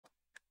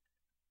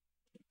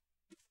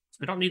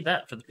We don't need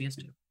that for the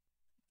PS2.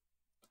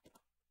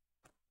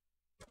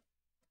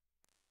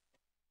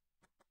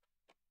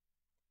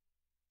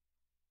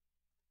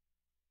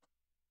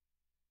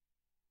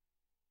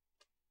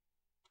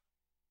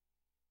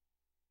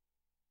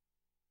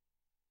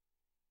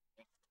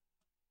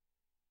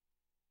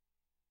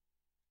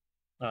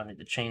 Oh, I need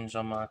to change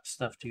all my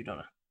stuff too, don't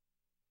I?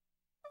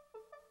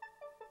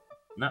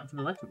 Not for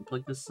the life of me.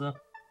 Plug this, there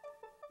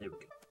we go.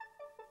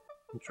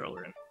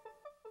 Controller in.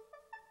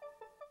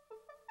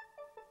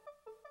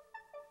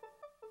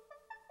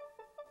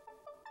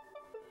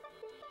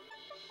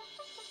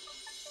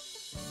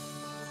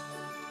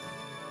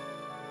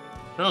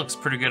 That looks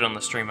pretty good on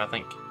the stream, I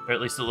think. Or at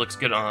least it looks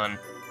good on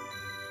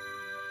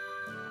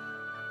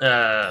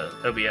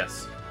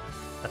OBS.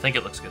 I think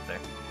it looks good there.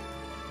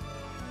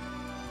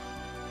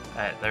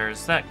 Alright,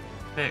 there's that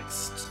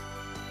fixed.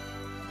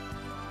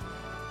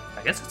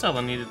 I guess that's all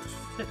I needed to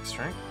fix,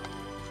 right?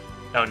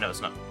 Oh, no,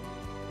 it's not.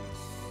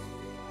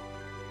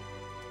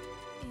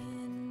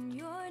 In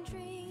your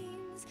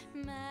dreams,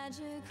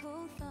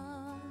 magical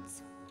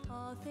thoughts,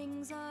 all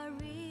things are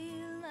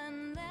real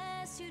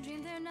unless you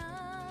dream they're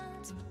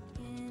not.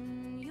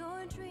 In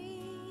your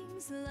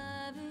dreams,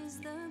 love is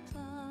the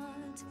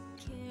plot,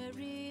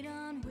 carried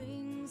on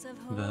wings of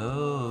hope.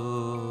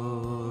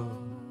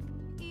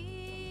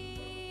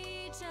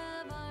 Each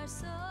of our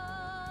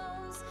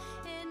souls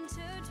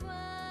intertwine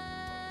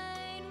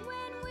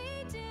when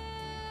we do.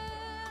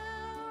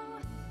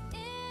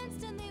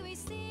 Instantly we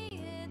see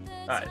it.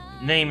 Alright,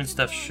 name and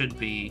stuff should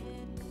be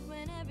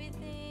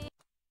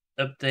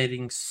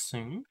updating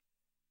soon.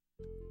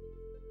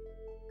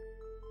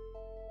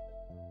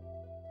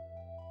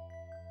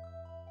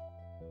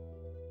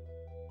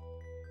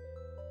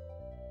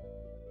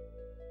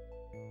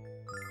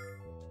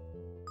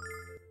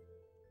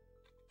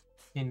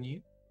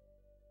 Continue.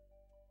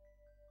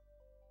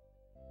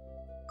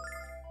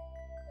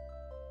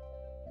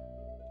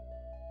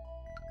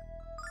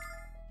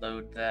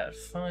 Load that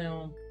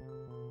file.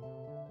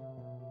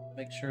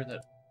 Make sure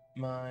that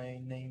my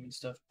name and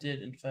stuff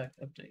did in fact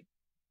update.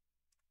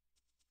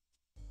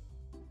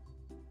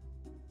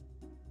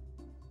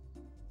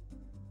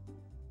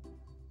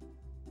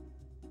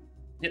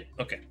 Yep,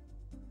 okay.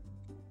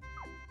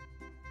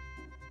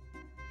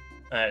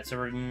 Alright, so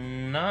we're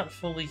not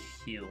fully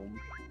healed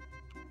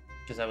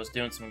because I was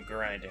doing some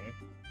grinding.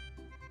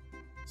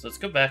 So let's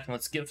go back and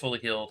let's get fully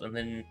healed, and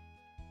then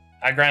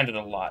I grinded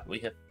a lot. We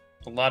have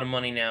a lot of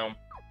money now.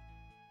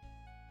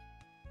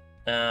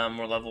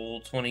 We're level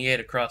 28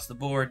 across the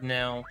board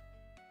now.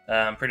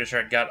 I'm pretty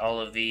sure I got all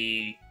of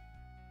the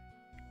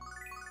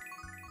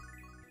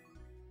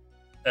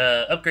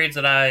upgrades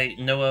that I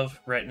know of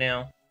right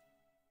now.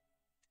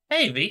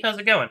 Hey V, how's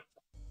it going?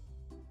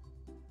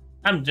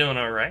 I'm doing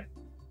alright.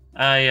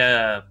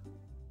 I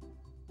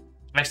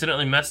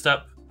accidentally messed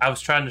up. I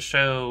was trying to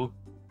show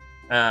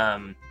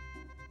someone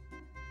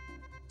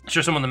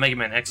the Mega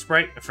Man X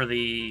sprite for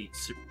the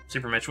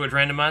Super Metroid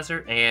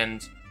randomizer,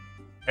 and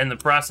in the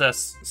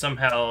process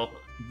somehow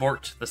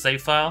borked the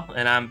save file,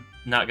 and I'm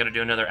not going to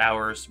do another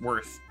hour's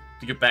worth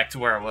to get back to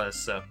where I was,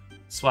 so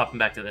swapping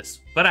back to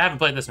this. But I haven't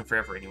played this in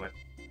forever anyway.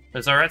 But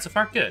it's alright so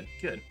far? Good,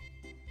 good.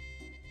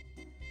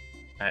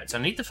 Alright, so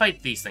I need to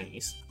fight these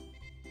thingies,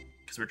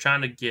 because we're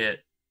trying to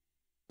get...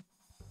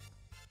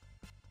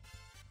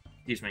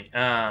 Excuse me.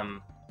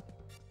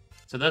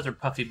 So those are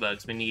puffy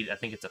bugs. We need, I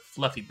think it's a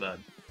fluffy bug.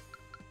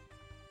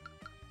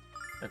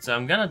 And so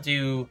I'm gonna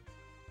do...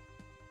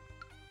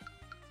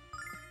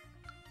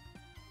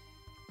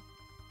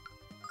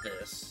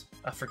 this.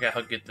 I forgot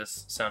how good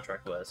this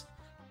soundtrack was.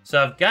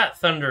 So I've got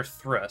Thunder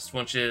Thrust,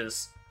 which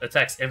is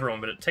attacks everyone,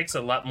 but it takes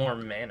a lot more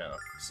mana.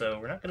 So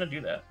we're not gonna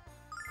do that.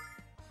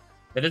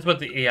 That is what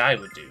the AI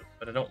would do,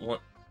 but I don't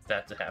want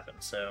that to happen,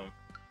 so...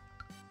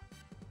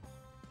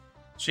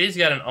 She's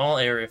got an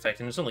all-area effect,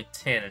 and there's only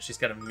 10, and she's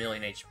got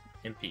 1,000,000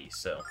 MP,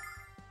 so...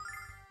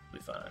 we'll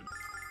be fine.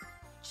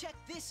 Check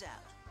this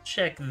out.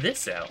 Check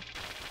this out.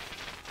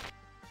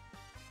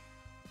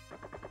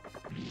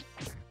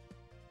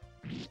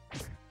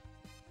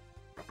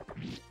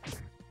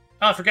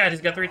 Oh, I forgot,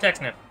 he's got 3 attacks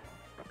now.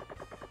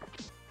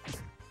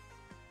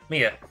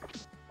 Mia,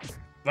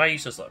 why are you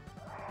so slow?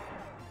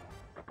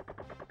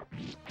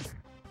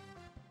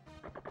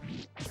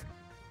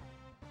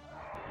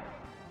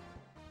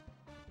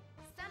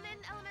 Summon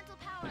elemental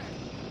power.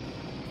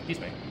 Excuse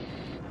me.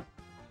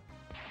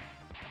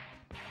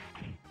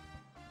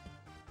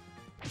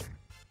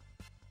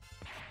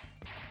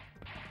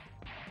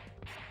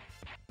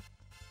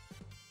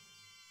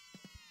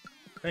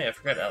 Hey, I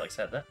forgot Alex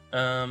had that.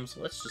 So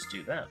let's just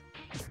do that.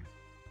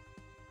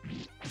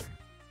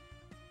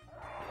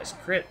 Nice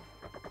crit.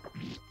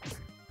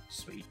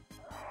 Sweet.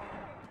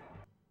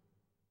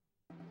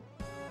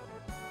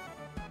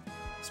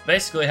 It's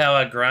basically how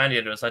I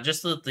grinded was I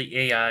just let the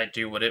AI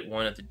do what it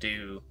wanted to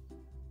do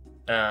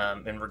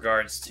in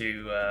regards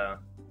to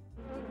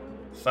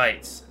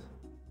fights,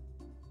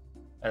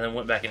 and then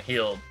went back and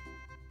healed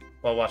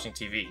while watching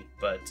TV.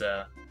 But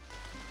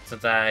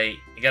since I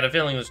got a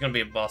feeling there's going to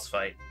be a boss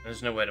fight,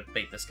 there's no way to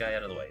beat this guy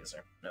out of the way, is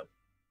there? Nope.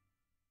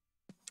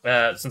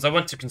 Since I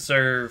want to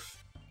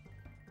conserve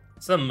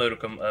some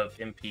modicum of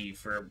MP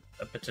for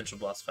a potential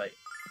boss fight,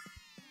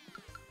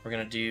 we're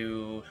gonna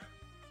do...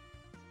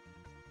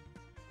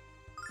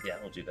 Yeah,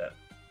 we'll do that.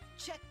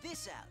 Check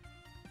this out.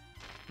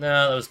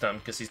 No, that was dumb,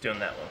 because he's doing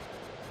that one.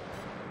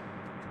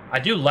 I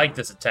do like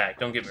this attack,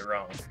 don't get me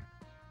wrong.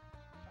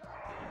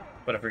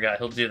 But I forgot,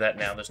 he'll do that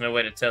now. There's no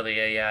way to tell the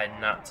AI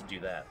not to do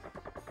that.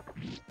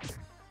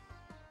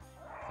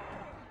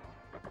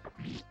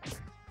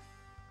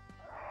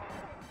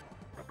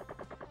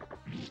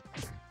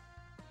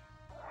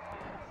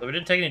 But we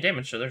didn't take any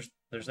damage, so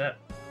there's that.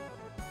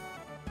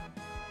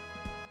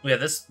 Yeah,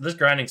 this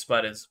grinding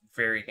spot is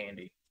very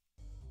handy.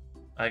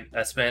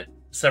 I spent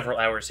several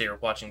hours here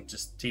watching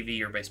just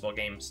TV or baseball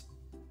games.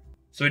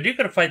 So we do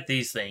gotta fight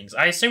these things.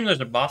 I assume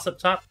there's a boss up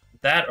top.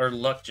 That or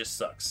luck just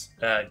sucks.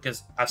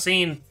 Because I've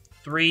seen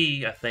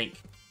 3, I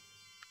think.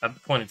 I'm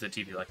pointing to the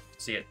TV like you can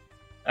see it.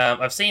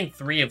 I've seen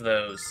 3 of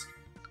those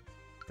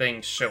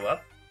things show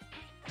up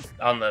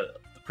on the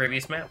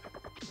previous map.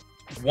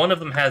 One of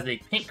them has a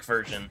pink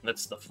version.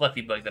 That's the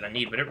fluffy bug that I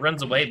need, but it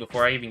runs away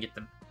before I even get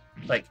to,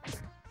 like,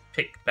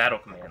 pick battle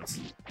commands.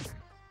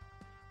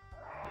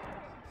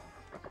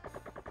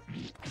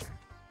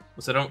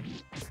 So I don't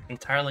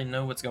entirely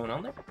know what's going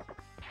on there.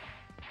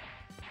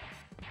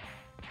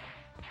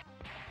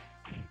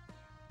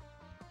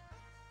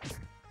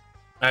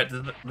 Alright,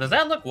 does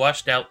that look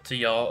washed out to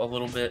y'all a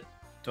little bit?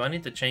 Do I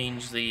need to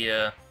change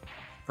the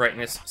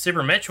brightness?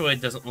 Super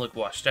Metroid doesn't look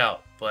washed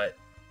out, but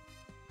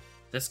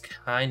this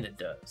kinda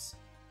does.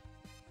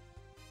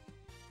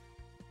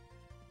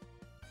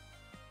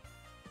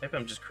 Maybe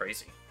I'm just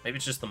crazy. Maybe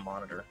it's just the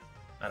monitor.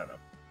 I don't know.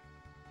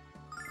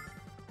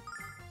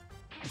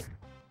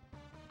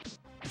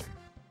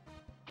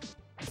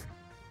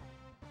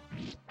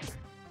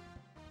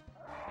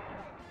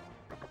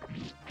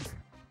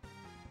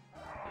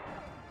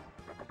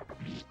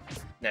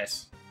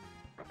 Nice.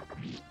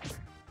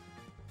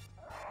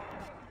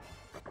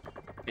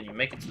 Can you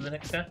make it to the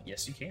next guy?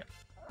 Yes, you can.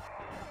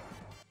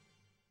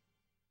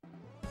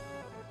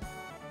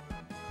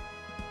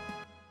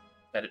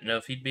 I didn't know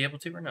if he'd be able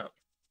to or not.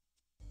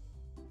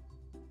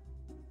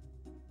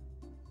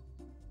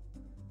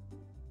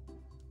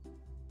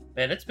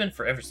 Man, it's been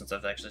forever since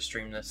I've actually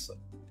streamed this.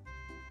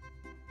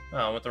 Oh,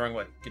 I went the wrong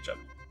way. Good job.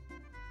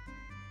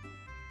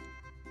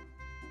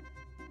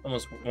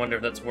 Almost wonder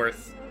if that's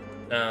worth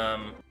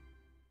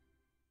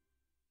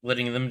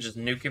letting them just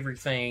nuke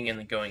everything and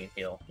then going and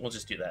heal. We'll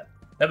just do that.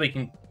 That way we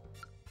can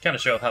kind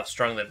of show how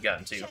strong they've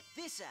gotten too. Check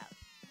this out.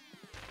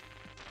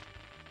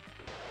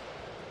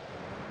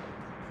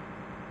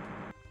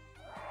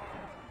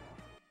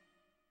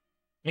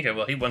 Okay,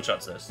 well, he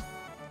one-shots this.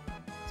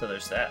 So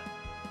there's that.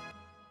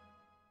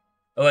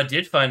 Oh, I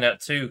did find out,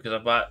 too, because I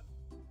bought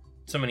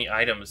so many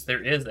items.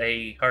 There is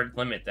a hard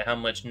limit to how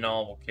much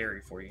Null will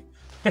carry for you.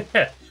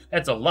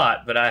 That's a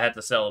lot, but I had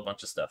to sell a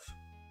bunch of stuff.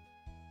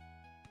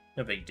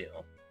 No big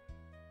deal.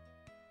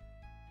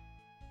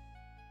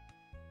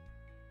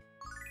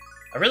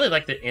 I really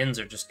like that ends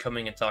are just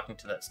coming and talking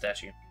to that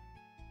statue.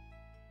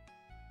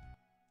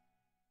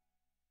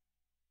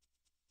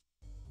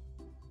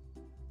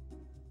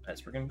 Alright,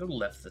 so we're gonna go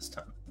left this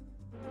time.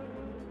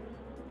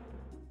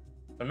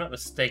 If I'm not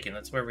mistaken,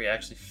 that's where we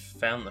actually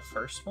found the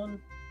first one?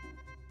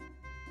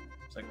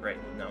 It's like, right,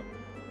 no.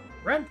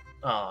 Run!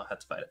 Oh, I had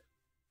to fight it.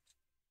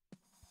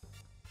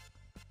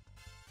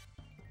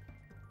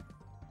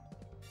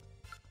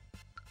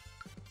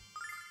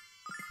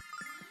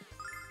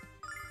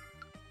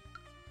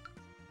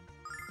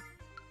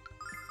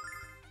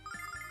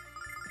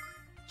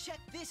 Check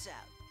this out.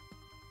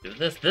 Dude,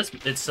 this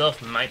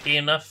itself might be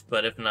enough,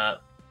 but if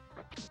not,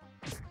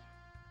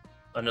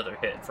 another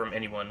hit from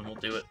anyone will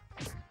do it.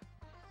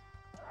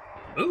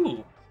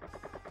 Ooh!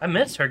 I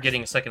missed her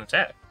getting a second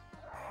attack.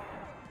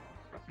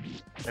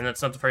 And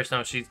that's not the first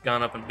time she's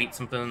gone up and beat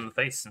something in the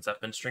face since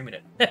I've been streaming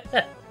it.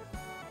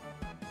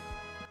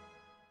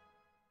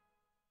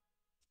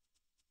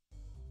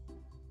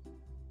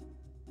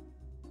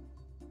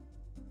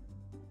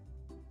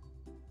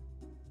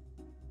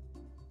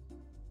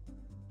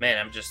 Man,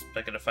 I'm just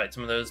gonna fight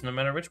some of those no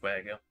matter which way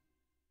I go.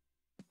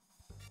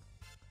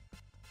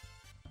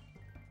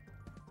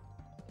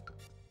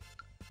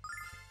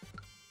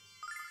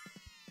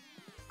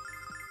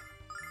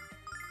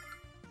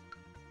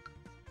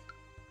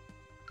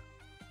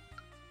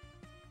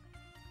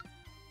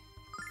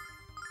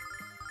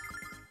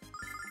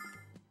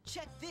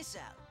 Check this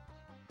out.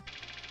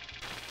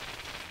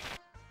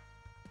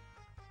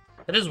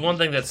 That is one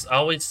thing that's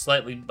always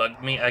slightly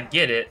bugged me. I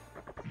get it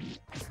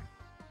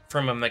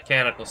from a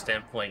mechanical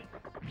standpoint,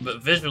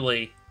 but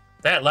visually,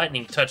 that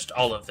lightning touched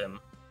all of them.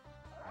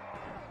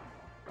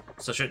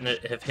 So shouldn't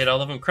it have hit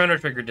all of them? Chrono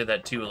Trigger did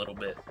that too a little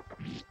bit.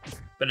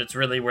 But it's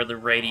really where the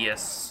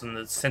radius and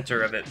the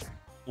center of it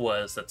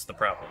was that's the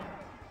problem.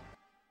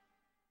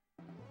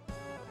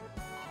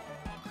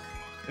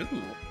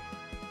 Ooh.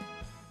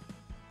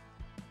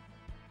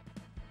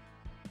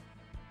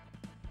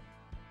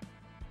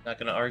 Not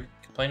gonna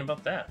complain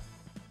about that.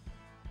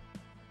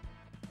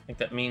 think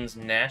that means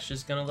Nash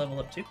is gonna level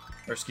up too.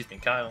 Or excuse me,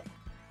 Kyle.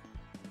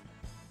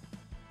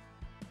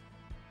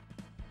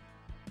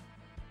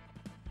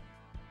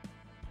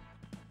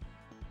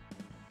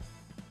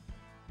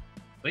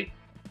 Sweet.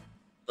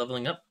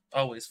 Leveling up,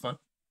 always fun.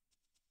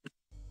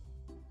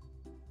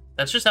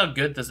 That's just how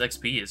good this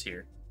XP is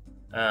here.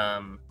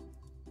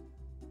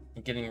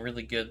 Getting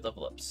really good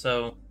level up.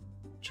 So,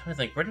 I'm trying to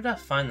think, where did I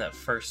find that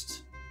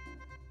first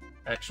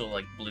actual,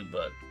 like, blue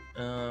bug?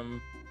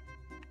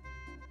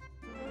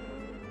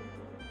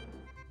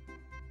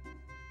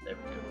 There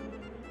we go.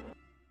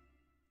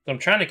 So I'm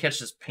trying to catch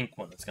this pink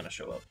one that's gonna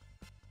show up.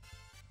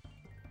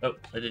 Oh,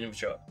 it didn't even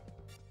show up.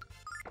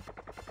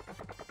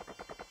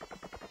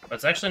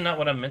 That's actually not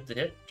what I meant to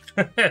hit.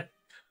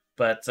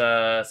 But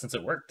since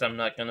it worked, I'm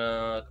not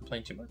gonna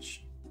complain too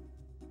much.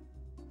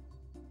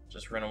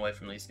 Just run away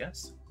from these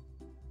guys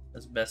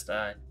as best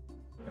I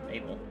am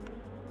able.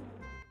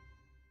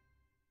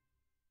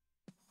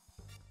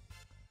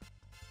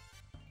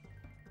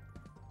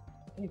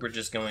 I think we're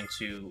just going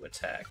to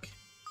attack.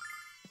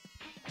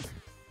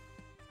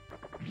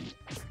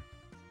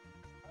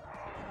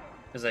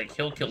 Because like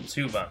he'll kill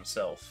 2 by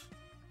himself.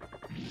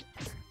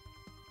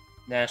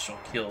 Nash will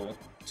kill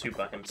 2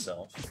 by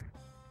himself.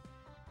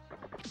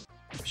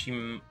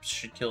 She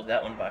should kill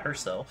that one by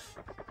herself.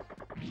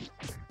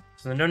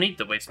 So there's no need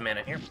to waste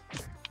mana here.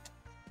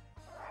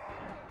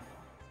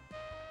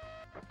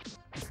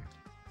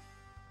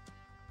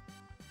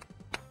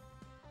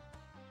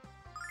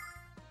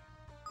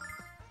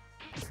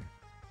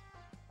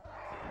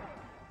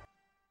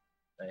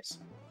 Nice.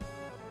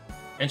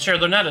 And sure,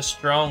 they're not as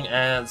strong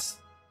as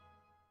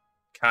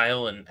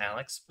Kyle and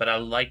Alex, but I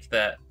like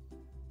that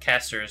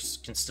casters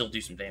can still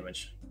do some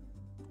damage.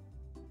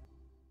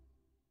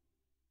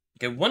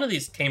 Okay, one of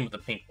these came with a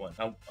pink one.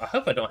 I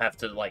hope I don't have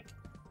to, like,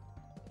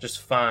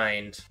 just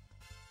find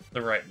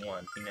the right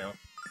one, you know?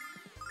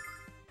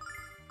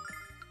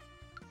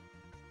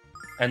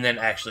 And then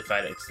actually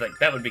fight it. 'Cause, like,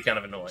 that would be kind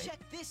of annoying. Check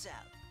this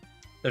out.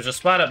 There's a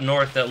spot up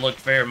north that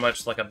looked very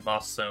much like a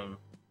boss zone,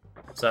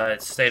 so I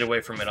stayed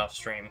away from it off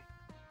stream.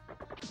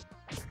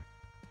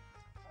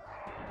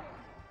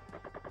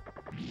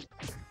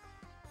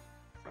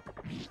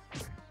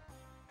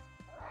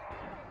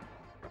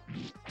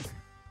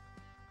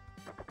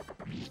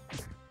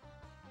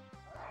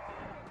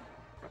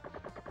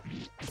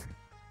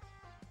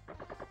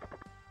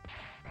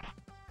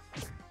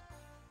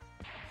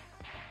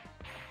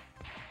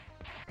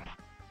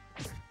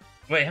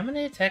 Wait, how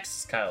many attacks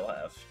does Kyle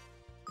have?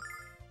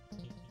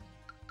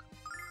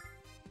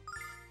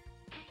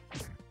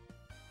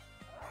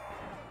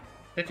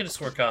 I could have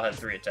swore Kyle had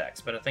 3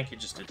 attacks, but I think he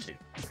just did 2.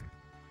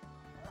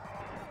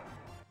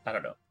 I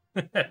don't know.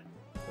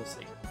 We'll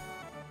see.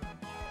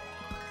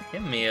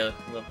 Give me a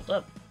leveled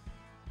up.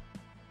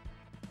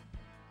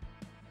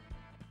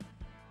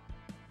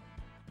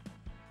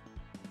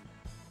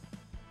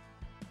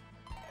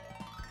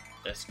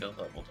 Let's go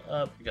leveled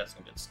up. You got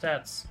some good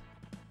stats.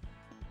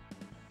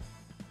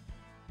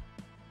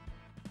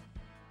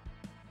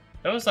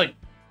 That was like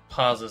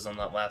pauses on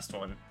that last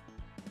one.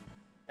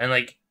 And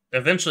like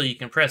eventually you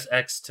can press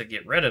X to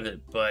get rid of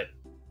it, but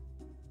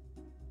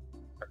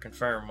or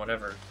confirm,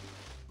 whatever.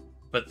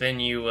 But then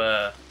you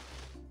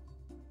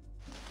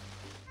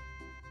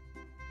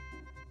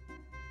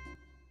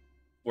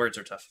words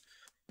are tough.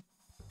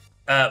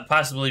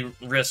 Possibly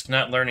risk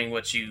not learning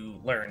what you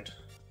learned.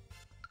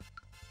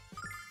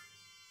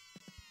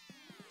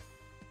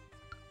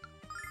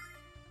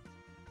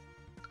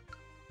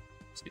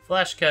 See,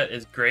 Flash Cut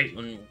is great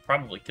and will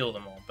probably kill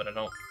them all, but I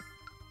don't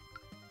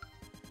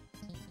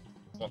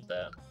want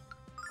that.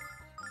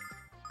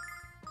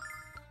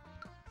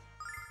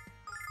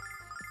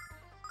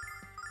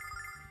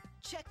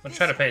 Check I'm gonna this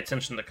try to out. pay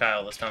attention to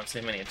Kyle this time,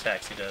 see how many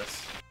attacks he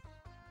does.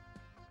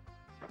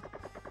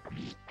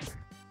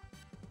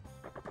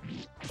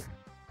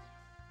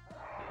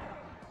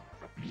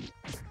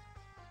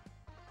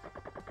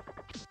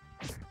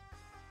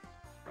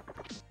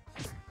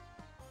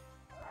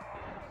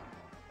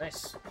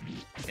 Nice.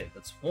 Okay,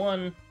 that's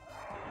 1.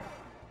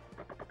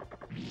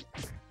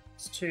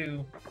 It's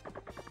 2.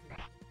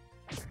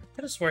 I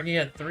could have swore he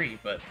had 3,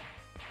 but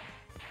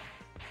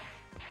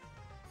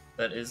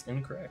that is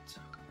incorrect.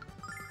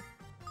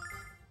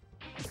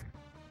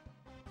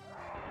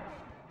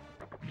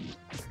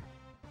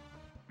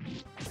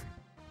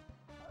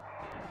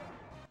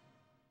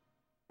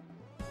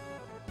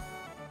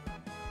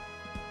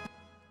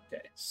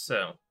 Okay,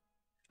 so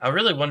I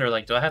really wonder,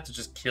 like, do I have to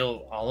just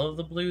kill all of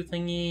the blue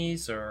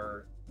thingies,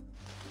 or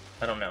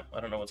I don't know. I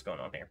don't know what's going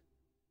on here.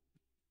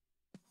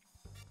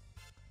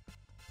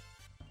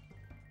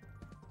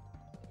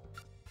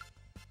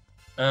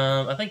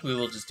 I think we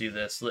will just do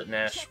this. Let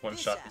Nash Check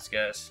one-shot this these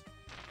guys.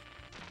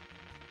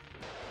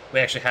 We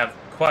actually have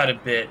quite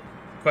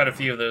a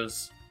few of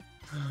those.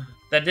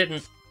 That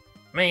didn't...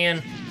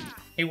 Man,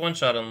 he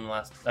one-shot on the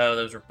last... Oh,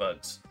 those were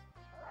bugs.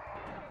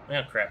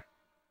 Oh, crap.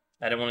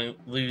 I didn't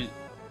want to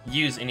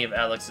use any of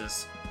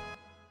Alex's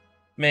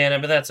mana,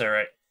 but that's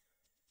alright.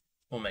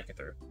 We'll make it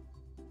through.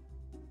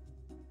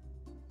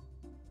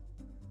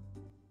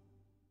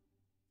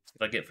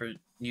 what I get for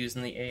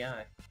using the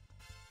AI.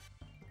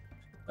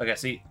 Okay,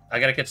 see, I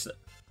gotta catch the...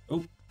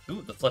 Ooh,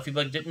 the fluffy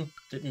bug didn't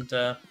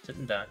die.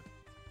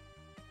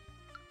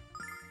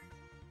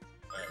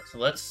 Alright, so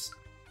let's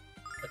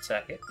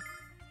attack it.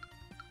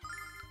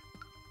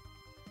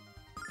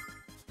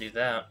 Do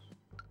that.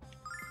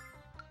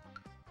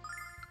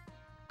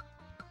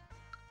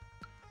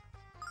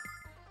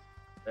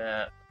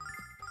 That.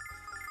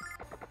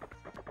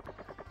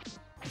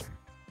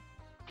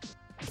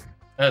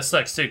 That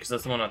sucks too, because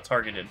that's the one I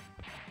targeted.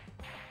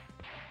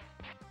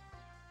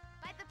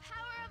 By the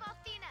power of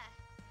Athena.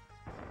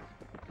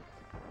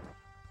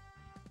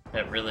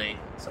 That really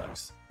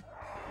sucks.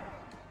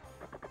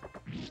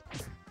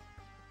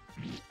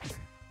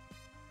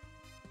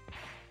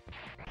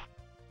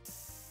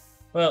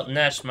 Well,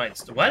 Nash might...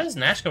 Why is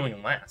Nash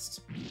going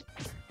last?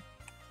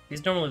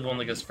 He's normally the one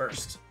that goes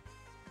first.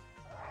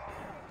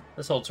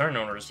 This whole turn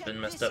order has been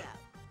messed up.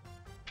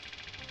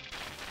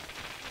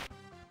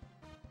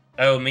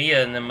 Oh,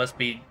 Mia and them must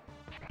be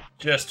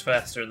just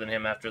faster than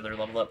him after their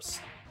level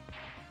ups.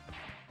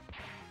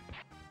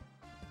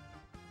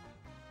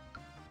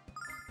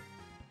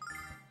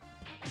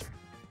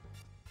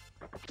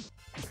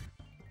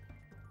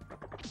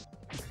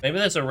 Maybe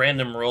that's a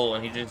random roll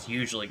and he just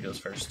usually goes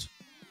first.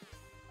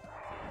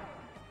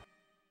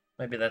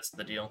 Maybe that's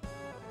the deal.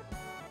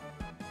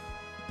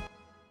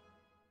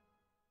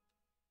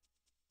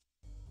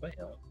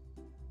 Well,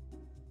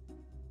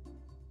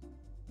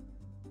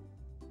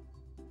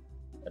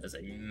 that is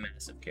a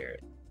massive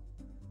carrot.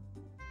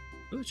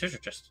 Ooh, treasure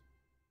chest.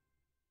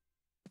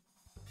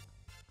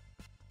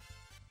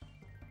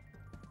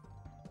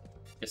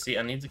 You see,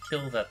 I need to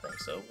kill that thing,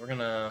 so we're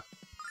gonna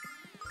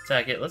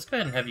attack it. Let's go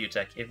ahead and have you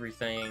attack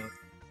everything.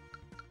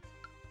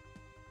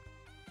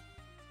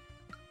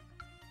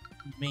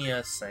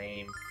 Mia,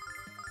 same.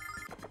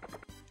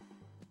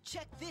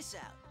 Check this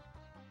out.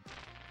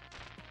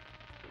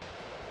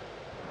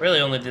 Really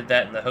only did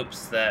that in the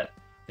hopes that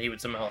he would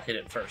somehow hit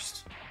it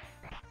first.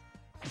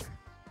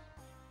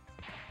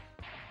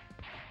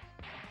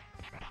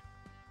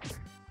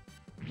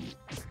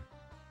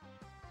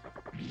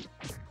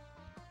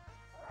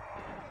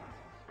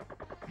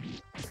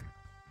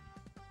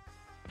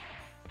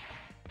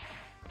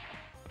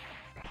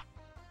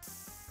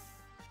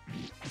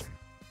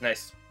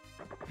 Nice.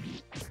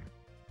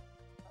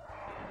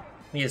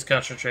 He is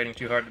concentrating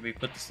too hard to be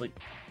put to sleep.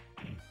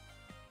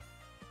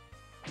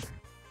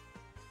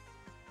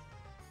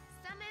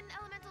 Summon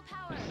elemental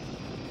power.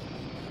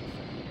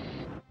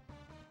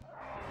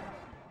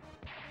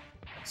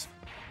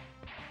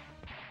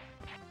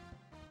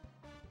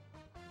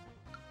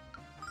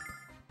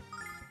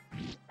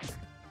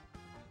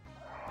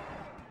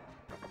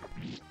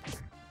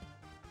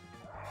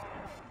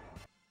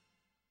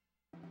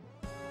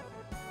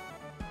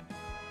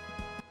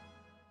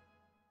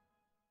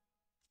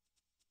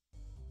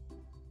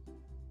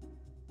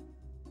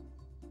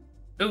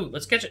 Ooh,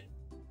 let's catch it.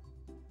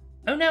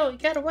 Oh no,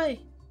 it got away.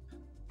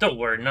 Don't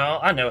worry, no,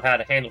 I know how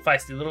to handle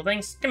feisty little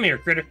things. Come here,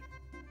 critter.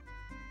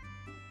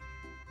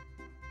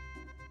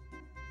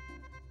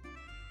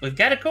 We've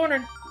got a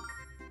corner.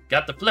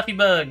 Got the fluffy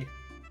bug.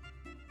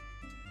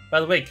 By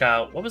the way,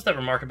 Kyle, what was that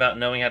remark about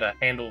knowing how to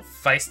handle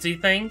feisty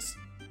things?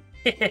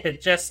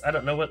 Jess, I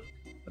don't know what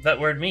that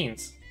word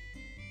means.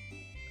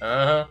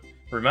 Uh-huh.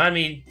 Remind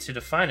me to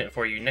define it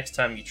for you next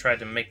time you try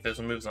to make those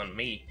moves on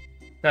me.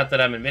 Not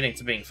that I'm admitting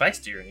to being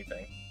feisty or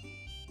anything.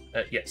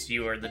 Yes,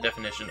 you are the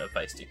definition of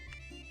feisty.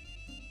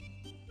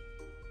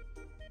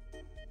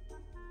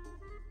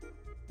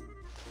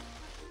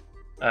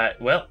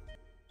 Alright, well,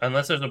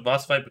 unless there's a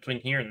boss fight between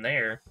here and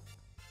there,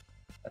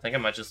 I think I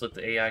might just let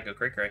the AI go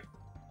cray-cray.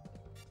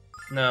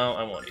 No,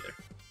 I won't either.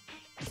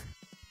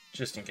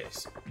 Just in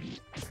case.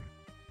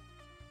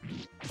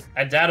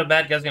 I doubt a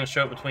bad guy's gonna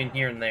show up between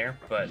here and there,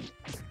 but...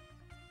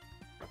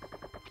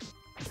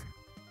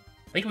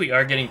 I think we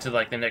are getting to,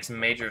 like, the next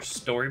major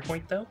story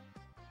point, though.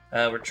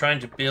 We're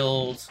trying to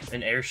build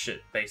an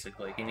airship,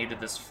 basically. He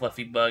needed this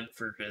fluffy bug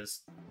for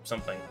his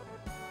something.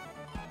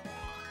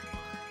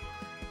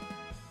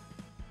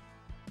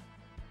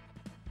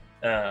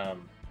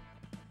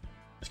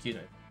 Excuse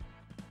me.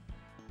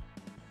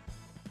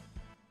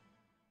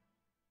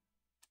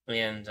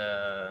 And,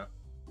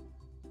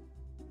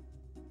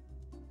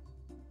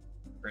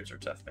 birds are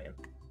tough, man.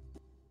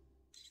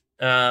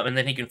 And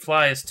then he can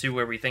fly us to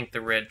where we think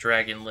the red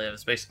dragon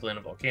lives, basically in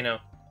a volcano.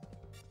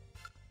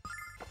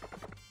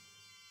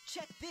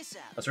 Check this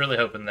out. I was really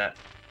hoping that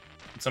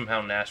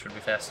somehow Nash would be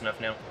fast enough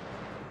now.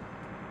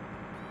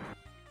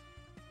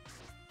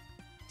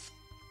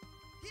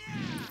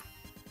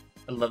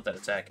 I love that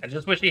attack. I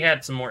just wish he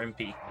had some more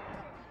MP,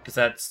 because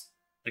that's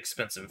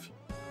expensive.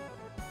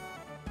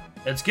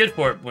 It's good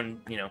for it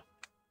when, you know,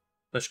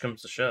 push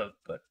comes to shove,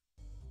 but...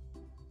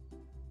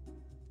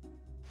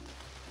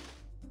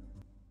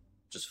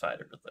 just fight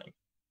everything.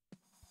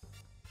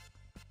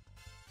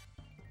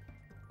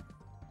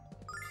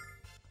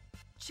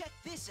 Check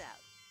this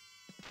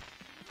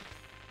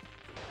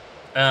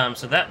out.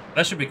 So that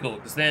should be cool,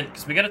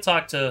 because we gotta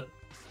talk to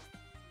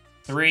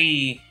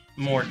 3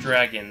 more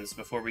dragons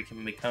before we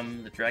can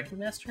become the Dragon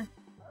Master.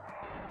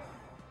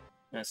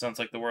 And it sounds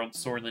like the world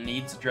sorely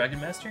needs a Dragon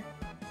Master.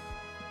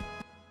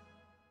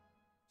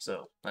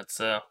 So, that's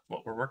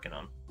what we're working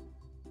on.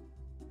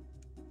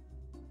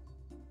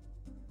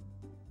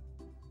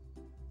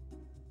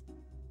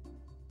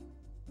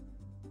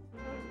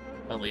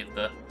 I'll leave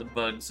the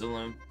bugs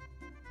alone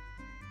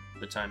for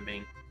the time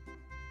being.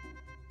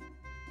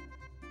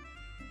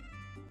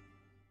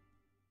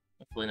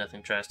 Hopefully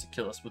nothing tries to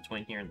kill us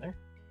between here and there.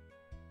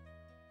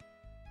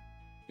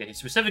 Yeah, he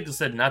specifically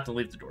said not to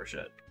leave the door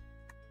shut.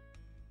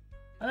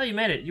 Oh, you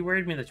made it. You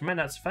worried me that you might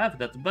not survive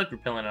without the bug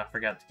repellent I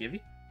forgot to give you.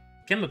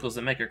 Chemicals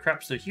that make our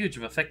crop so huge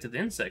have affected the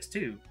insects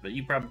too, but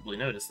you probably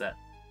noticed that.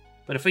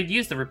 But if we'd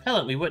used the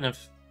repellent, we wouldn't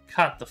have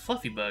caught the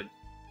fluffy bug.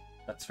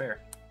 That's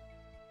fair.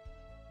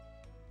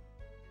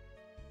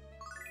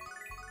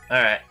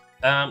 Alright,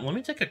 let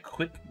me take a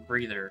quick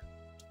breather,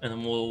 and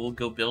then we'll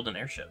go build an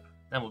airship.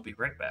 Then we'll be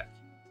right back.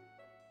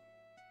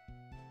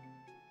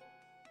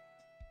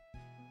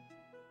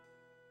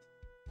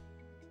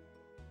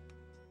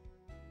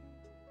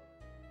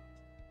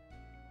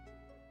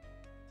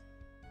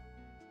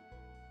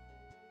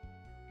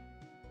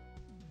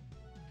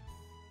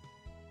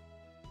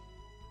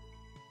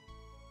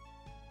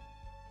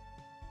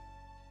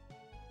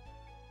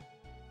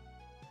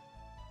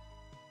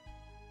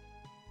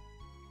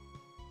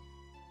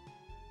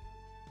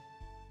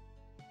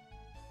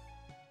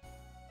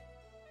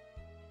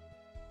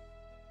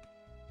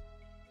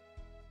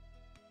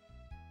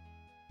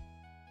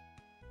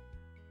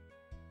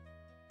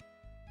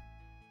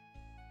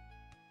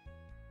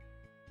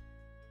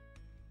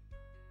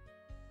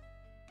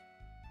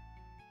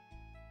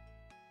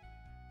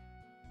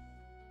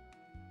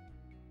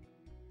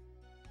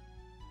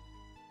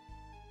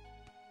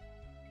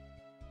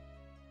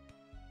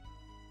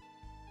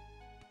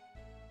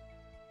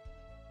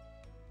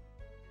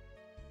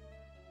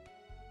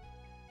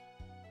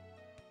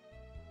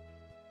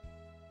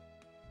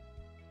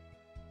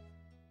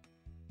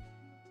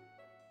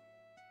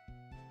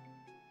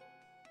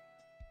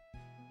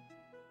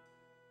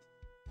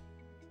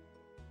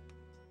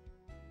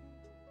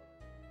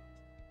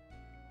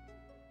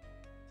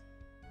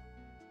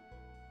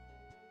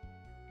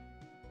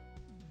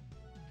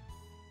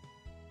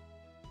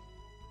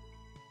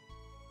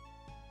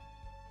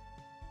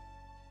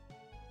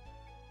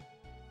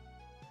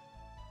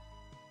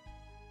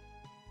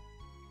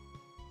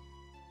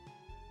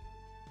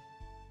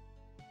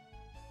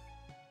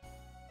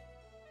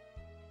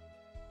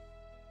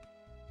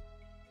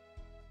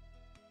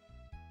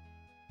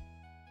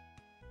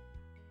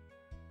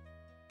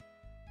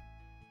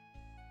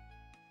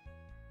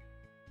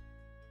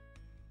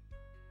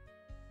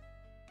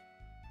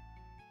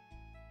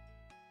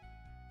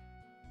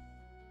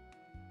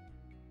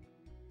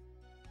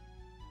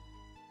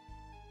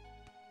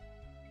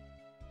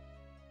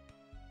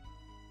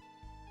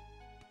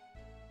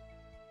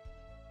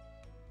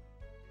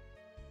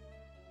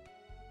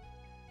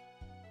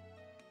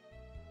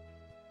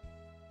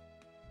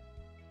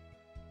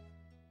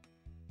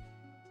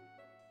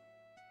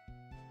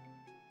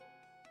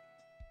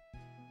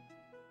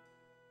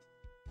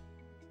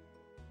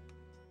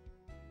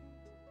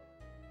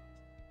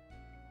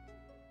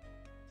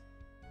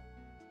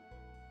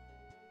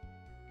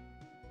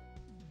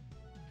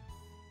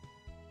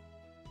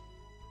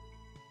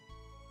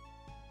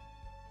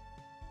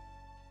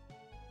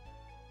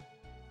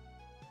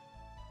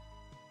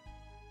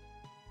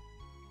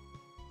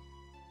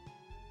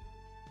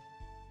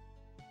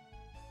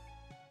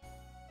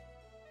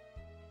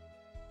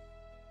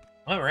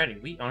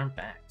 Alrighty, we are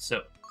back.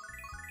 So,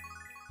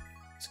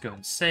 let's go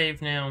and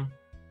save now.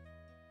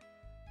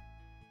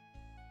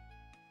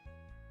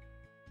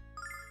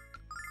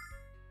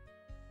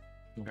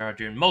 We are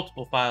doing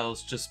multiple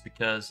files just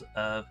because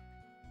of,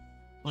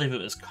 I believe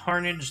it was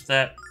Carnage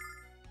that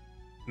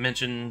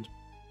mentioned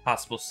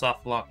possible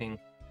soft locking.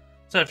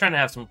 So I'm trying to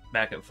have some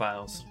backup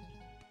files.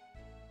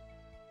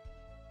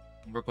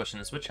 The real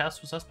question is, which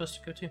house was I supposed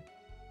to go to?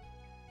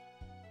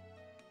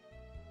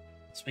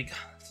 Speak.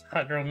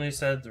 Hot Girl News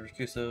said the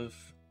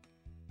reclusive.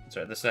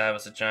 Sorry, this guy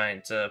was a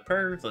giant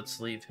perv. Let's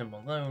leave him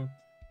alone.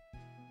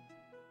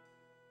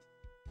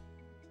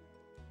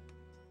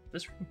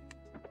 This room.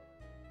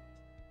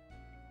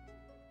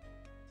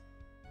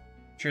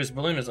 Sure, his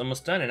balloon is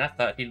almost done, and I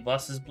thought he'd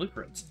lost his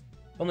blueprints.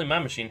 If only my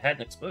machine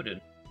hadn't exploded.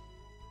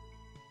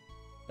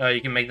 Oh, you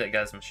can make that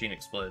guy's machine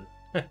explode.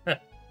 Oh,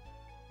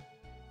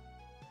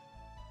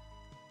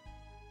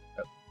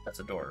 that's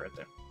a door right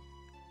there.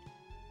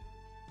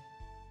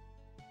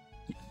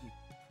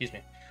 Excuse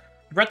me.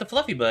 You brought the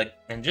fluffy bug,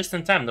 and just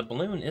in time, the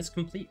balloon is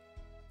complete.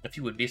 If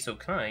you would be so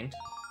kind,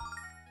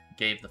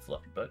 gave the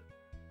fluffy bug.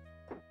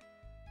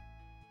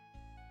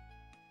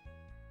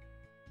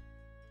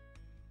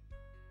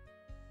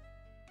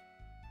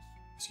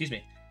 Excuse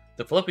me.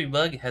 The fluffy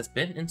bug has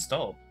been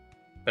installed,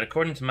 but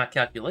according to my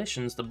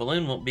calculations, the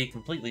balloon won't be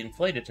completely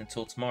inflated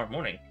until tomorrow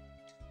morning.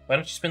 Why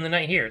don't you spend the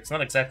night here? It's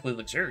not exactly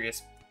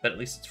luxurious, but at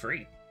least it's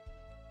free.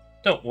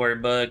 Don't worry,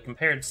 bud.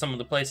 Compared to some of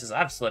the places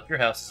I've slept, your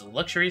house is a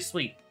luxury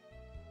suite.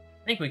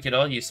 I think we could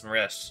all use some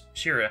rest.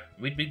 Shira,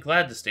 we'd be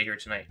glad to stay here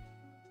tonight.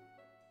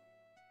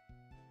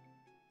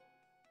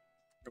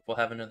 Hope we'll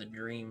have another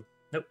dream.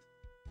 Nope.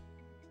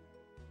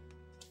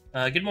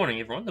 Good morning,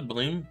 everyone. The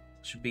balloon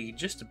should be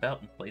just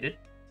about inflated.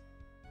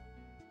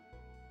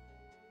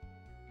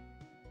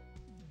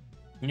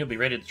 And you'll be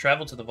ready to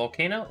travel to the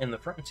volcano and the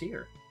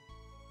frontier.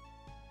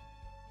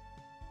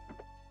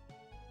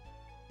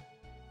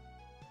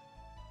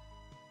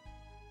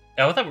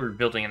 Oh, I thought we were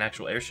building an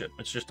actual airship.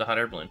 It's just a hot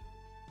air balloon.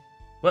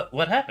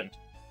 What happened?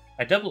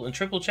 I double and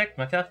triple checked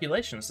my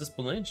calculations. This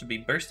balloon should be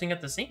bursting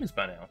at the seams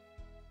by now.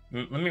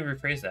 Let me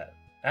rephrase that.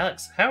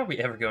 Alex, how are we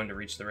ever going to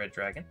reach the Red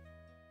Dragon?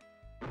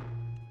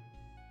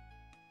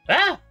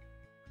 Ah!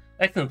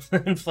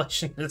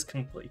 Inflation is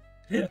complete.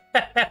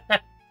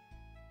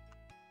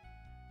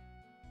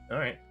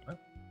 Alright. Well,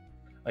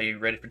 are you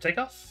ready for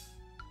takeoff?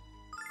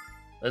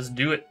 Let's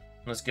do it.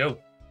 Let's go.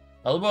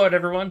 All aboard,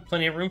 everyone.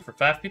 Plenty of room for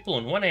 5 people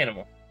and 1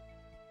 animal.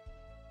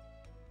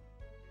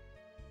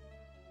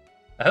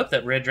 I hope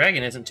that Red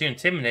Dragon isn't too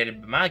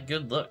intimidated by my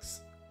good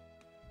looks.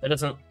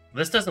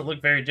 This doesn't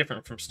look very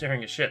different from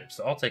steering a ship,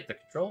 so I'll take the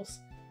controls.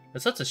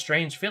 It's such a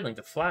strange feeling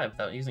to fly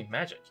without using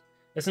magic.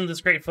 Isn't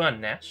this great fun,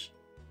 Nash?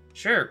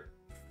 Sure,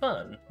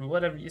 fun.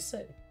 Whatever you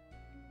say.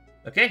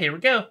 Okay, here we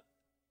go.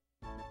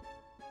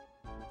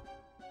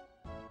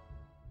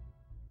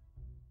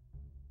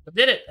 I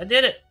did it! I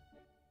did it!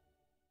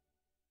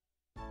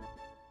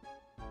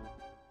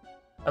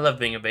 I love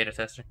being a beta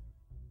tester.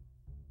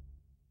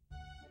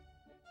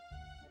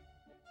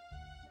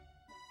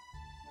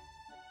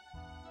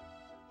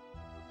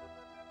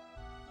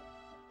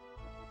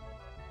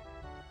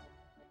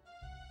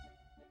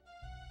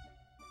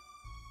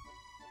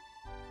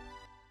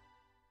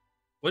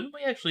 Wouldn't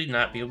we actually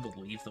not be able to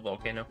leave the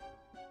volcano?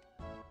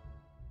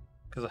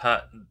 Because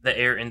the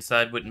air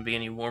inside wouldn't be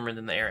any warmer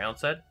than the air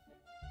outside?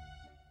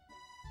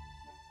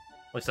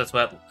 At least that's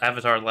what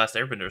Avatar The Last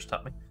Airbenders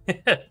taught me.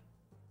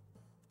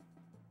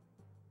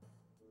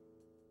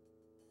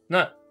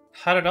 Not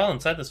hot at all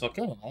inside this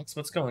volcano, Alex.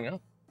 What's going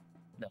on?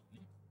 No.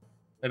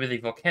 Maybe the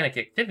volcanic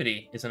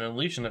activity is an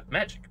illusion of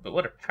magic, but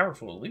what a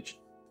powerful illusion.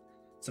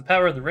 It's the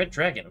power of the Red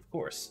Dragon, of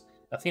course.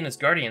 Athena's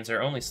guardians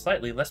are only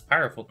slightly less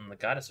powerful than the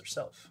goddess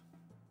herself.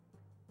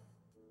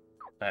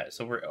 Alright,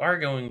 so we are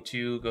going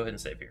to go ahead and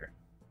save here.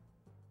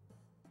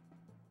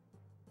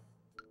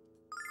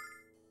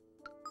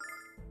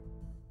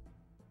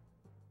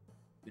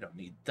 We don't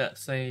need that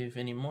save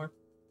anymore.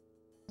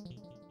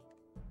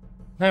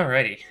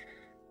 Alrighty.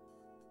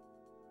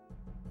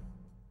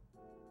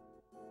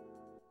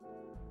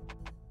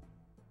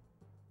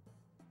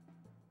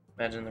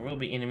 Imagine there will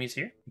be enemies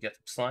here. You got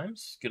some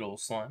slimes, good old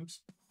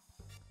slimes.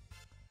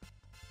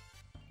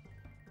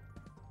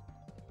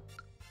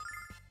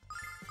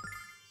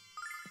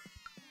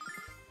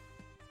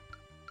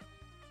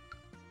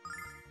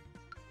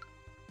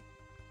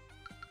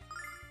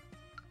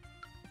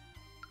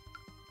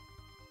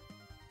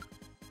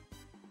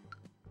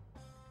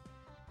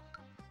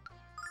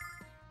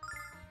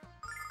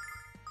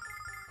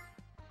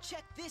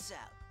 Check this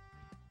out.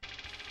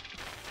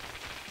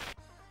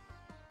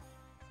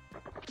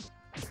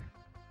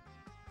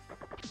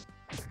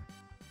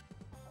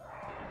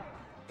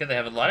 Okay, they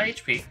have a lot of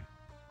HP.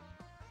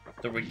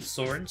 They're weak to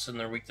swords and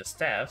they're weak to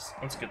staves.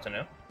 That's good to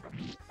know.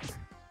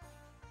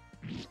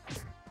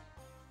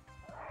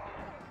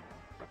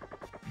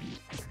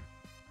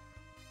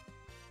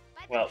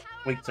 Well,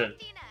 weak to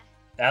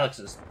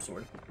Alex's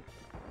sword.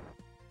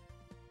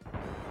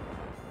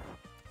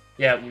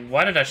 Yeah,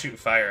 why did I shoot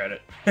fire at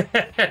it?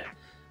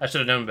 I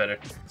should have known better.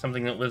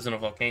 Something that lives in a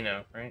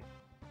volcano, right?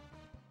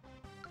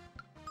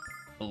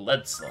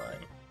 Blood slime.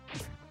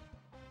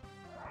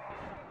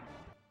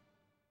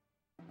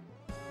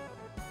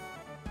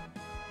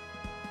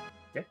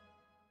 Okay.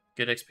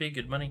 Good XP,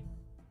 good money.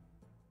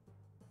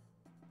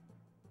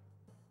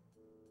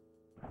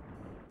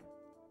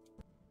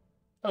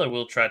 I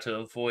will try to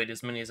avoid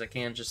as many as I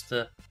can just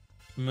to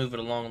move it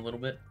along a little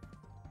bit.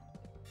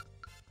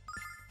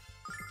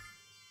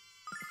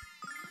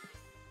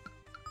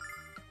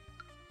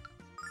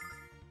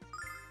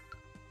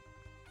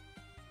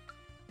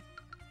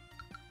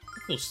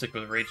 We'll stick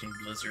with Raging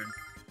Blizzard.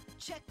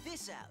 Check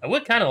this out. I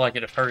would kind of like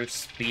it if her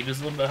speed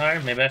was a little bit higher.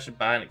 Maybe I should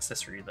buy an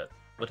accessory that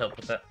would help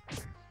with that.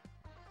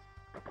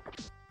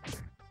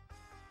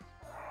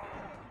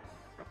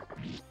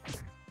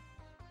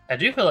 I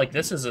do feel like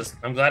this is a...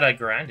 I'm glad I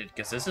grinded,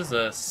 because this is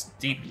a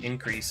steep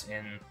increase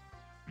in...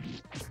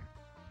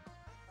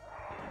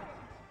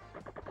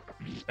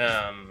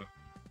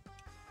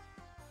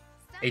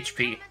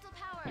 HP.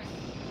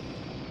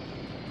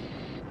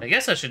 I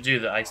guess I should do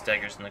the ice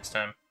daggers next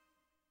time.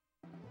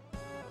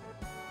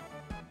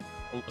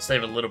 We'll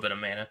save a little bit of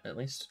mana, at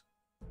least.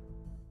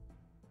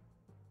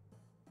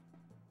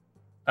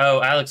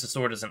 Oh, Alex's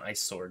sword is an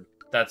ice sword.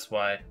 That's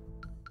why.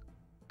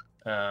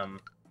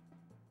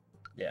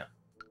 Yeah.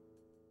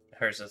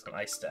 Hers is an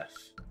ice staff.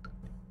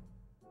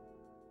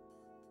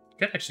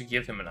 Could actually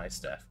give him an ice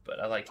staff, but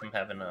I like him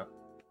having a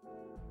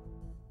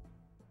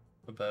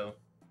a bow.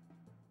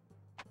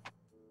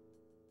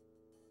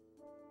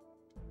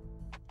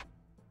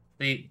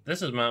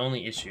 This is my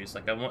only issue. It's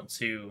like I want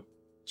to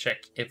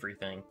check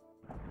everything.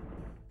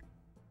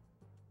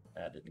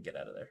 I didn't get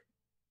out of there.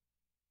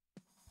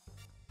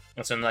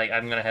 And so like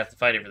I'm gonna have to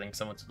fight everything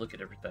because I want to look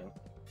at everything.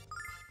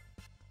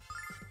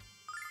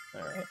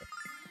 Alright.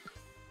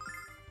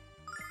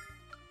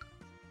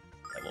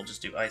 And we'll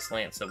just do Ice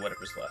Lance at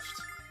whatever's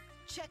left.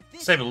 Check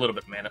this Save a little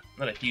bit of mana.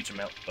 Not a huge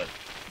amount, but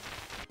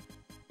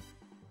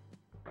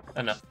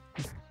enough.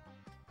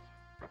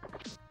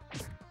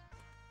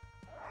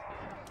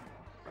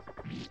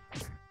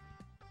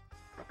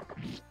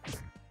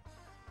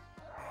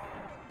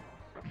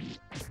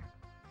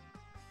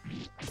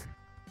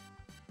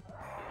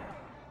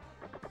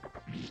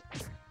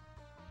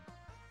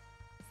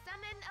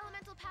 Summon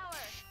elemental power.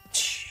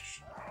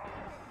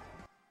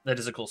 That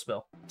is a cool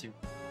spell, too.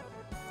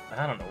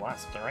 I don't know why,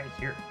 something right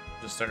here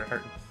just started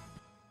hurting.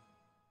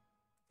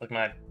 Like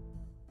my...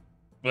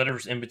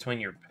 whatever's in between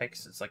your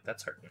pecs, it's like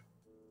that's hurting.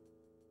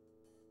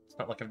 It's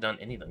not like I've done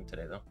anything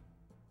today, though.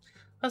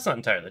 That's not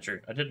entirely true.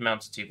 I did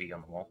mount a TV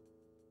on the wall.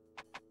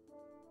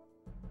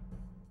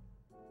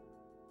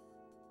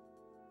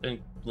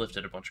 Then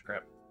lifted a bunch of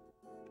crap.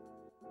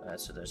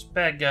 So there's a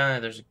bad guy,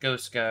 there's a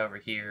ghost guy over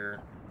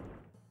here.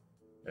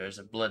 There's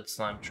a blood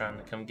slime trying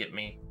to come get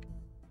me.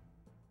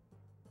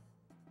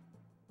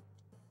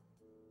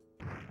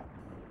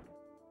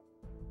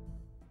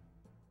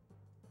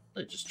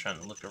 They're just trying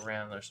to look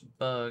around. There's some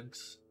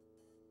bugs.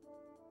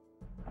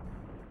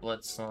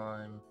 Blood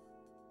slime.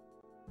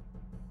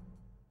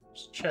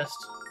 There's a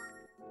chest.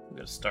 We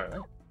got a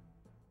starlight.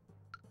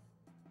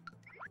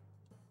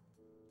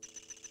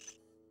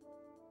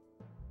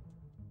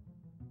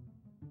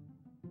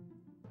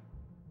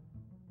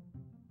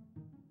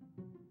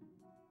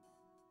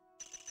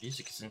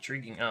 Music is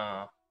intriguing.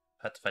 Ah,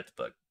 had to fight the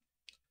bug.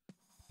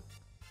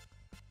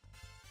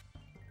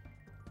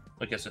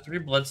 Okay, so 3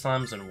 blood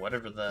slimes and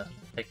whatever the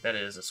heck that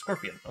is, a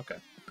scorpion. Okay.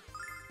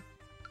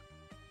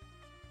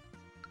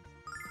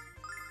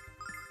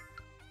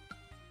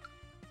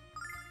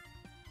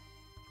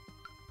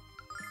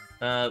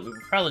 We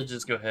would probably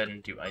just go ahead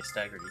and do Ice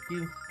Dagger to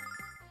you.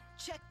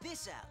 Check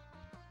this out.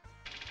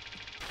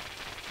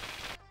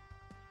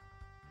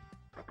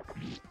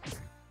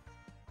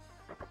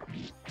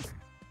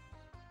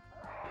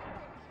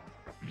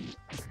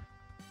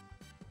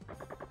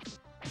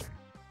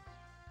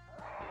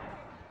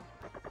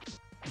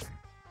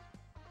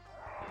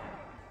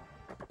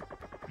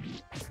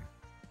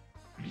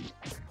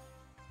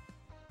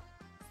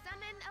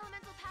 Summon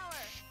elemental power.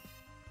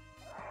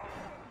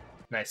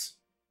 Nice.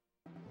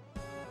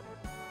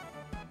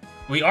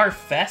 We are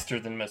faster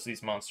than most of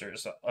these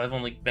monsters. I've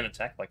only been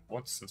attacked like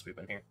once since we've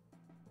been here.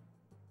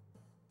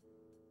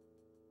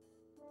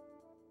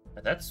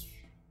 But that's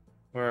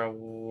where I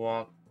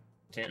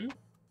walked in?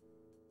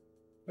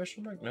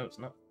 Question mark? No, it's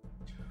not.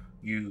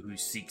 You who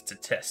seek to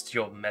test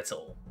your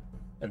mettle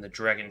in the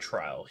dragon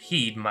trial,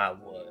 heed my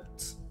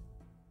words.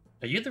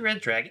 Are you the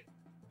red dragon?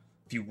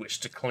 If you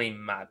wish to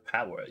claim my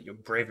power, your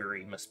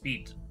bravery must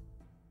be...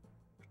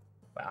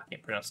 Wow, I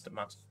can't pronounce it.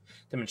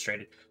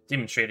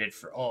 Demonstrated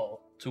for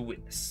all to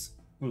witness.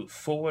 Move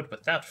forward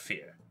without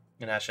fear,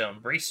 and I shall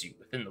embrace you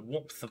within the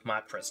warmth of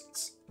my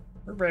presence.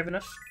 We're brave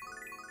enough.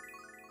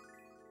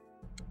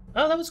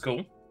 Oh, that was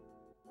cool.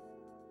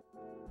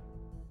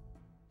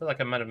 I feel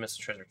like I might have missed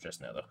a treasure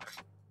chest now, though.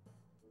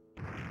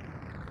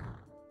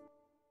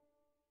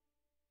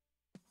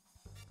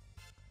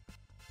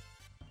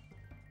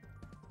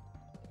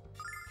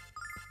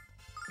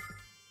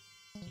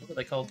 What are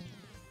they called?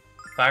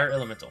 Fire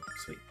Elemental.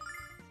 Sweet.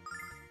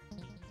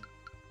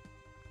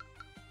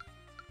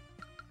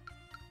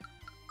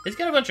 He's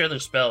got a bunch of other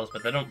spells,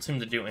 but they don't seem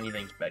to do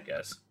anything to bad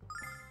guys.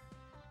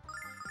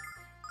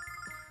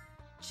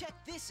 Check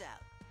this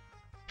out.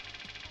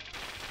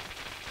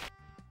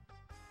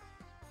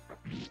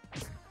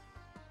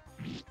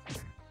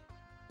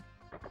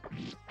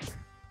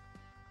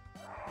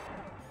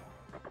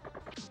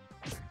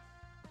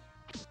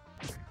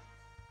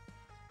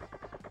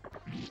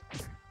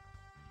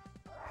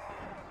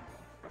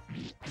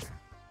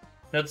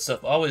 Note to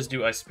self, always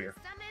do Ice Spear.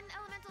 Summon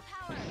elemental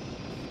power.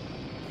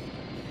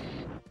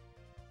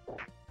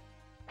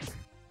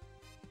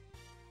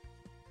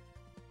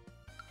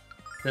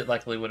 It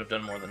likely would have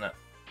done more than that.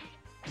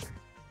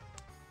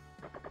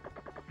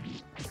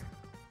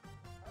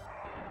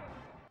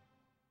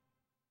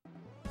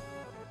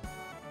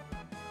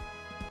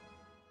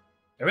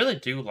 I really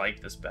do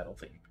like this battle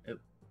theme.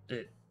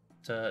 It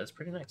is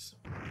pretty nice.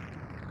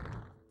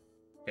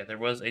 Okay, there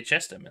was a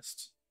chest I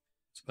missed.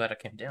 So glad I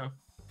came down.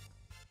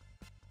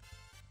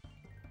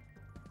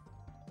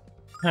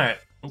 Alright.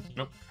 Oh,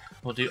 nope.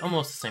 We'll do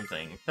almost the same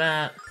thing.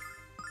 That,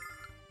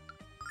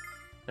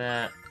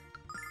 and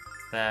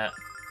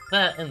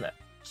that.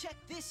 Check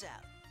this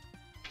out.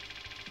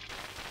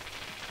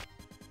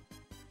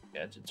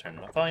 Yeah, I did turn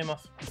my volume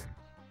off.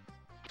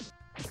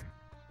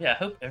 Yeah, I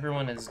hope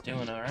everyone is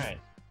doing alright.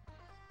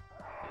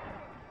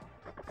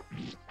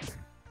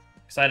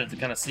 Excited to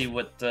kind of see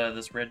what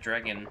this red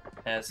dragon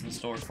has in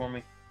store for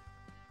me.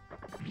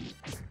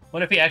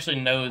 What if he actually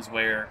knows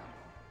where,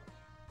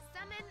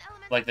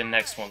 like, the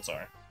next ones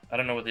are? I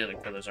don't know what the other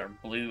colors are.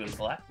 Blue and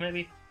black,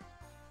 maybe?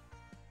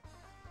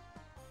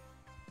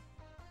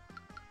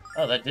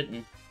 Oh, that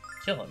didn't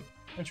kill him.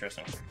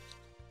 Interesting.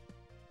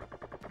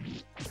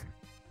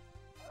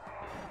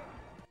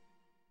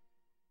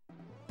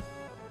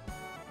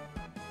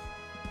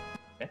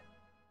 Okay.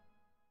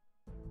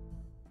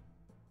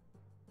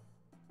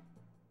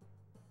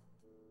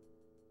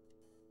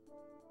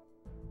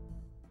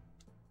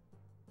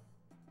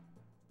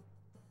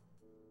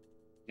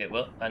 Okay,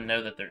 well, I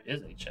know that there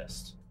is a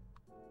chest.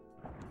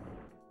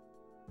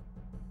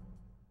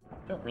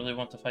 Don't really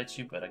want to fight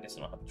you, but I guess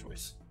I don't have a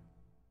choice.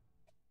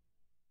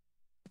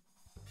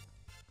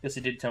 Guess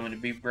he did tell me to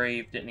be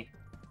brave, didn't he?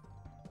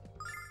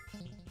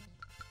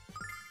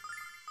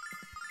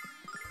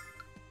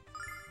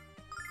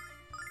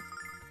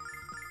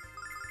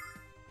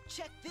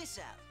 Check this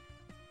out.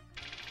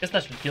 Guess I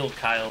should kill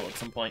Kyle at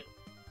some point.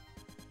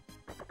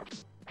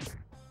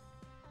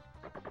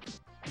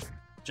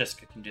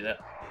 Jessica can do that.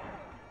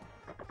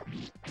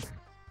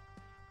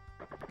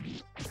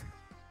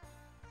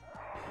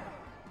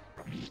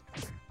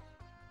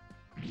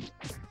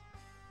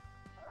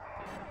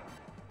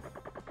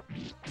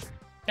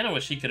 Kinda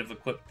wish he could have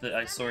equipped the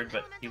ice sword,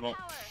 but he won't.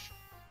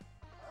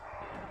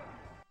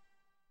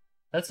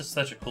 That's just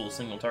such a cool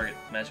single target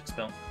magic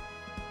spell.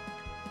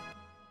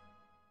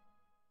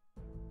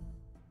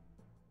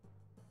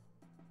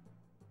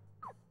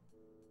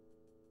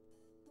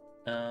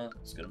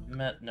 Let's go to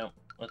Met. No,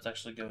 let's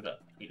actually go to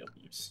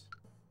EWs.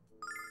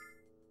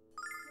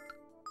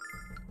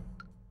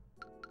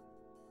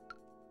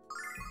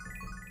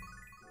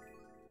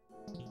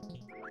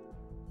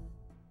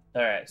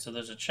 Alright, so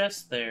there's a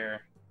chest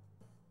there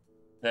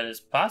that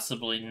is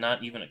possibly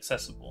not even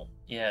accessible.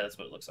 Yeah, that's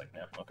what it looks like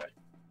now. Okay.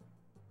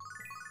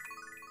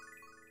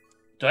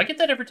 Do I get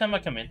that every time I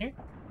come in here?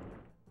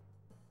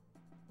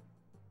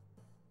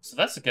 So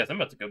that's the case. I'm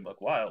about to go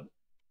buck wild.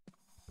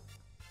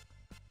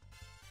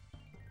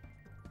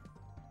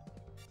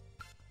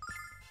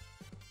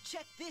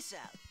 Check this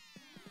out.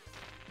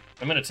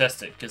 I'm gonna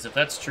test it, because if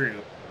that's true,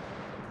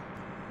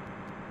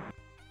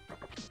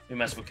 we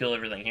might as well kill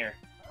everything here.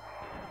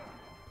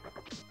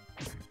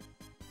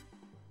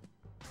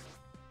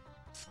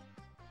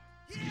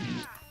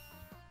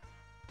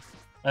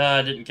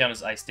 Didn't count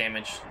as ice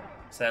damage,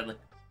 sadly.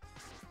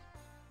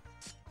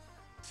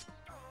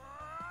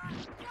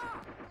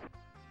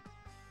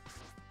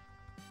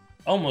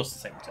 Almost the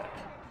same attack.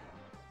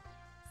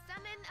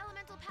 Summon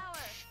elemental power.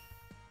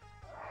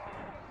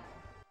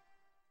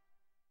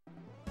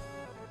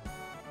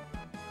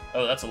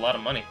 Oh, that's a lot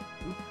of money.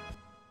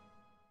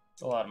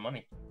 That's a lot of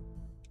money.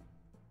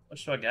 What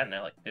should I got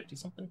now? Like 50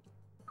 something?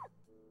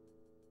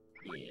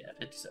 Yeah,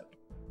 57.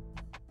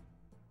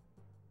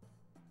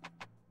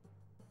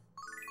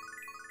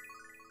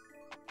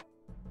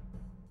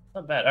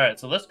 Not bad. Alright,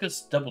 so let's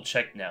just double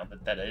check now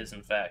that that is,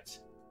 in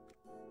fact,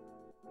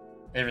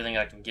 everything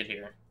I can get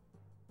here.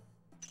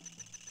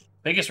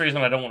 Biggest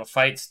reason I don't want to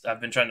fight,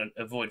 I've been trying to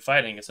avoid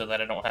fighting, is so that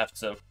I don't have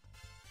to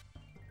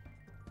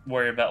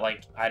worry about,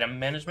 like, item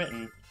management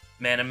and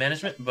mana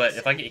management, but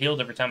if I get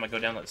healed every time I go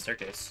down that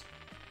staircase,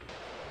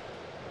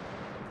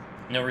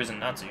 no reason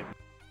not to.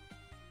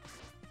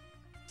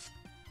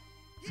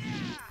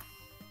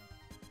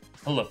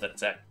 I love that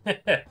attack.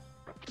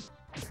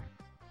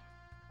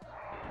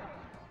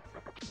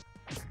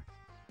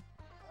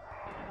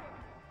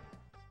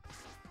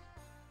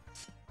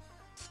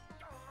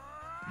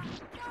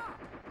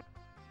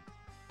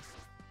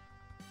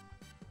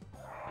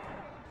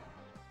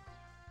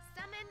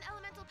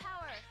 Elemental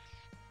power.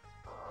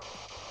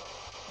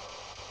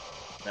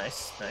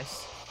 Nice,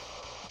 nice.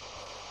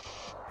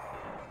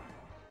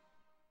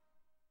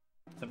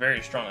 It's a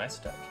very strong ice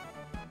attack.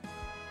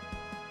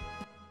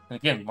 And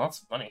again,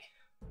 lots of money.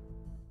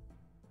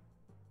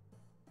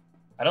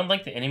 I don't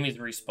think the enemies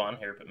respawn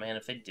here, but man,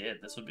 if they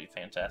did, this would be a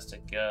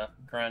fantastic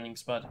grinding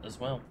spot as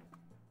well.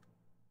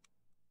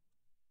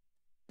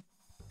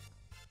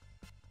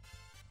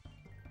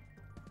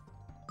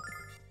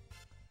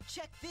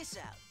 Check this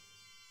out.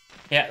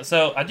 Yeah,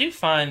 so I do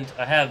find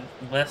I have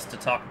less to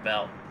talk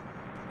about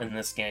in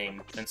this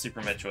game than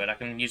Super Metroid. I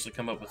can usually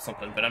come up with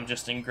something, but I'm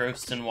just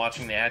engrossed in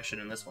watching the action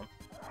in this one.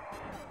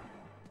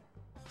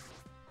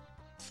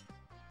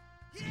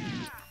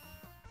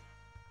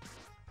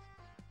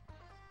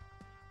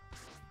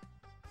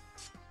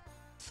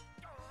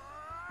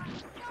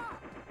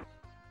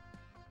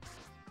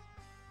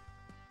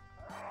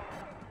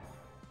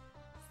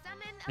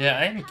 Yeah,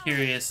 I am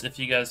curious if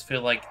you guys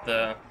feel like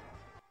the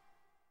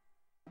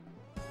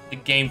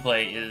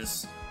gameplay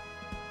is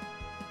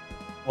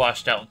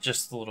washed out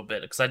just a little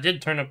bit, because I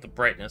did turn up the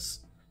brightness.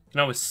 You can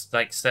always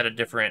like set a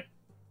different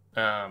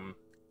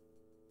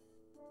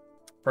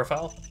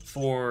profile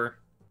for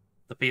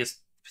the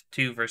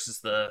PS2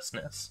 versus the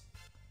SNES.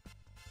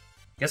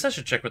 Guess I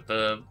should check what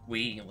the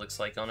Wii looks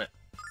like on it.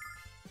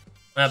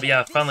 But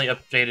yeah, I finally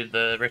updated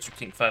the Retro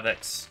King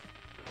 5X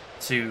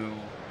to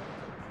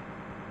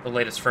the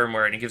latest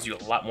firmware, and it gives you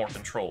a lot more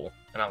control,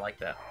 and I like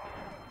that.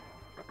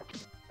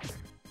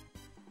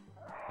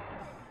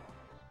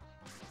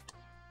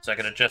 So I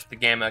can adjust the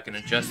gamma, I can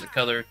adjust the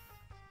color.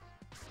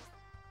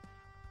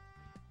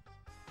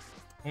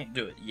 Won't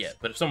do it yet,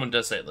 but if someone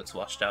does say it looks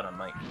washed out, I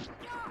might.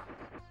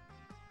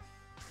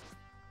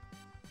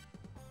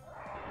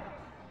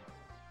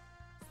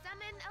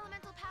 Summon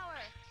elemental power.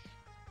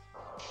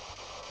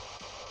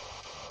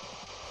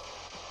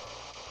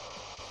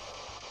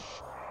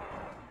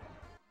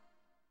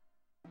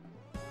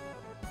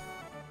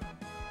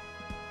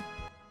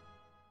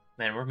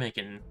 Man, we're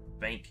making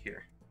bank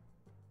here.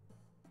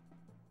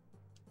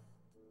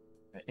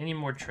 Right, any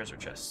more treasure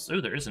chests?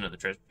 Oh, there is another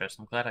treasure chest.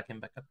 I'm glad I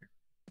came back up here.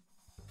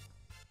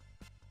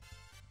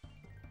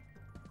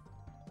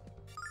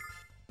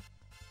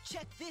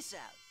 Check this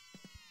out.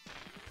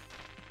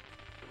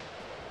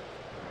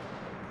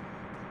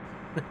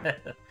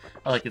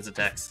 I like his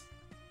attacks.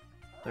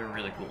 They're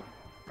really cool.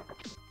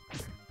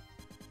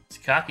 He's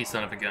a cocky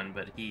son of a gun,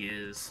 but he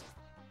is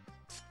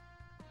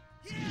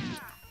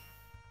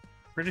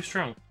pretty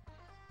strong.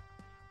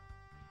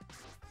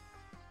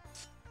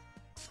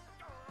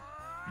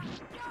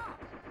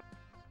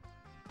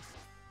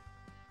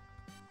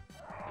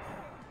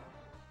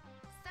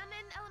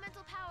 Summon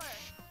elemental power.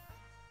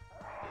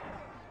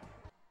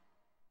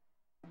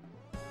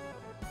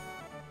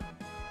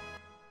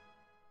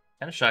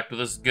 Kind of shocked with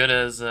as good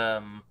as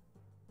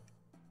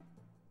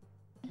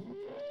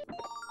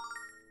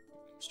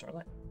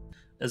Starlight,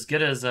 as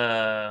good as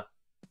this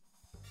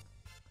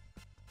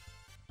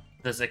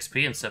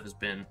XP and stuff has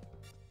been.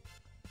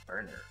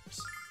 Burners.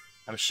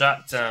 I'm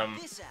shocked. Check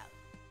this out.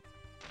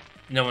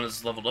 No one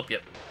has leveled up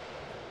yet.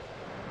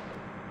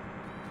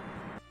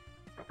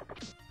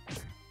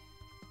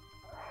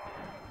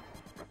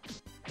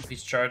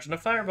 He's charging a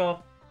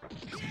fireball.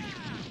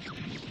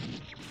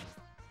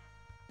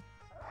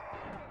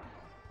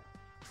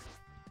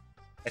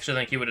 Actually, I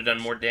think he would have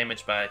done more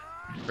damage by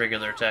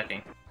regular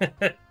attacking.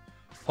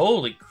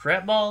 Holy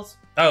crap balls!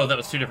 Oh, that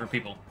was two different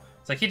people.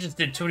 It's like he just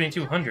did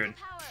 2,200.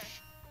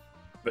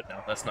 But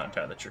no, that's not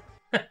entirely true.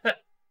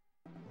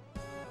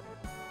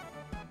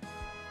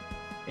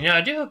 You know,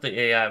 I do hope the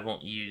AI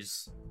won't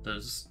use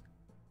those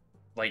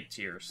light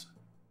tiers.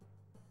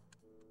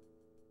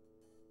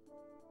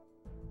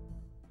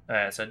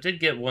 Alright, so I did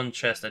get one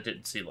chest I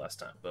didn't see last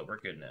time, but we're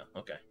good now.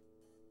 Okay.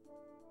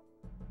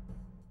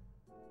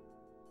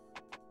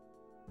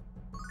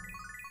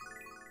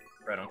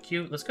 Right on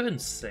cue. Let's go ahead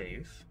and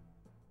save.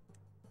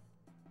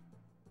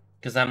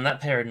 Because I'm that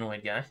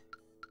paranoid guy.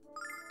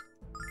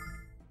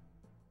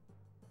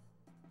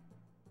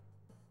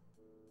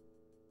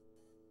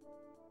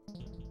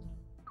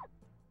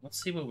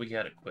 Let's see what we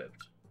got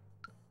equipped.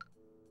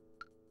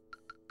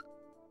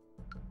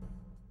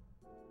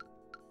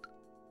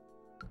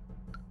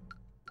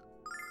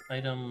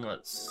 Item,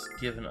 let's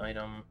give an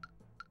item.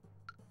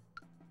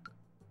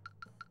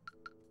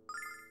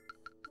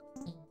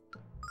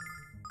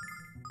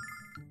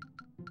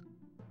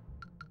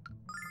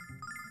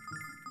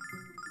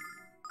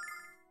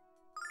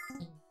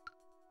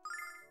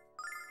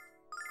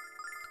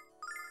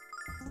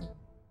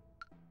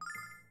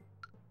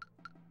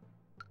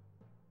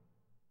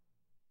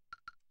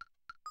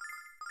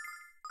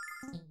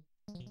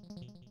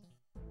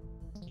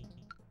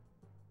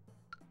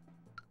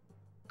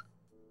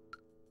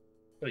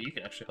 Oh, you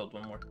can actually hold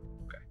one more.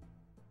 Okay.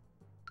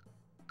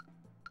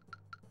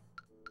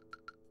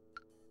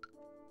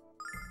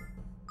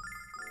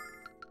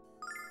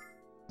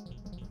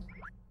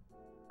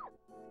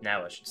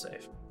 Now I should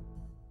save.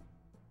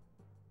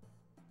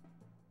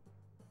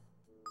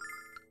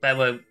 That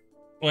way,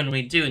 when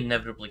we do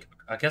inevitably...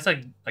 I guess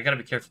I gotta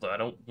be careful, though. I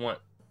don't want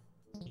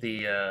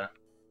the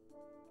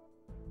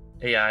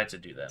AI to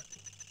do that.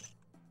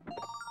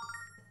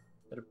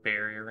 Got a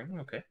barrier ring,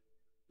 okay.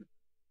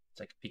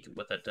 Take a peek at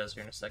what that does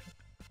here in a second.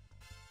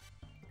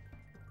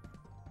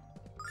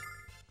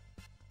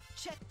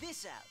 Check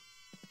this out.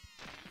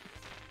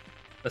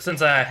 But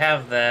since I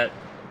have that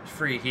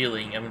free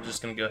healing, I'm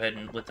just gonna go ahead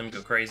and let them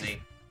go crazy.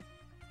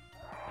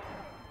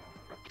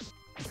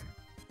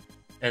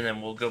 And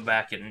then we'll go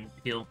back and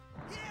heal.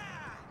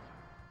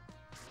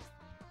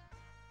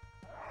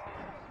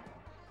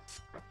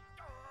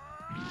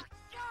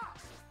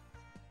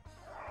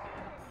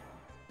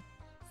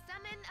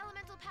 Summon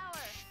elemental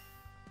power.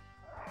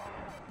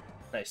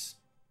 Nice.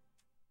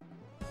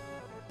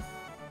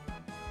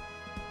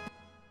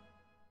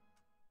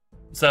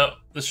 So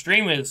the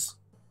stream is.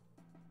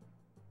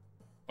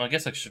 Well, I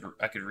guess I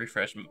could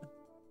refresh.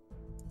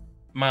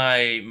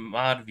 My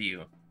mod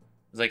view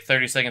is like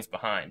 30 seconds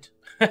behind,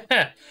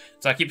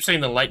 so I keep seeing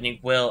the lightning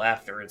well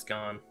after it's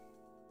gone.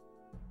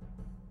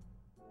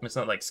 It's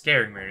not like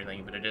scaring me or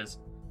anything, but it is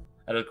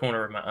out of the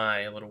corner of my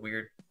eye, a little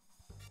weird.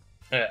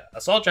 I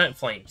saw giant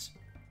flames.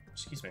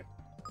 Excuse me.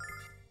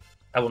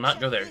 I will not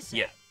go there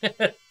yet.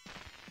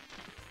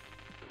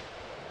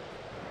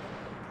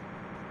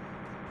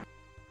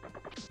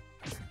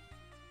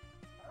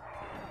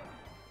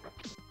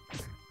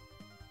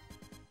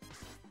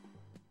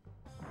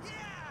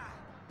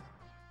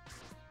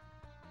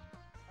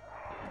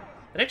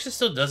 actually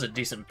still does a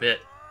decent bit.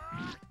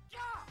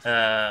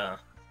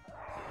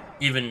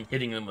 Even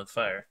hitting them with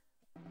fire.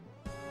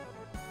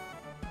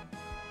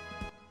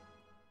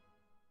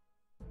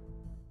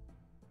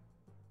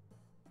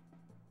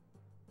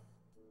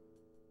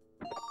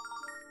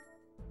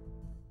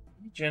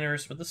 Be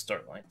generous with the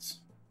starlights.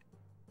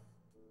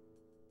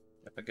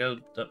 If I go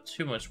up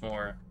too much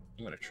more,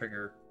 I'm gonna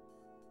trigger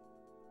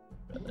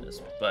this.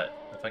 But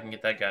if I can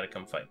get that guy to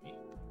come fight me,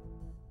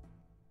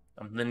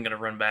 I'm then gonna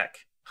run back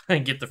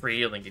and get the free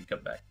healing and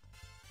come back.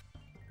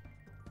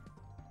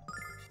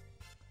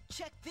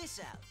 Check this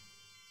out.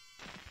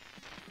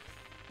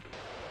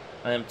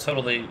 I am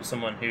totally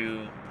someone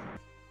who...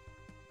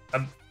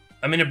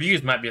 I mean,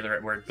 abuse might be the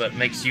right word, but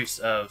makes use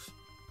of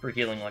free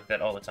healing like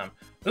that all the time.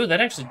 Ooh,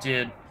 that actually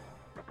did...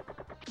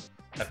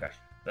 Okay,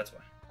 that's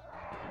why.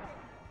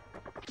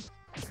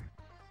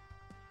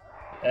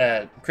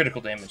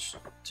 Critical damage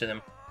to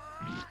them.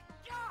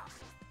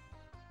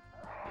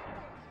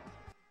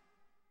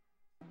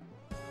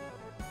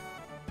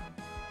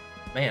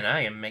 Man,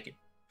 I am making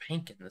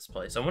pink in this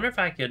place. I wonder if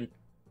I could...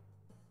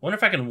 wonder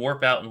if I can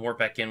warp out and warp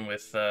back in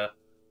with the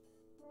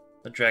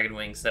dragon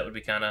wings. That would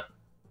be kind of,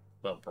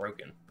 well,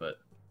 broken, but...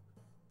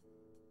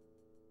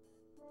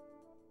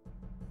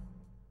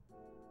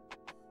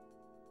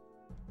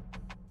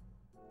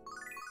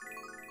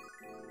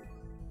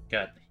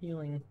 Got the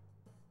healing.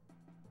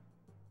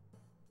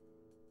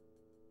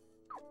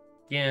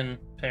 Again,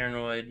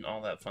 paranoid and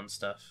all that fun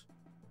stuff.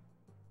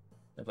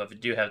 If I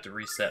do have to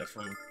reset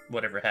from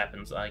whatever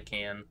happens, I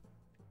can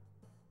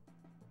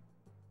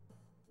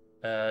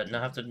not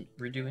have to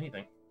redo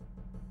anything.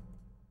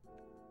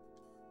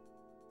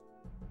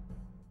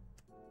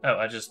 Oh,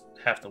 I just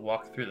have to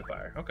walk through the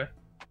fire. Okay.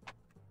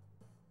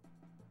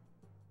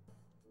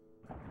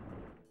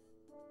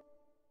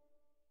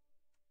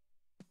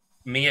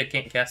 Mia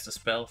can't cast a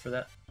spell for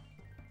that?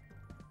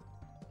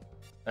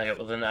 Okay,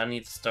 well then I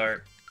need to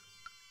start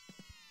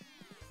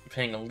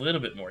paying a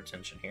little bit more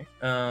attention here.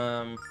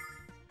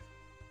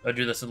 I'll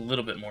do this a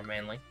little bit more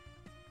manually.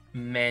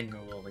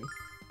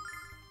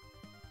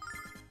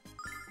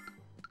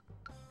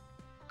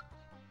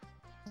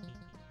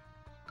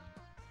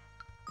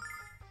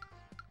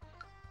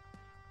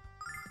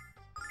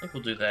 I think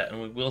we'll do that,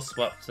 and we will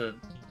swap to...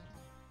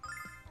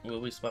 Will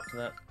we swap to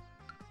that?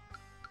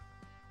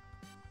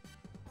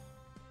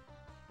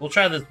 We'll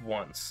try this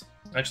once.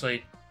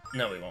 Actually,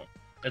 no we won't.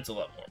 It's a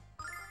lot more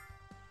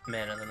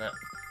mana than that.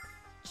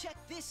 Check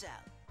this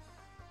out.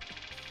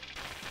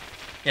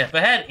 Yeah, if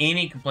I had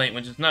any complaint,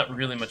 which is not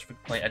really much of a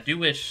complaint, I do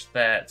wish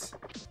that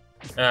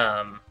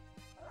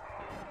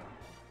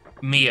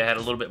Mia had a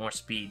little bit more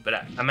speed, but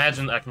I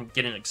imagine I can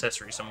get an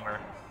accessory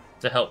somewhere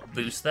to help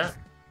boost that.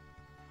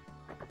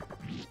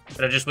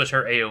 But I just wish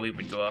her AoE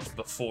would go off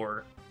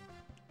before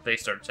they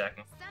start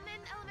attacking. Summon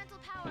elemental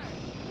power.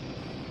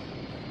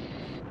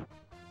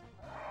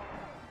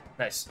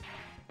 Nice.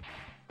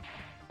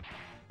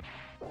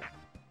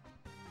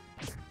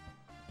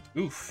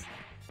 Oof.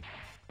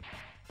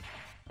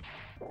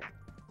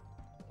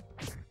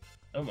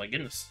 Oh my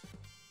goodness.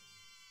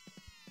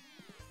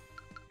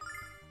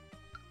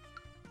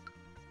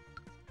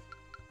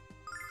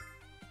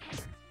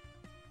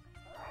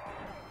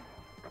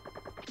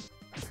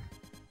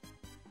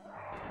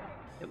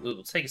 It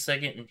will take a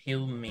second and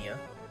heal Mia.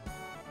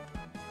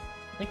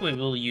 I think we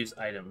will use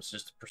items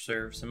just to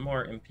preserve some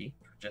more MP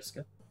for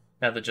Jessica.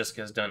 Now that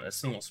Jessica has done a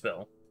single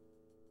spell.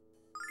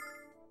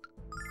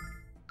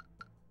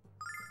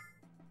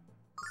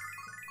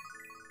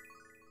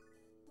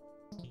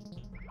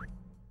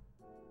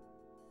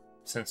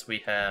 Since we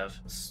have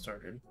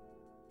started.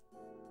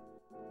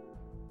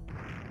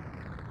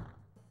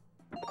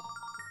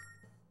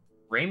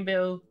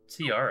 Rainbow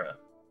Tiara.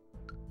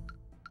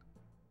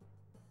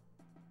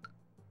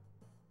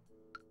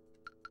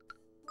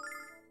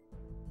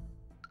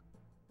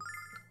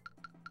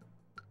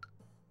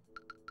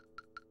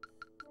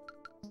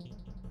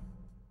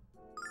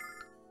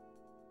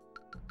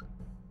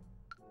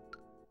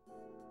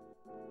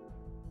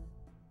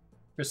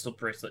 Crystal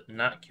bracelet,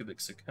 not cubic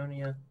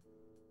zirconia.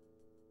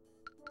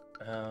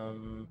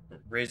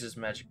 Raises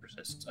magic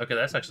resistance. Okay,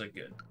 that's actually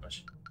good.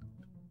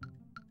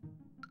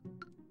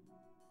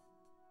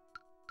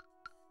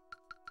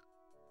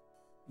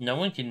 No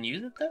one can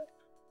use it though?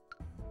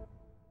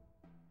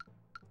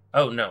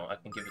 Oh no, I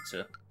can give it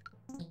to...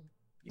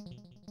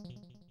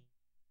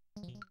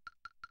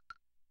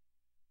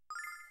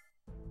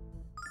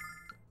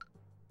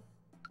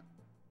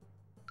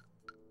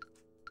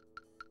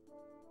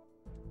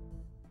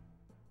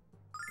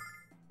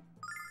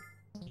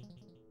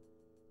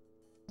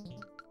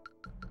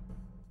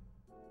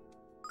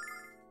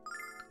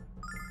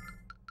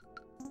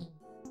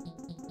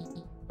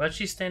 Why'd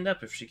she stand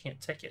up if she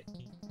can't take it?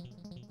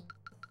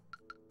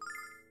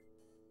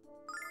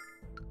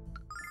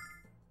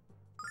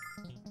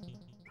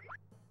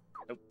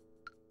 Nope.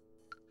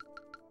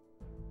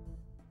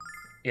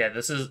 Yeah,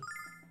 this is...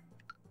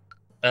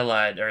 I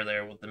lied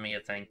earlier with the Mia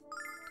thing.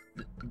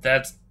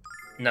 That's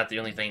not the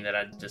only thing that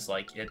I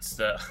dislike. It's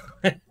the...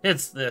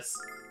 it's this.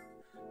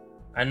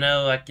 I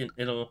know I can.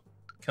 It'll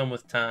come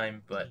with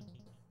time, but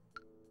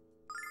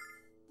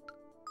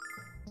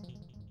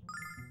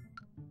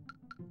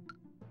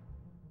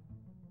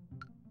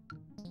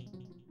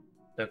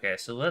okay.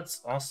 So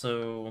let's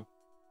also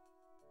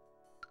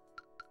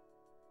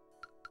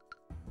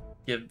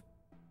give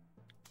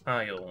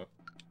Kyle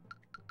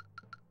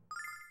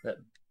that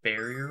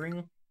barrier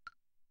ring.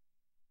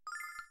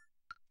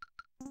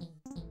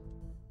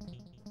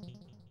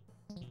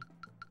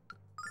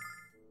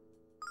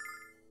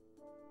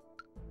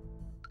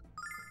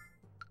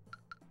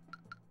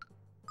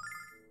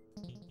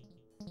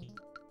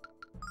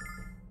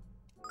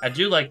 I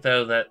do like,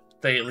 though, that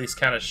they at least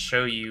kind of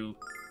show you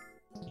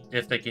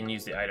if they can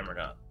use the item or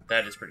not.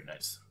 That is pretty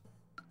nice.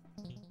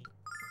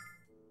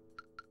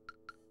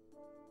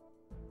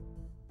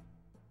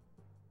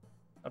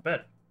 Not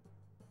bad. It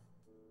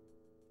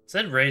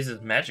said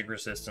raises magic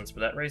resistance, but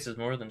that raises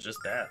more than just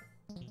that.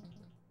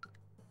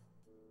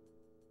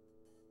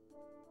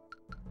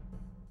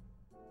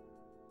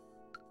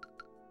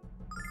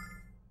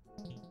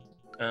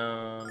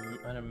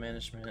 Item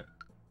management.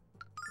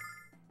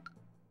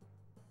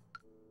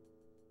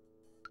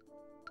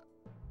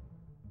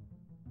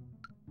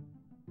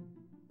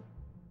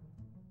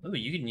 Oh,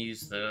 you can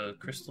use the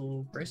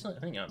crystal bracelet?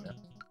 Hang on now.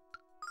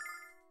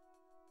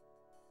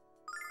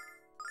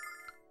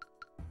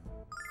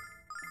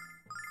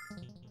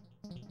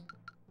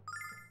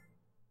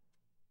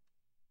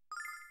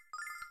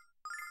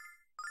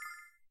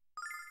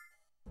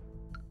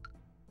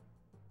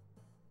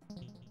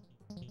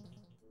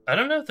 I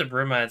don't know if the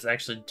bromides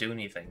actually do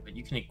anything, but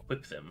you can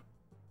equip them.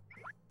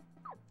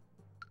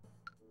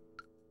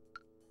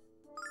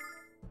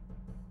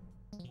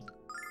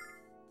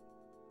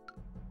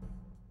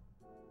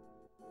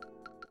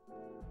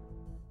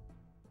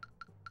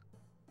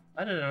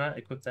 Why did I not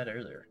equip that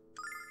earlier?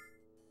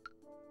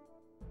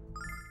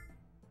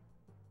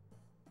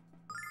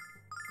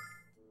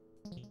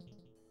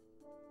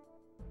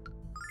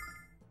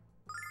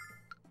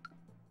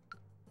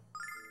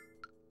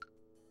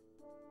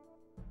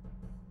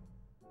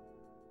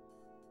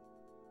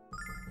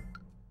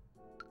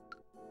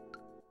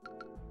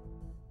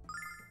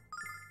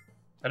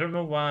 I don't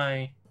know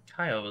why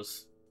Kyle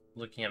was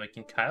looking at me.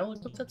 Can Kyle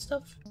equip that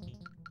stuff?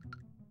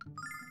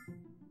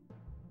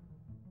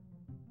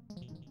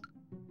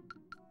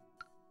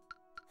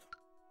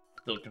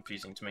 A little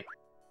confusing to me.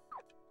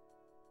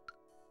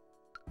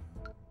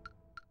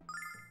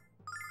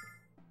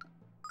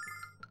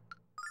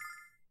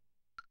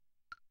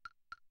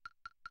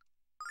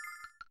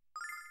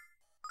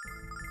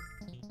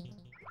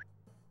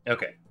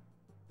 Okay.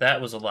 That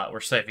was a lot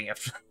we're saving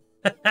after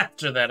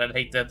after that. I'd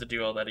hate to have to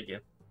do all that again.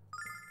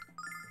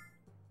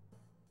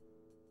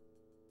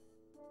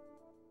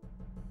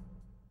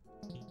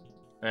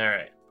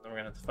 Alright. We're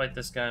gonna have to fight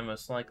this guy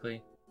most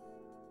likely.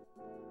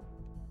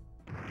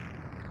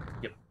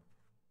 Yep.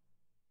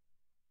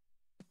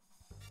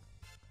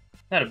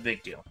 Not a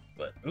big deal,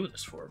 but ooh,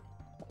 this forward.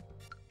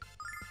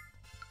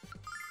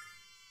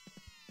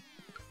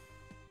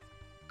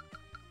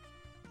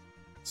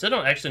 So I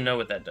don't actually know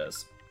what that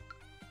does.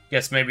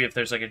 Guess maybe if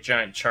there's like a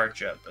giant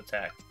charge up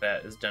attack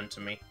that is done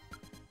to me.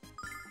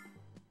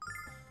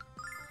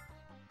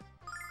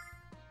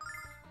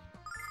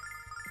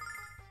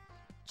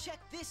 Check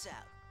this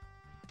out.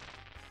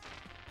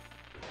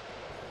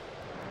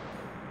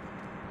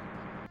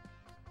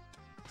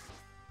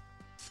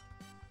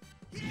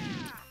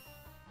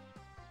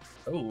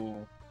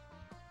 Oh.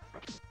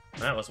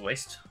 That was a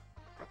waste.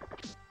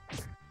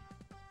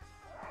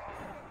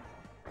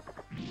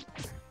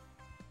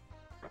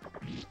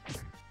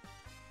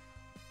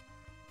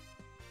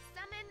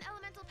 Summon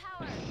elemental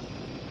power.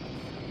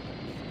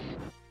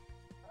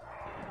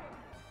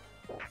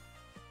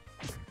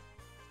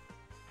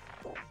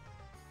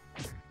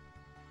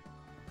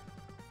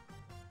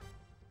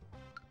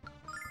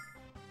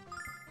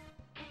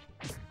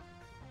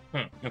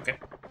 Okay.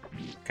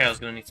 Kyle's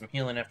gonna need some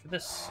healing after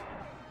this.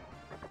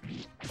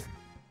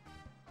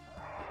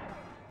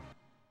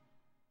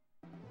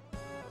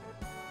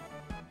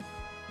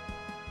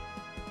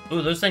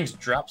 Ooh, those things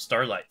drop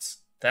starlights.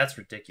 That's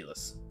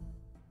ridiculous.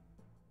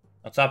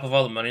 On top of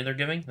all the money they're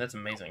giving? That's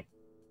amazing.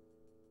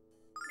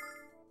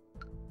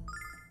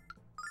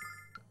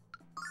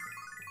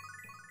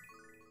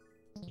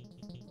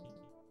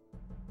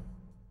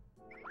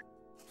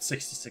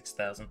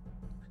 $66,000.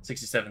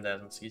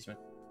 67,000, excuse me.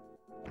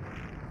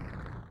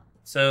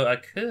 So I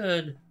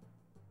could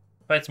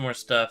fight some more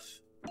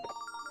stuff.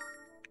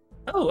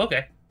 Oh,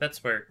 okay.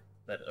 That's where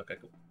that is. Okay,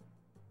 cool.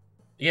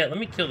 Yeah, let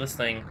me kill this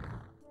thing,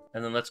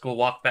 and then let's go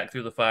walk back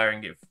through the fire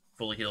and get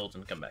fully healed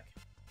and come back.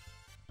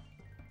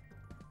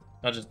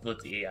 I'll just let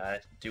the AI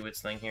do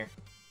its thing here.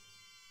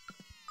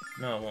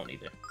 No, it won't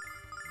either.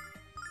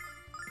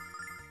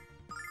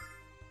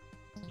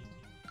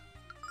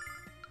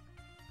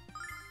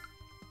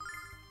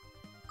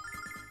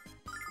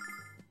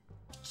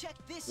 Check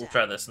this We'll out.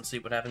 try this and see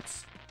what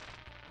happens.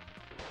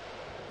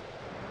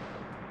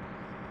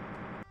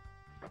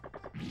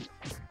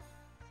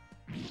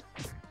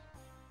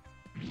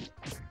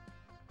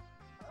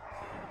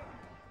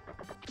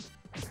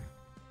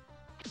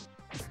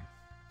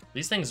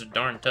 These things are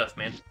darn tough,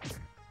 man.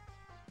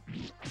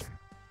 Summon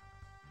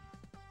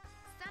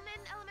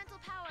elemental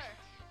power.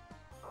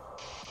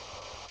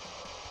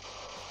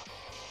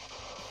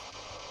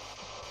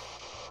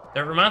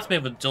 That reminds me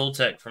of a dual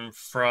tech from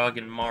Frog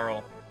and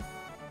Marl.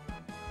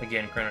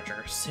 Again, Chrono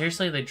Trigger.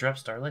 Seriously, they drop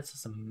starlights?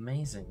 That's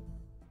amazing.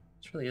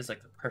 This really is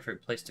like the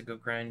perfect place to go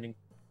grinding.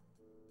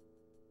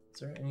 Is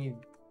there any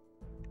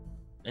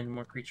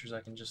more creatures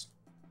I can just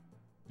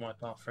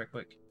wipe off right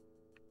quick?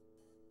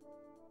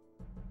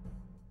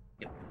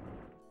 Yep.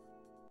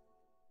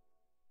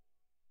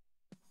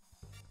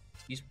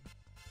 Excuse me.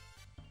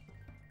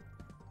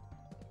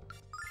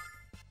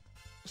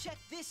 Check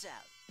this out.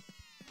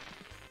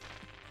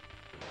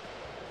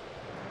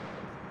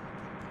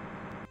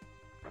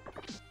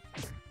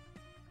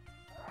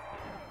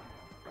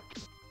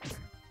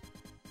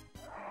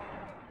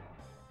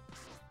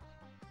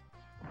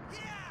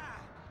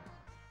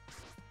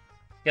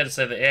 Gotta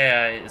say, the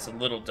AI is a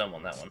little dumb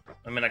on that one.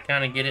 I mean, I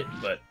kind of get it,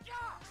 but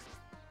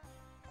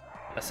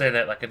I say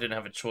that like I didn't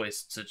have a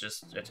choice to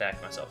just attack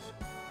myself.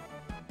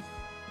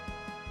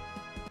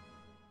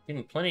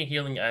 Getting plenty of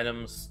healing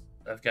items.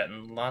 I've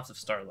gotten lots of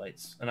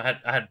starlights, and I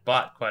had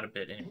bought quite a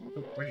bit. And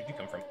where did you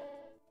come from?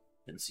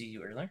 Didn't see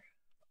you earlier.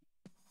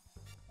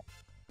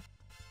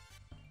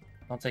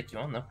 I'll take you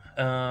on though.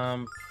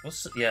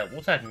 We'll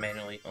attack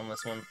manually on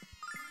this one.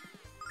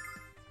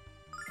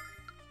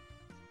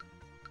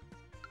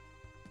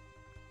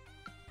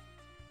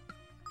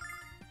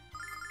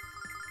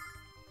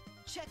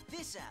 Check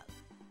this out.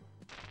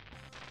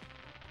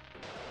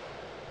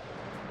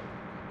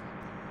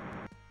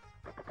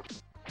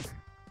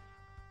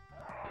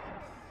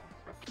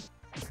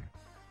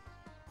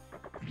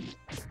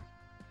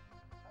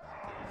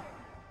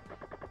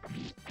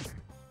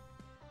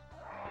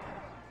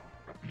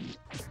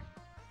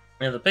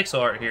 Yeah, the pixel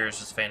art here is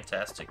just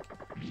fantastic.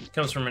 It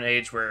comes from an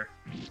age where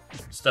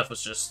stuff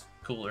was just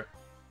cooler.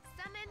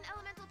 Summon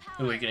elemental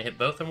power. Ooh, are you gonna hit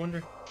both, I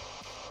wonder?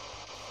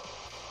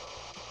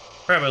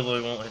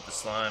 Probably won't hit the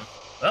slime.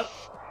 Oh,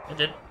 it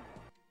did.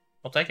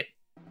 I'll take it.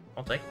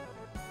 I'll take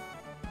it.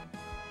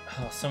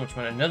 Oh, so much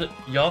money. Another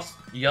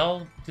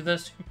y'all do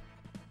this too?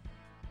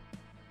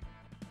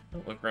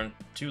 Oh, we've run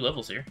 2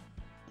 levels here.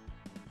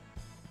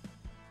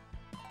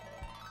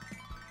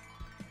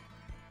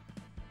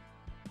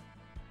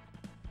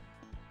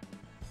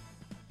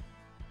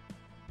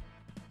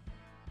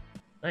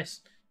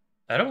 Nice.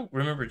 I don't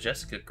remember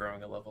Jessica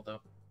growing a level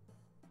though.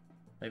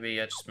 Maybe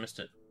I just missed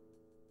it.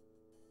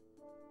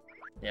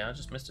 Yeah, I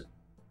just missed it.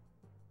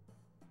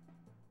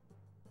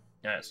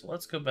 Alright, so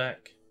let's go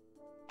back.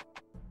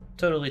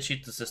 Totally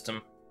cheat the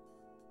system.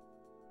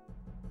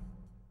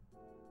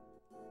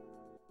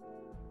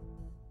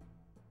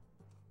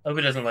 Hope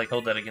he doesn't, like,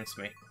 hold that against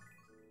me.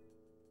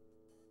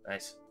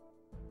 Nice.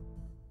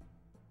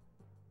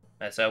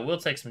 Alright, so I will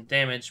take some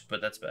damage,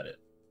 but that's about it.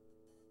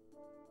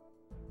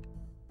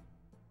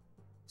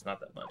 It's not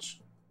that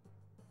much.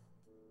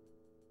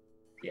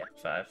 Yeah,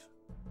 5.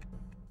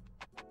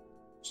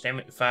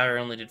 Fire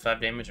only did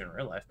 5 damage in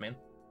real life, man.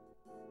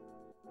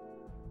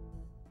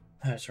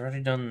 Alright, so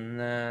already done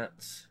that.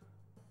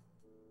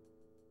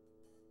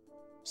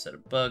 Set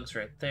of bugs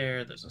right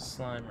there. There's a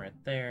slime right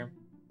there.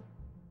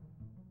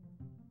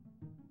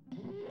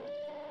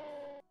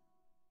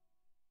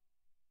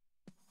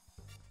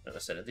 Another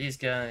set of these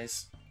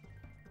guys.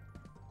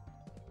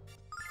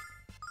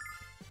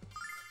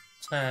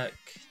 Attack.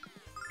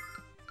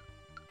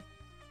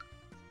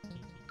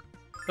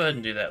 Go ahead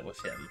and do that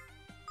with him.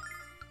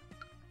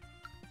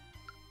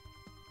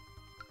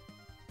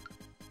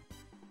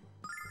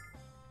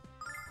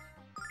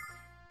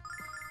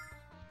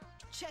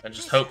 Check And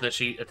just this hope out. that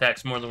she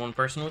attacks more than one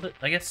person with it,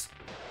 I guess.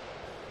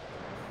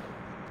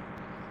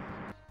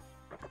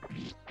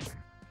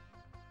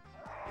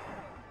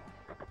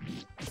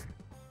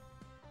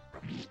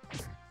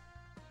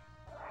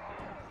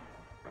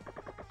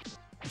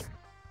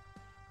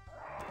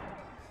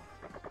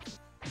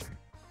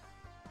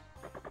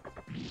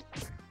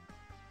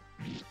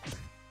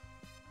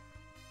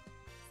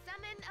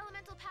 Summon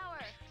elemental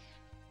power.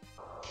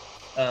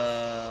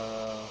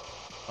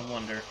 I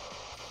wonder.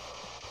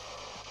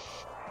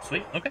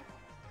 Sweet, okay.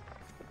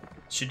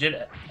 She did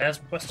as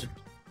requested.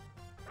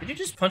 Did you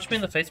just punch me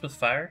in the face with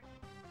fire?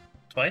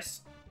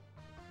 Twice?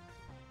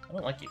 I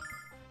don't like you.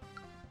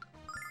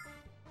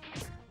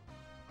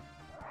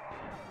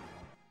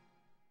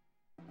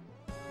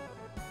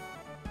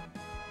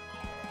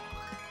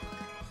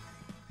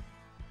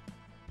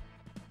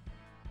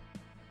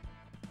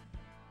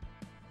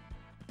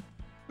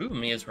 Ooh,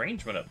 Mia's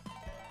range went up.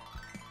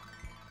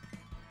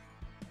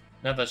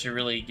 Not that she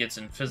really gets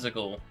in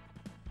physical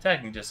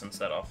attacking distance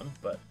that often,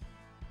 but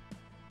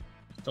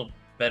still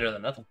better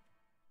than nothing.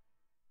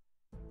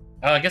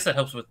 Oh, I guess that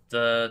helps with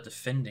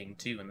defending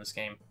too in this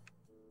game.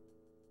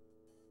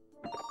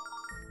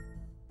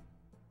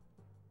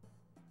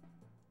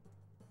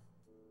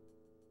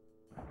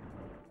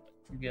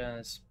 You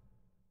guys,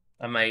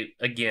 I might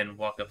again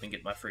walk up and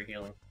get my free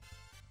healing.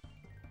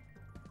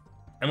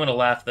 I'm gonna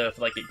laugh though if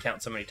like it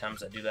counts so many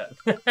times I do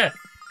that.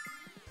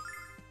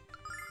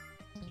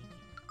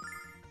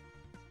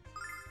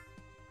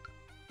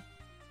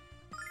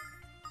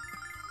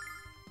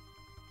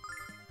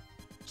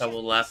 I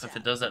will laugh if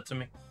it does that to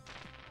me.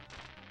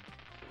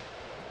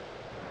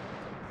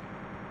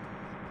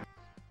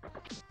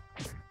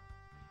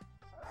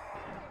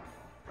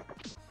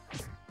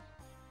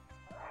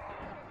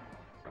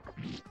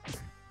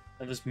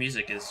 And this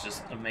music is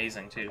just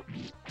amazing too.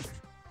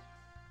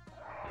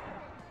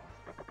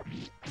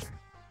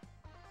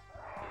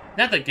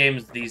 Not that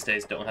games these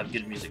days don't have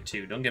good music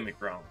too, don't get me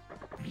wrong.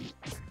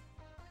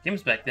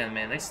 Games back then,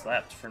 man, they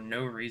slapped for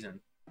no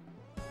reason.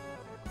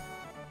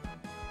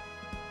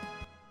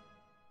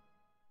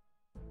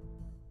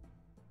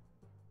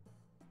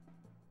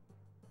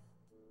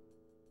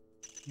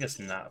 I guess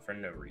not for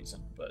no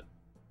reason, but...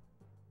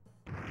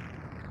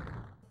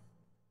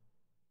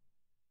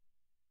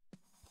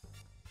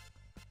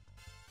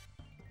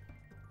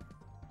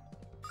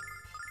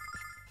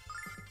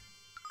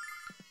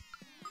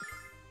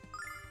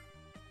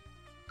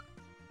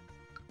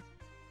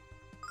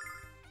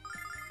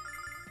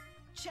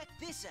 Check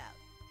this out.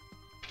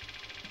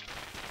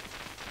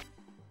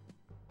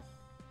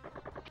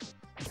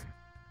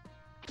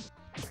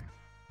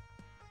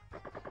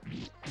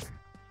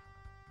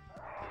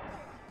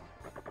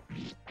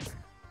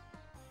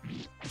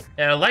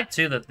 And I like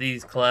too that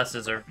these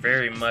classes are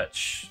very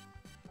much,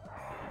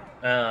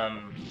 I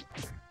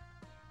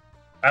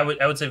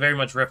would say very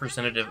much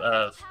representative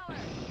of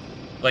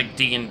like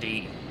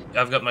D&D.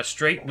 I've got my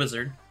straight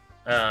wizard,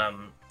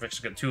 I've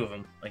actually got two of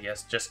them, I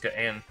guess, Jessica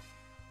and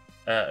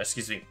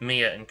excuse me,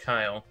 Mia and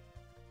Kyle.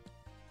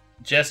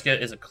 Jessica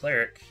is a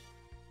cleric.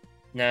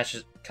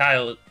 Words.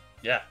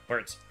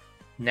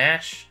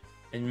 Nash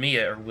and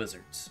Mia are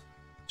wizards.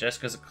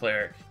 Jessica's a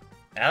cleric.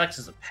 Alex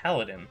is a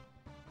paladin.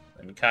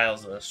 And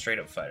Kyle's a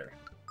straight-up fighter.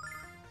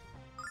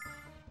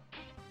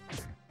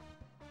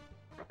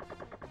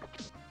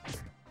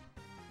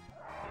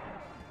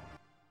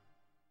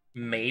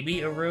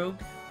 Maybe a rogue?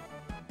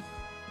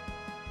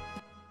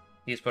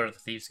 He's part of the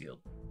Thieves Guild.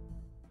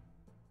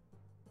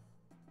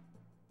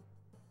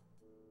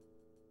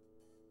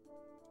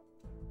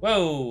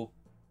 Whoa!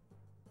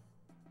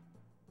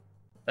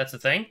 That's a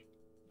thing?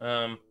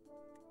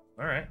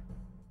 Alright.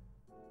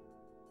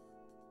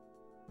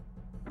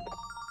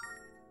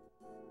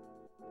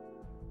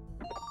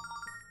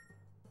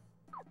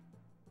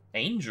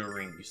 Angel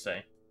ring, you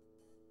say?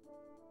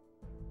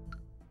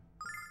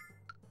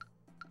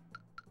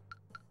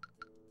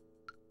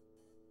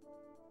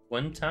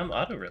 One-time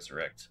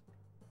auto-resurrect.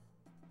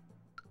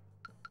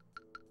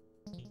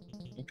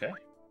 Okay.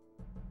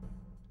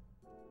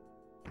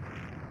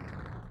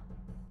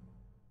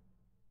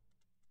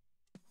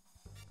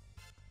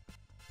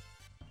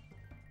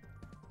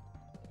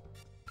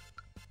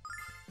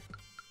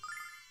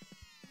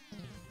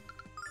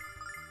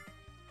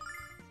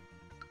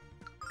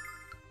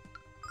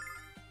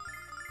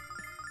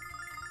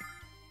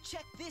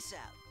 Check this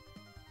out.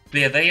 But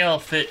yeah, they all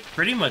fit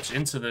pretty much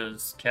into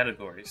those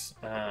categories.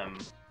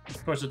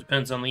 Of course, it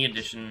depends on the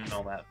edition and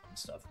all that fun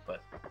stuff,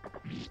 but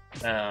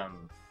I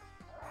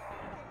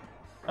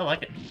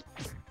like it.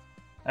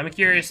 I'm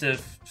curious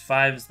if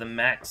 5 is the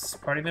max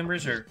party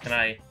members, or can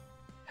I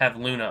have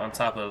Luna on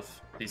top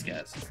of these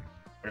guys?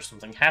 Or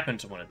something happened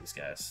to one of these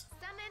guys?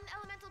 Summon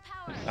elemental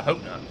power. I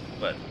hope not,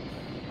 but...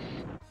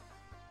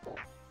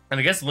 And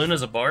I guess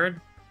Luna's a bard?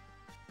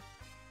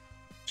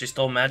 She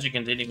stole magic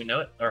and didn't even know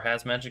it? Or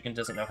has magic and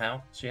doesn't know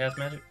how she has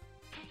magic?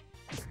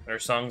 Her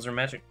songs are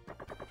magic?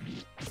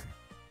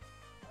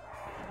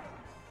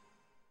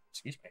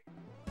 Excuse me.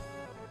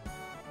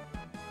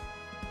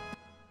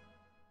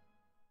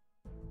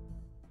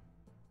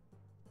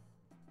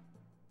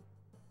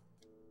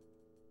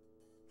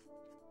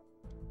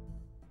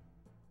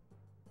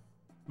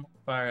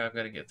 Fire I've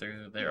got to get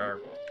through. There are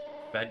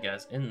bad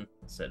guys in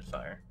said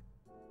fire.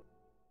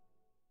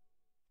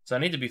 So I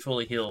need to be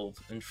fully healed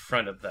in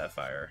front of that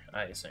fire,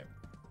 I assume.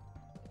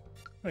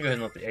 I'm gonna go ahead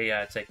and let the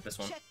AI take this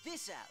one. Check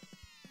this out.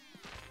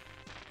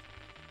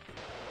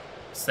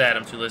 Sad,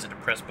 I'm too lazy to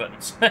press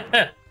buttons.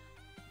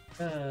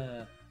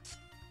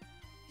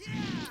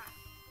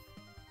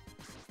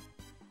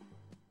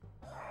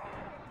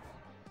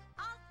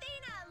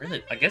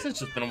 Really? I guess it's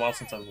just been a while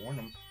since I've worn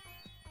them.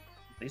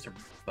 These are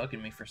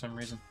bugging me for some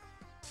reason.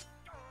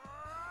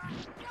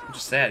 Which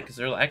is sad, because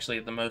they're actually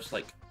the most,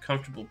 like,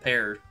 comfortable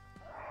pair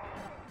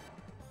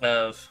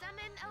of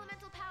Summon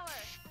elemental power.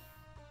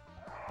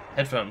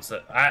 headphones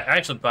that I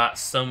actually bought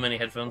so many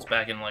headphones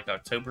back in like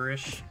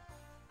October-ish.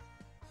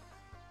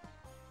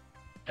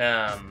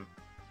 And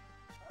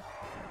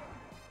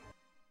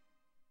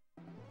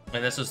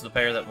this is the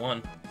pair that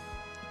won.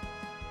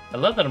 I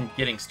love that I'm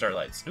getting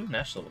starlights. Ooh,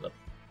 Nash leveled up.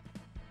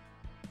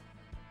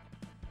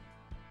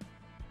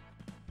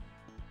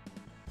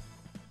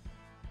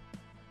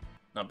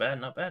 Not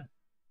bad, not bad.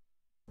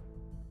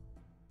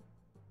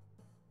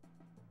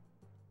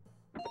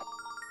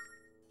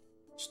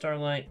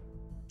 Starlight.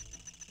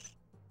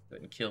 Go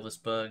ahead and kill this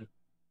bug.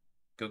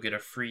 Go get a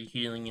free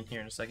healing in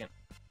here in a second.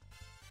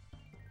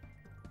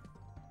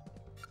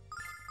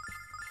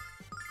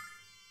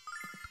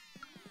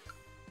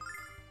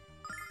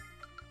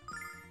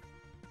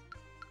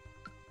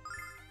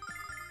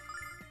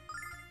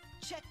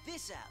 Check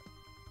this out.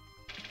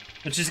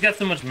 But she's got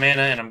so much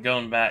mana, and I'm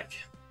going back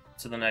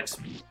to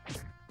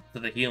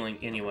the healing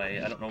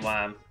anyway. I don't know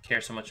why I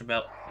care so much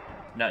about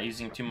not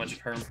using too much of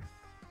her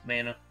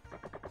mana.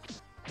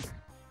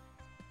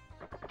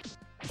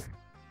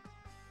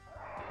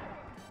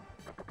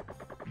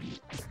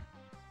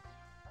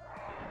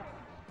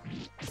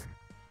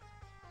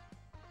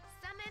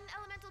 Summon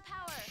elemental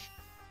power.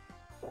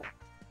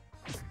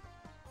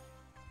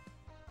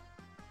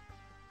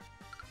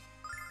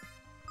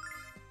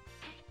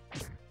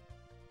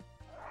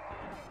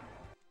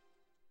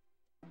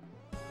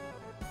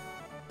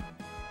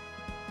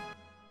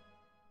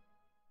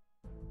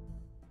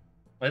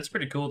 Well, it's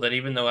pretty cool that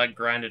even though I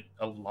grinded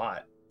a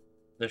lot,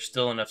 there's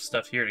still enough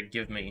stuff here to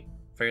give me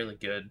fairly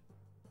good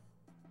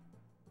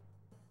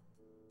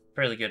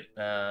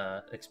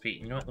XP.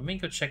 You know what? Let me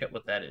go check out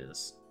what that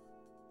is.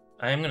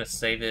 I am gonna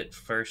save it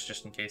first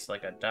just in case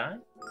like I die.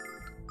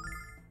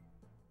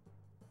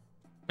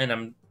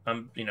 And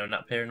I'm you know,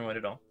 not paranoid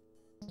at all.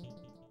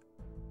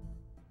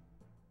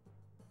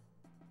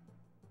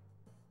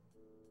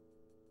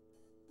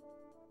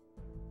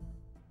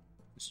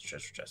 It's a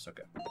treasure chest,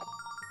 okay.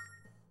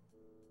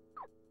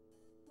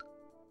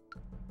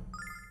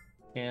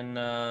 And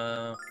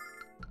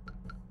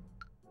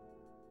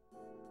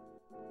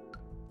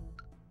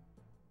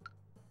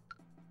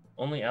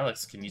only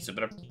Alex can use it,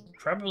 but I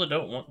probably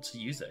don't want to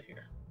use that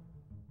here.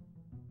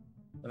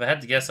 If I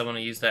had to guess, I want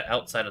to use that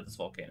outside of this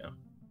volcano.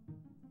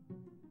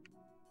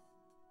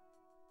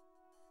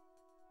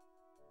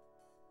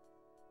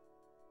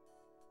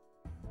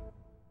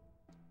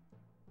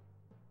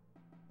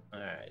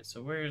 Alright,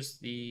 so where's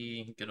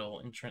the good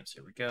old entrance?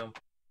 Here we go.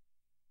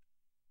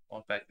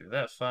 Walk back through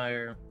that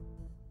fire.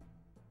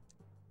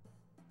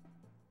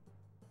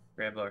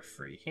 Grab our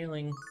free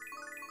healing.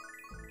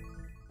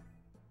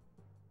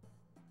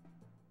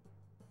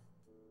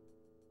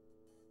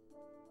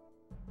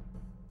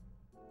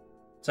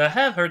 So I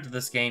have heard that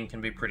this game can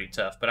be pretty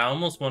tough, but I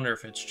almost wonder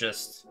if it's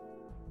just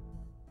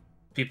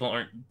people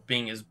aren't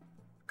being as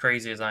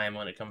crazy as I am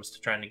when it comes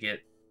to trying to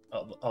get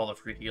all the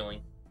free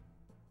healing.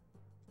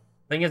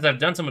 Thing is, I've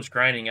done so much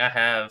grinding, I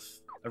have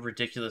a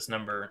ridiculous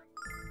number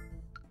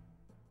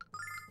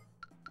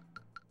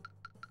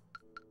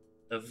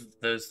of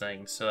those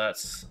things. So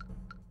that's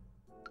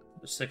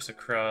 6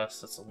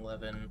 across, that's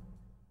 11.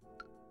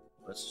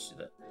 Let's just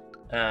do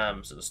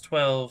that. So it's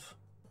 12,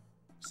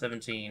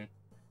 17.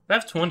 I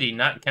have 20,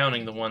 not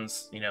counting the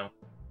ones, you know,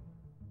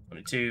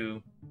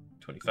 22,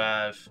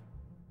 25,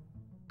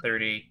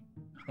 30.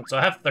 So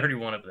I have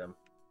 31 of them.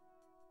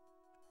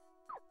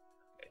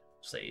 Okay,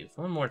 save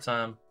one more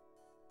time.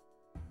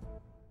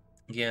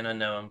 Again, I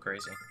know I'm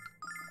crazy.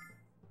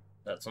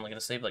 That's only going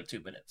to save like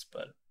 2 minutes,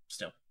 but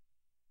still.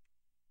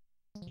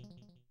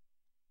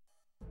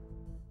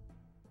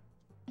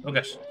 Oh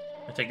gosh,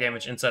 I take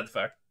damage inside the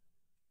fire.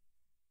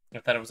 I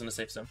thought I was in a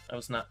safe zone. I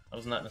was not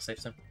in a safe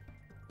zone.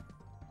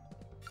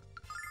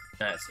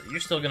 Alright, so you're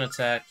still gonna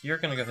attack. You're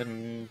gonna go ahead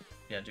and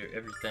do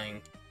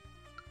everything.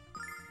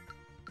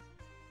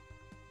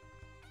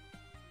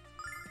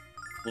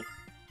 We'll...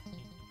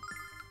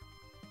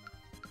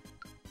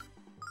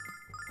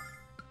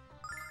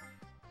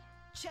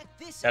 Check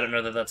this I out. don't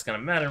know that that's gonna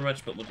matter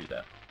much, but we'll do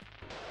that.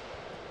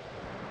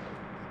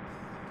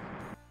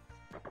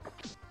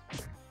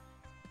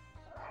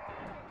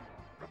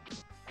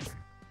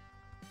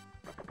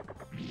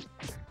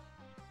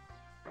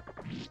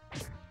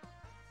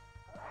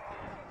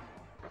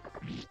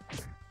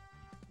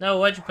 No,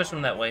 why'd you push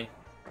him that way,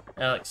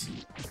 Alex?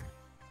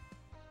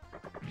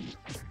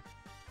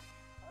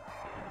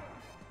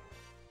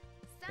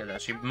 Okay, now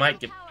she might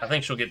get... I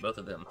think she'll get both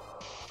of them.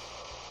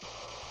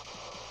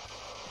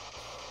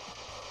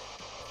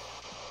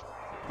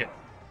 Good,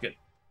 good.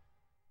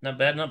 Not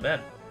bad, not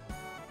bad.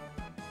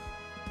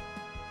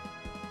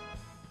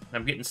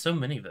 I'm getting so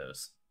many of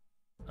those.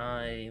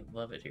 I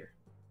love it here.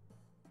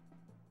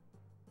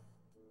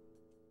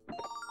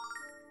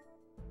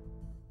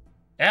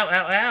 Ow,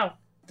 ow, ow!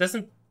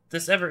 Doesn't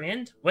this ever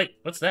end? Wait,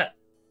 what's that?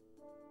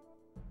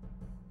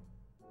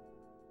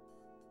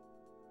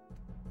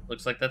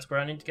 Looks like that's where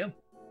I need to go.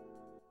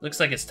 Looks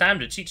like it's time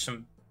to teach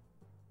some...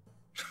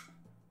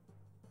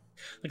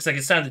 Looks like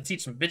it's time to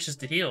teach some bitches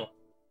to heal.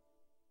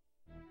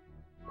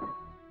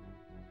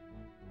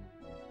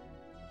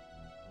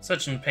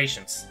 Such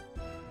impatience.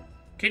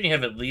 Couldn't you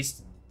at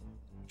least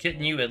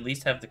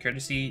have the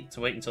courtesy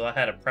to wait until I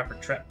had a proper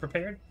trap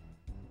prepared?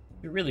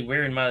 You're really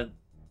wearing my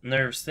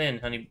nerves thin,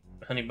 honey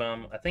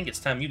bum. I think it's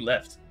time you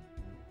left.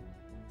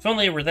 If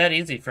only it were that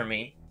easy for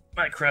me,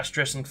 my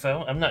cross-dressing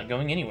foe. I'm not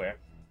going anywhere.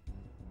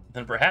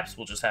 Then perhaps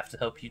we'll just have to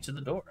help you to the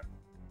door.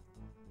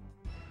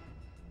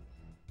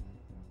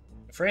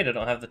 Afraid I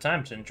don't have the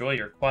time to enjoy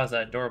your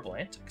quasi-adorable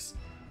antics.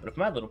 But if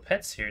my little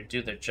pets here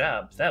do their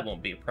job, that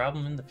won't be a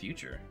problem in the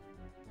future.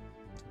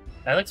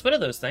 Alex, what are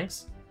those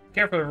things?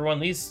 Careful, everyone.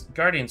 These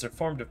guardians are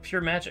formed of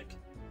pure magic.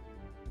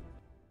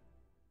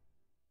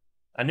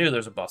 I knew there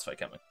was a boss fight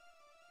coming.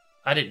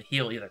 I didn't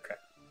heal either, crap.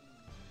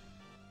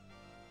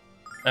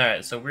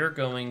 Alright, so we're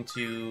going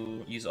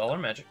to use all our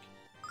magic.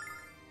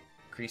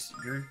 increase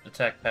your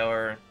attack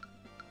power.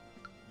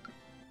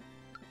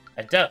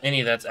 I doubt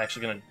any of that's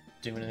actually gonna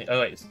do anything.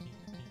 Oh wait.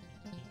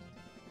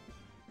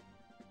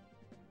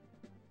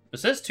 It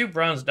says 2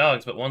 bronze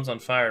dogs, but one's on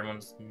fire and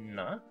one's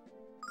not.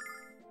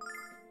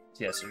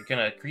 So yeah, so you're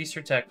gonna increase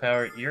your attack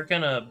power. You're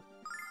gonna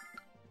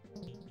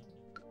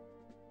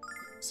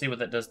see what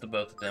that does to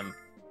both of them.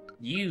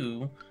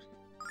 You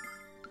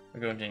are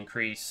going to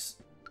increase.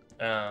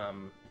 Go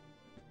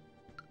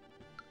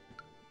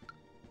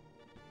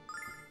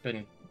ahead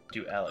and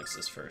do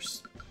Alex's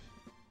first.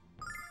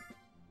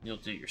 You'll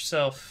do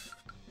yourself.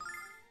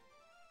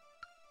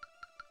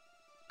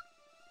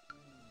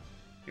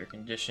 Your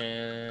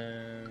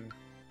condition.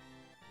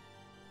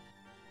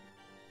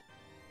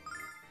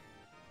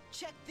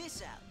 Check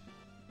this out.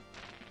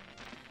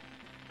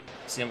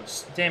 See how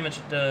much damage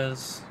it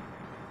does.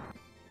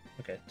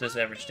 Okay, it does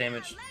average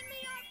damage.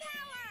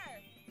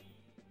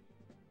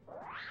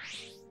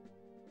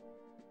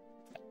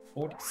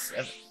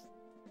 47.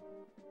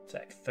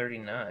 Attack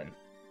 39.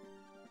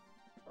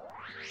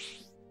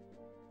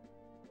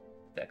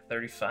 Attack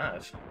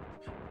 35.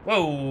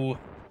 Whoa!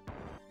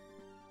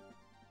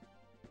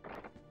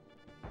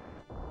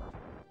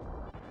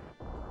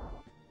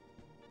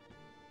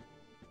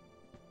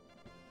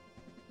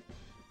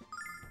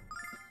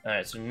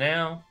 Alright, so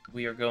now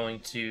we are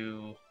going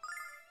to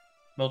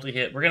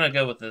multi-hit. We're gonna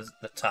go with the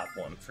top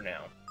one for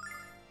now.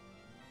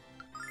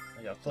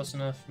 Are y'all close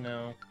enough?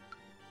 No.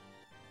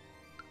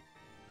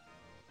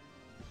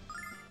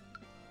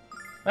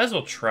 Might as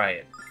well try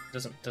it.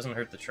 Doesn't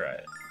hurt to try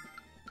it.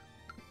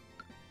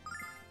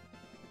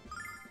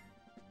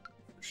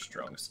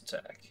 Strongest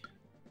attack.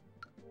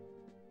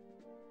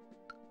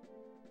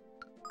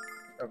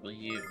 Probably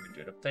you. We can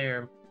do it up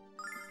there.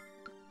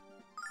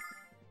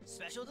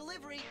 Special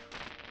delivery.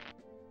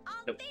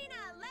 Nope.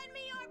 Althena, lend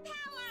me your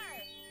power!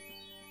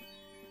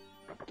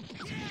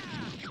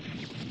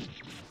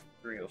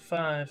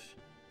 305.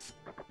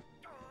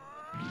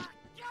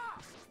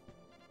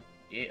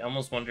 Yeah, I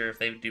almost wonder if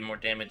they would do more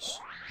damage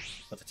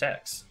with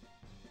attacks.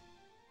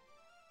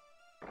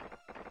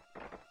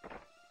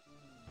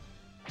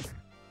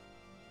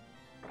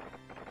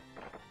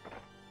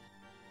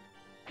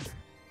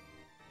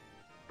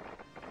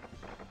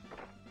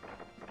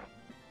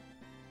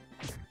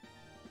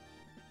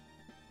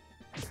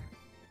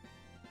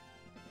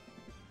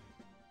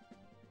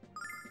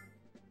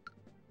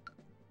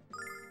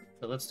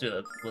 So let's do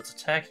that. Let's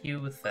attack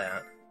you with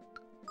that.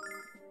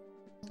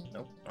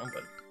 Nope, wrong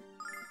button.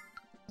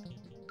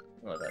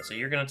 Like that. So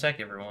you're gonna attack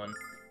everyone.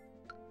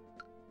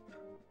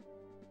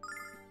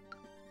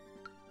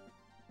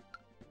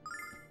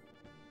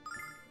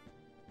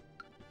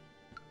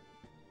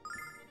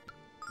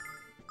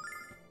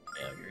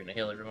 Yeah, you're gonna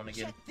heal everyone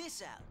again. Check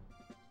this out.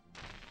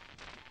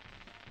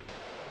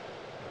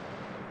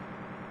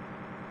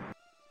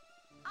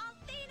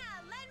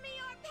 Althena, lend me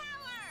your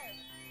power!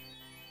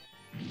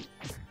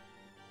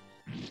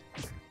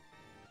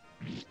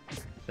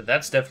 But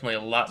that's definitely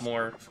a lot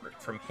more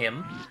from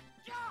him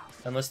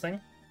than this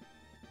thing.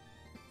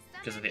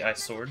 Because of the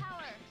ice sword.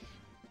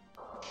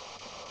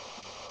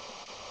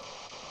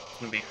 It's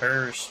gonna be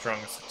her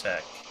strongest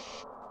attack.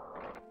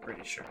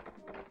 Pretty sure.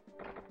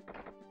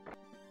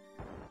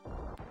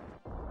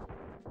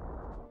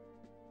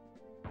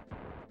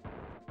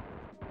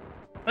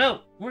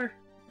 Well, we're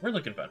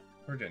looking fine.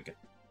 We're doing good.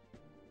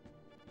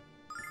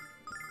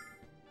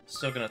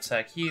 Still gonna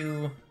attack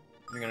you.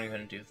 You're gonna go ahead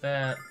and do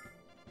that.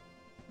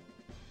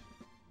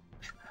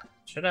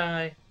 Should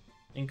I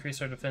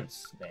increase our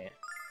defense? Nah.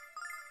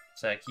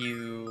 Attack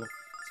you.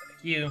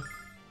 Attack you.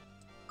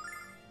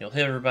 You'll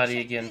hit everybody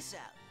Check again. this out.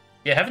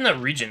 Yeah, having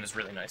that regen is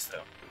really nice,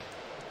 though.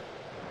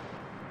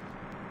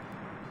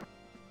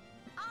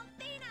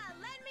 Althena,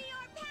 lend me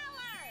your power!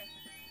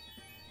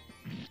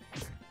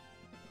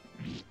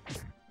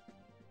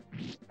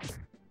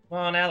 Come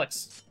on,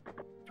 Alex.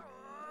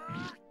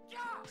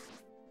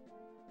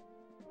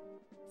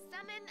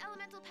 Summon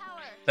elemental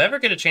power. If I ever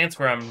get a chance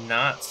where I'm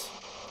not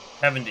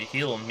having to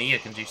heal, Mia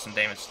can do some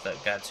damage to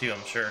that guy, too,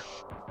 I'm sure.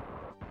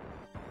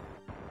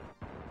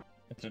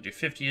 I'm gonna do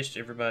 50-ish to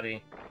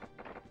everybody.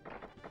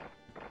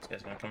 This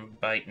guy's gonna come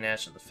bite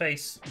Nash in the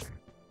face.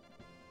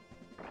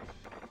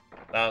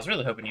 I was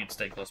really hoping you'd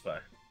stay close by.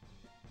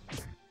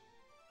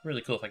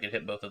 Really cool if I could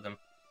hit both of them.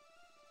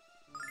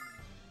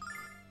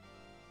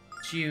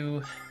 It's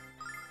you.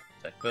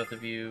 Attack both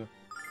of you.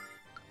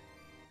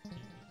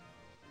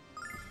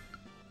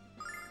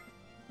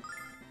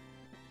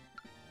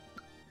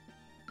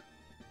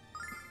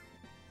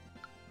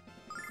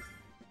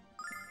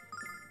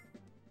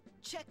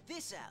 Check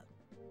this out.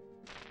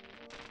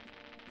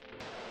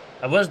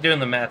 I was doing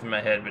the math in my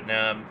head, but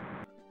now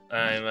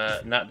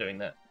I'm not doing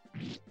that.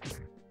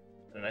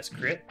 A nice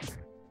crit.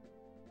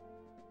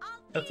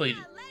 Hopefully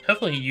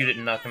you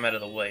didn't knock him out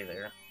of the way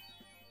there.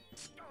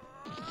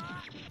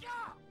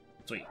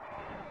 Sweet.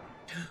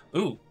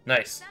 Ooh,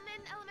 nice.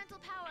 Summon elemental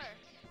power.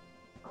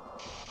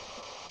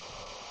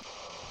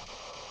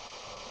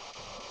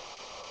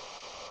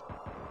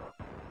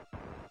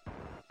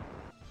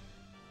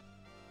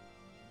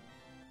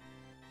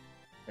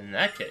 In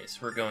that case,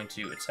 we're going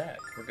to attack.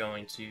 We're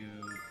going to do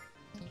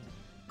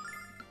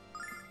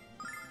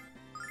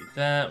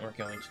that. We're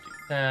going to do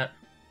that.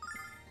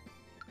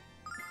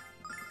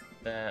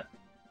 That.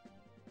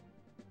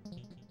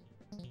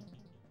 It's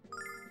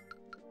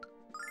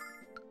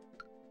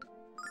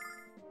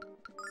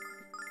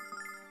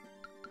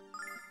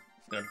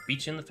gonna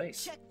beat you in the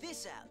face. Check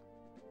this out.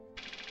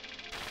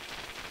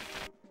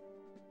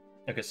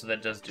 Okay, so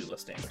that does do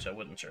less damage. I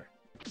wasn't sure.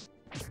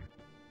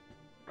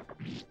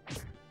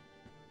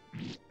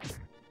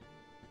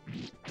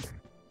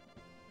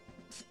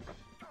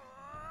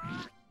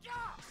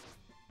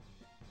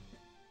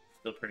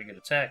 Still pretty good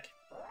attack.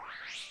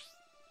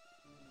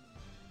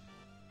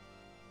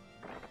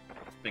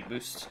 Big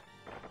boost.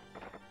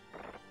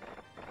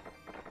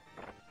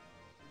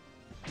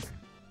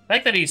 I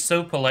like that he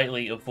so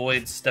politely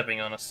avoids stepping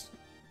on us.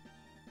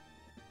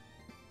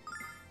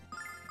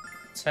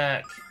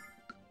 Attack.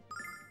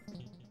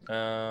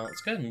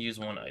 Let's go ahead and use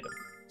one item.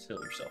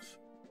 Heal yourself.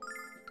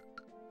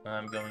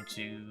 I'm going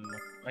to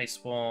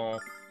Ice Wall.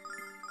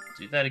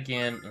 Do that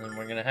again, and then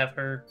we're gonna have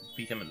her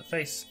beat him in the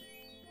face.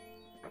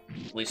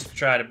 At least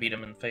try to beat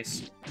him in the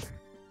face.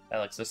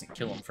 Alex doesn't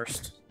kill him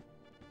first.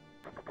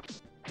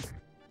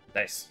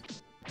 Nice.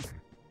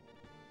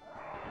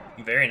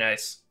 Very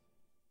nice.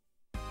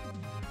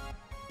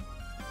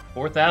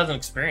 4,000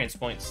 experience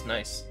points.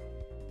 Nice.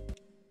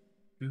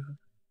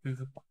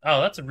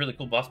 Oh, that's a really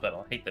cool boss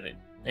battle. I hate that it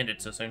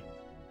ended so soon.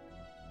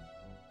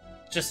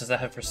 Just as I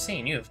have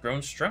foreseen, you have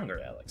grown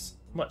stronger, Alex.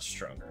 Much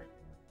stronger.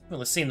 You've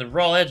only seen the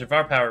raw edge of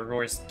our power,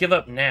 Royce. Give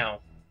up now.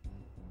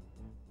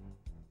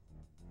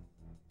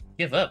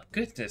 Give up?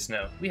 Goodness,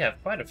 no. We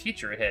have quite a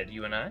future ahead,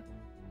 you and I.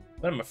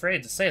 But I'm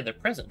afraid to say the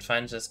present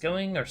finds us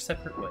going our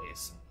separate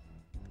ways.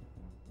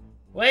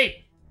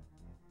 Wait!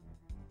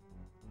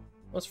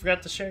 Almost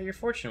forgot to share your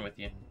fortune with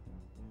you.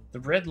 The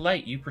red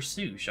light you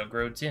pursue shall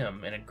grow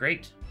dim, and a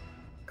great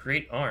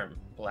arm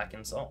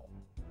blackens all.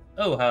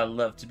 Oh, how I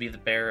love to be the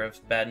bearer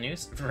of bad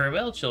news.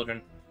 Farewell,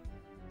 children.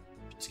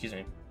 Excuse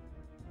me.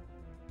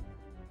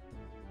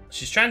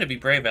 She's trying to be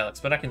brave, Alex,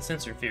 but I can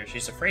sense her fear.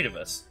 She's afraid of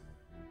us.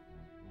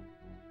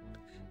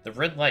 The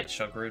red light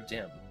shall grow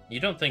dim. You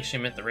don't think she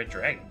meant the red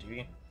dragon, do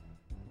you?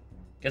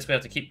 Guess we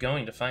have to keep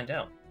going to find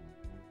out.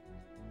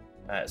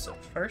 Alright, so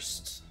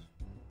first...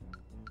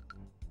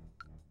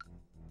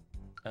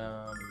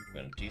 I'm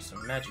gonna do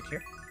some magic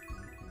here.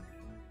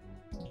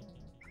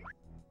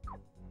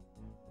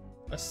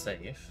 Let's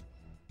save.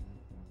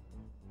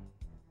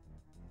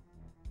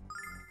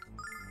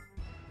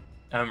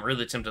 I'm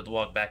really tempted to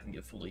walk back and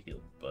get fully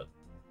healed, but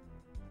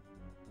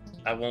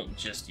I won't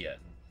just yet.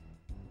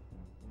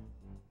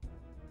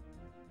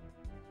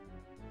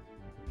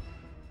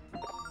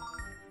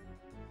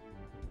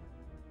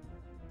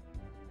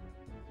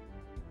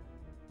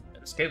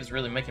 This cave is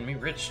really making me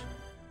rich.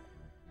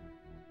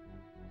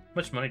 How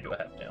much money do I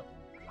have now?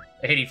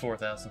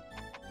 84,000.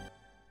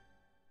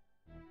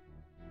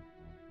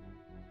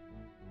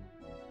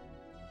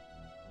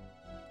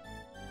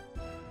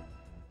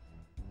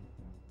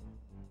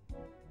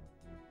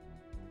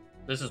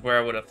 This is where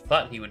I would have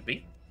thought he would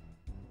be.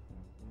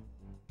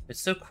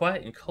 It's so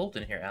quiet and cold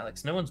in here,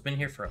 Alex. No one's been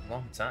here for a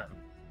long time.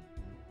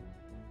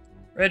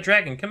 Red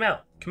Dragon, come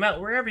out! Come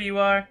out wherever you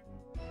are!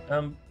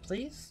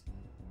 Please?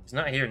 He's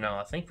not here now.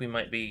 I think we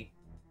might be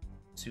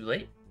too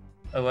late.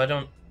 Oh, I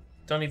don't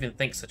even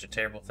think such a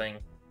terrible thing.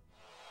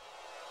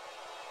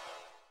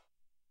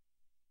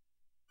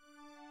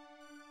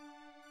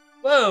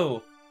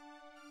 Whoa!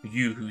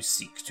 You who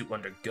seek to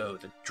undergo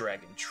the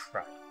dragon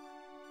trial.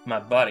 My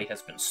body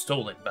has been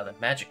stolen by the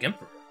Magic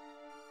Emperor.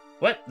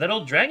 What? That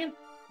old dragon?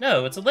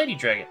 No, it's a lady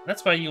dragon.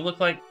 That's why you look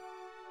like...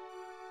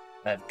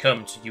 I have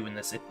come to you in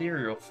this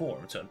ethereal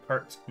form to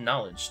impart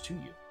knowledge to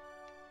you.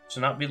 It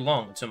shall not be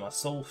long until my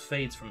soul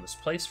fades from this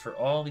place for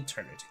all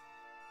eternity.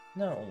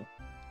 No.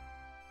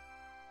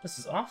 This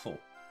is awful.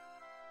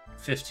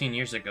 15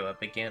 years ago I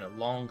began a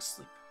long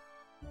sleep,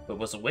 but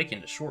was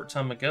awakened a short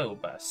time ago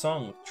by a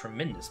song with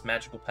tremendous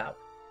magical power.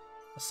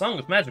 A song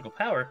with magical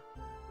power?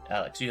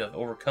 Alex, you have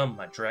overcome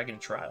my dragon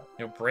trial.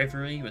 Your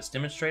bravery was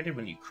demonstrated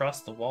when you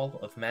crossed the wall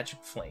of magic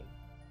flame.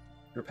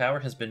 Your power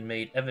has been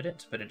made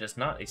evident, but it is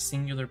not a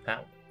singular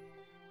power.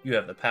 You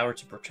have the power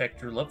to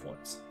protect your loved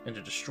ones, and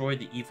to destroy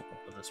the evil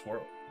of this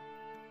world.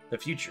 The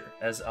future,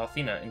 as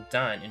Althena and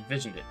Dine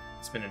envisioned it,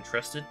 has been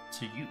entrusted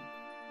to you.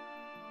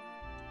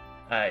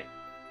 I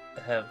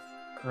have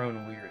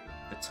grown weary.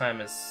 The time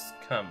has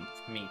come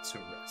for me to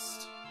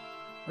rest.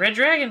 Red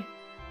Dragon!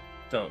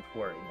 Don't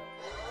worry, no.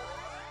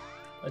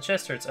 My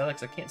chest hurts,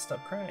 Alex. I can't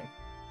stop crying.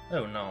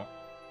 Oh, no.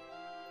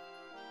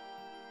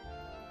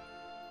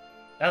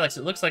 Alex,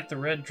 it looks like the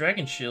red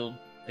dragon shield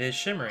is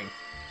shimmering.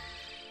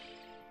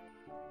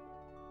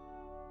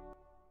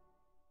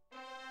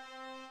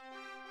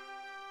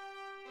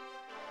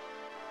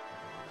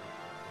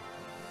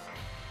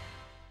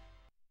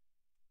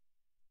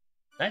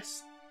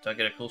 Nice. Do I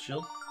get a cool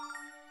shield?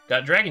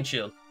 Got dragon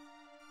shield.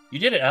 You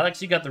did it,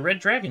 Alex. You got the red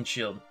dragon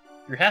shield.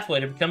 You're halfway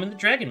to becoming the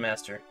Dragon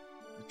Master.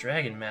 The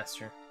Dragon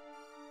Master.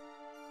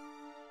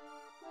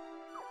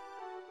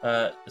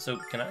 So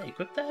can I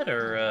equip that,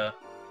 or,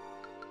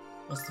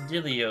 what's the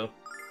dealio?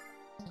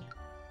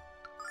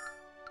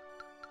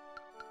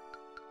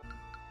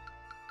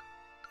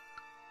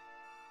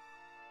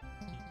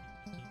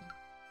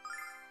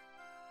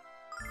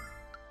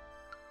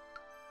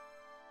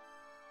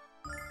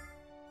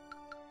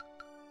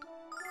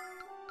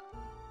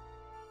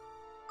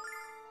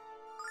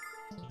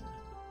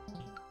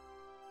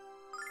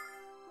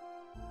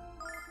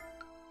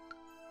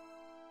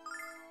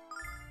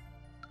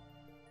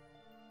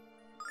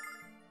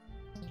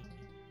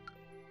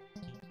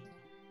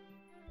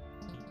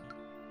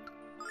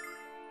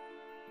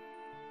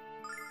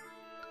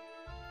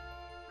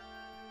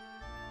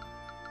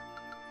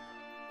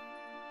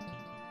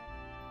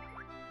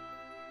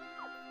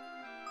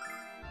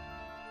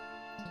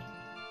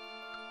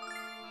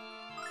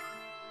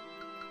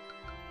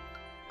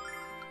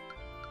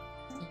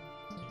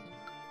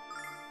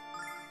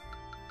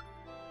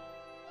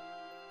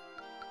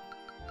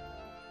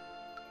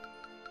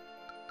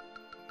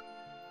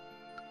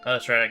 Oh,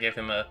 that's right, I gave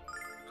him a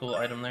cool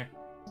item there.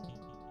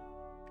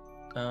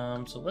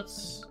 So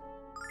let's...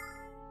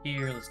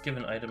 Here, let's give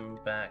an item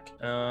back.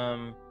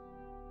 Can't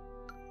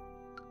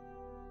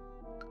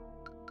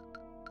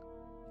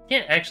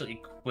actually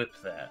equip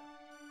that.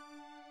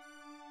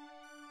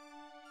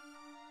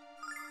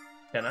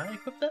 Can I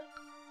equip that?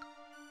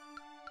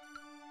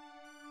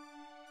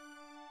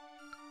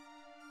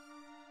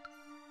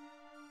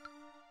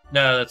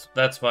 No,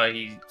 that's why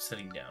he's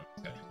sitting down.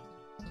 Okay.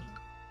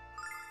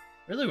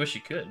 Really wish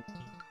you could.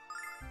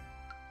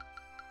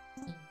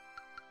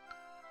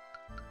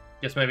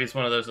 Guess maybe it's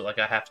one of those that, like,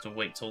 I have to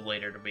wait till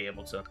later to be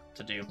able to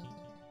do.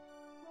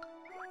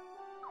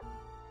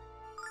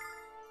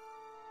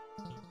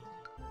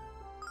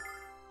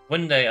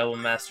 One day I will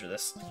master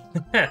this.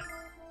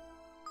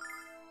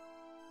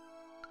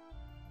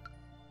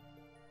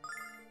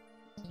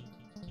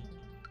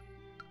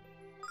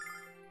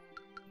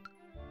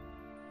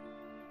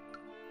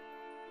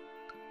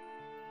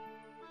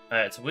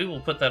 Alright, so we will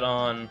put that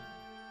on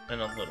in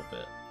a little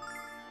bit.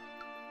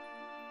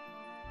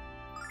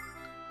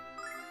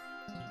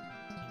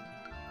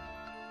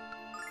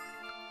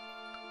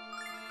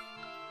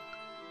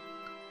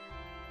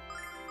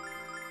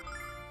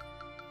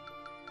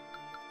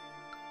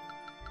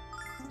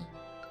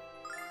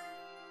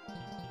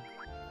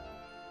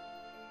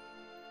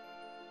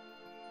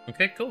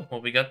 Okay, cool.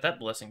 Well, we got that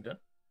blessing done.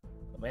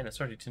 Oh man, it's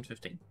already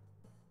 10:15.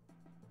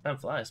 Time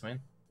flies,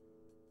 man.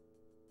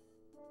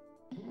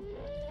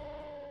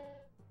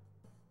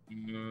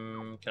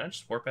 Can I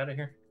just warp out of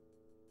here?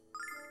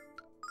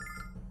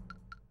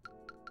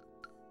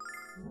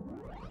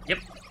 Yep.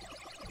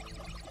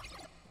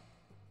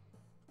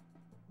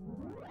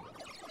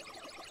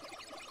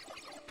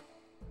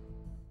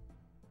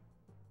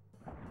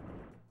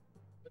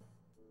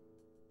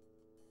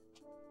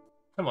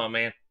 Come on,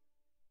 man.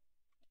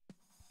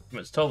 I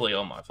mean, it's totally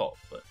all my fault,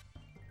 but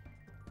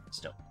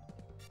still.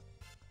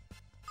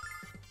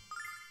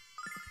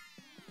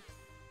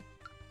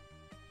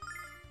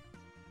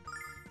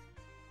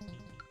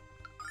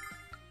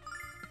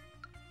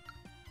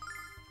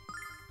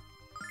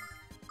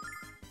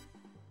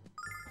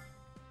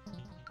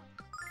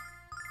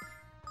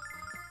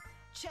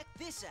 Check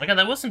this out. Okay,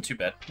 that wasn't too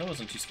bad. That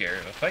wasn't too scary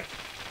of a fight.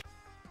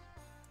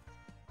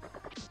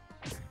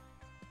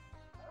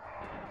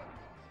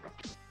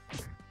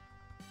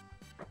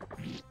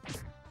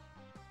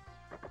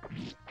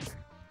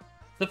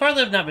 So far,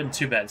 they've not been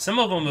too bad. Some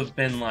of them have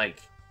been,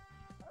 like,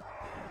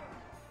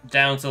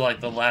 down to, like,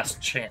 the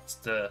last chance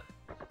to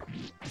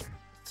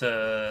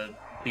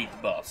beat the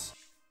boss.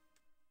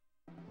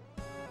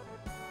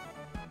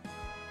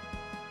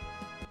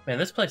 Man,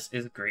 this place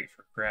is great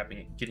for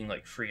getting,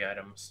 like, free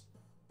items.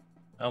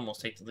 I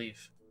almost hate to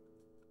leave.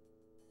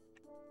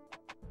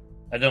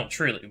 I don't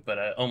truly, but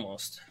I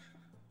almost.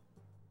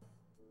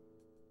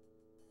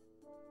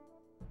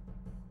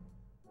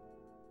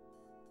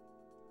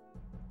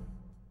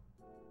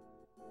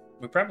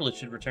 We probably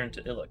should return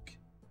to Illic.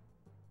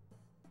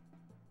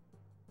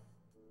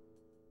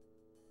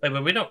 Wait,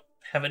 but we don't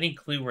have any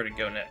clue where to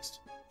go next.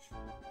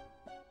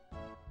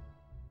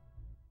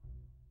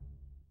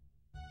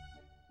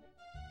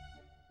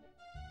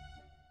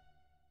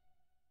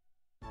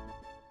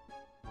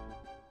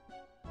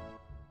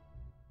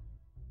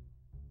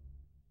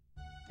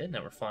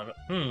 Now we're flying up.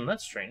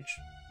 That's strange.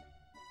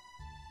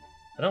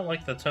 I don't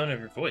like the tone of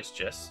your voice,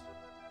 Jess.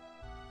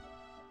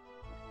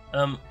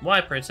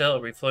 Why, pray tell, are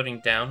we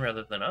floating down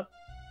rather than up?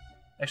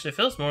 Actually, it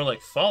feels more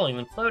like falling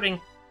than floating.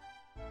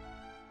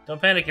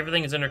 Don't panic,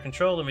 everything is under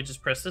control. Let me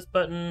just press this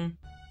button.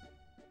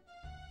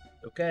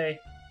 Okay.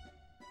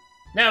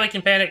 Now we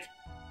can panic!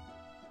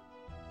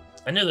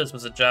 I knew this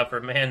was a job for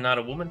a man, not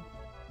a woman.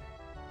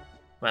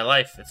 My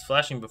life, it's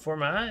flashing before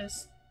my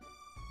eyes.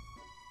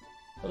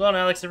 Hold on,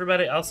 Alex,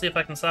 everybody. I'll see if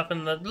I can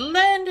soften the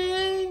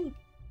landing!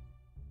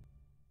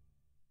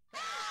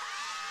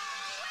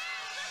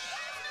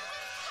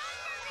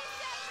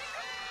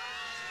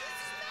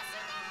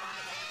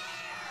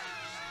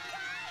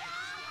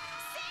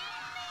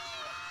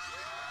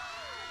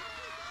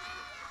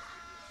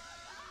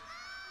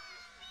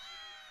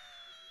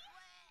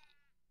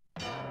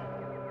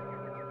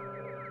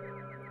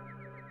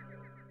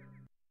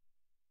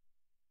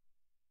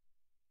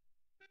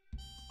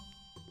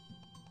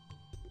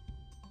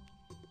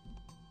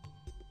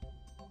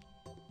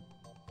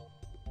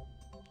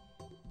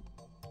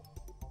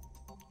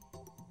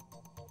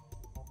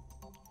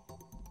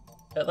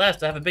 At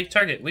last, I have a big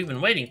target. We've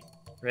been waiting.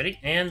 Ready?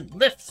 And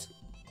lift!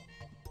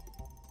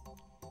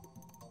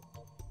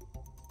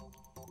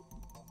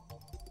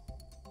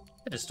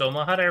 I just stole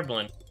my hot air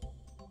balloon.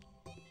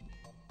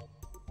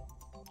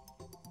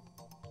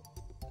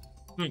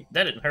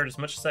 That didn't hurt as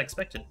much as I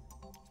expected.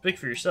 Speak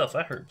for yourself,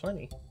 I hurt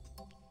plenty.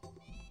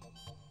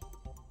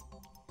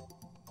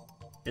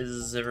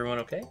 Is everyone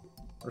okay?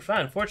 We're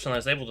fine. Fortunately, I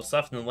was able to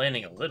soften the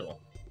landing a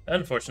little.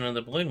 Unfortunately,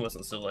 the balloon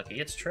wasn't so lucky.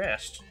 It's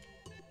trashed.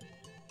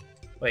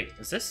 Wait,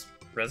 is this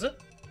Reza?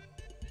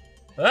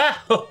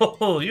 Ah! Ho, ho,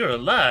 ho, you're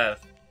alive!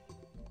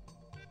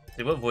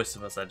 See, what voice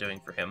was I doing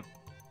for him?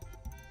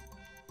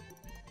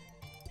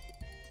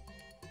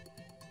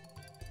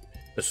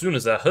 As soon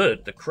as I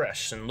heard the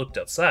crash and looked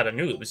outside, I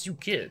knew it was you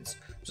kids.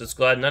 Just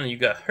glad none of you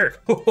got hurt.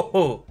 Ho, ho,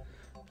 ho.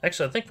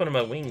 Actually, I think one of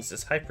my wings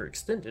is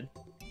hyperextended.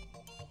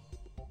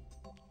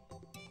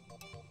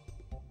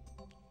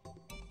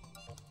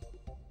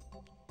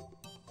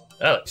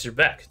 Alex, you're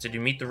back. Did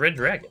you meet the Red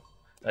Dragon?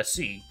 I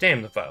see.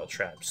 Damn the vile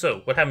trap.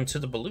 So, what happened to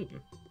the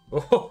balloon?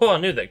 Oh, I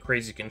knew that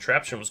crazy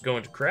contraption was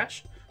going to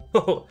crash.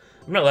 Oh,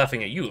 I'm not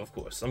laughing at you, of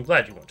course. I'm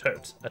glad you weren't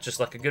hurt. I just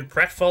like a good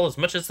pratfall as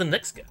much as the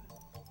next guy.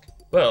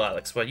 Well,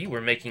 Alex, while you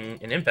were making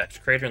an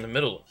impact crater in the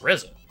middle of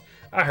Reza,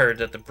 I heard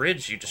that the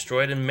bridge you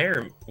destroyed in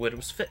Merriwood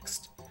was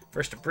fixed.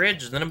 First a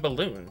bridge, then a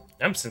balloon.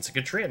 I'm sensing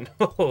a trend.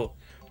 Oh,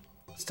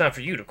 it's time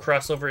for you to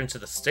cross over into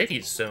the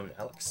Stadia Zone,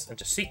 Alex, and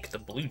to seek the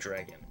Blue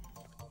Dragon.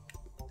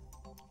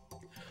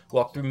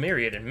 Walk through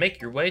Myriad and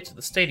make your way to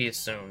the Stadia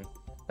Zone.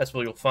 That's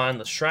where you'll find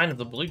the Shrine of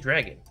the Blue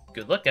Dragon.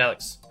 Good luck,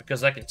 Alex,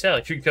 because I can tell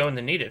you're going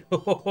to need it. Ho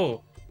ho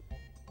ho!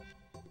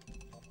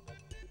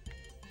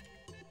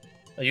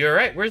 Are you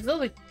alright? Where's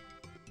Lily?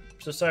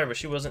 I'm so sorry, but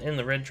she wasn't in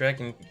the Red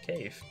Dragon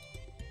cave.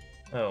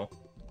 Oh.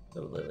 Oh,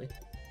 Lily.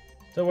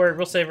 Don't worry,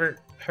 we'll save her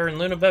and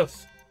Luna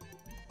both.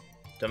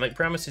 Don't make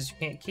promises you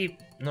can't keep.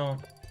 No.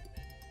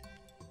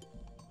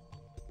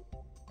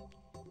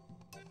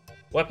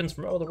 Weapons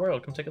from all over the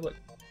world. Come take a look.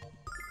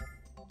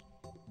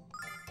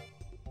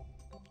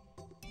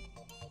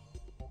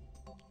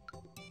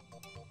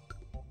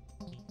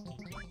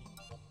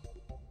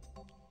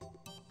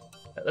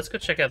 Let's go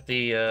check out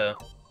the,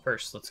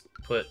 first, let's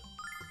put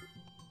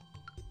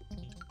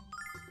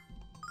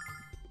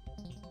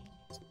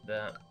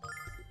that.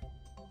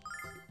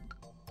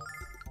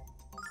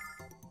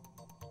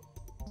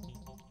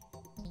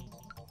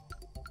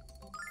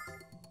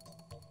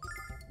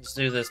 Let's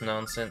do this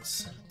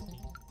nonsense.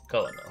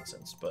 Call it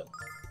nonsense, but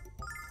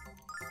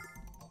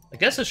I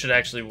guess I should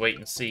actually wait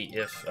and see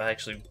if I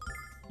actually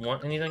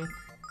want anything.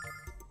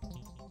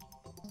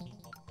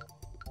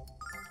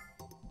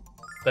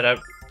 But I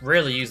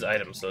rarely use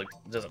items, so it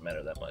doesn't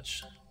matter that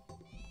much.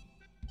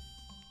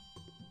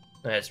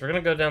 Alright, so we're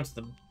gonna go down to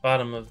the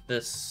bottom of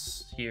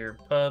this here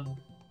pub.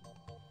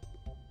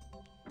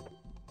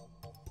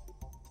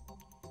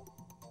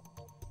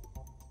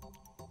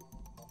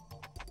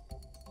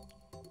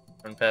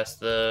 Run past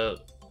the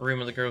room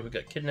of the girl who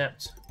got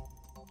kidnapped.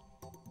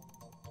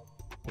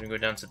 We're gonna go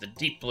down to the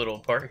deep little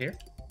part here.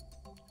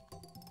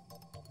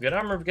 We got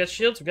armor, we got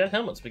shields, we got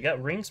helmets, we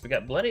got rings, we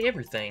got bloody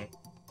everything.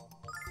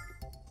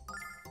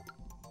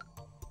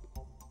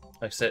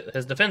 Like I said,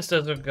 his defense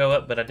doesn't go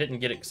up, but I didn't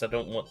get it because I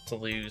don't want to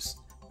lose.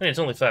 I mean, it's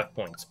only 5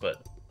 points,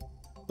 but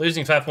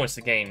losing 5 points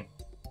to gain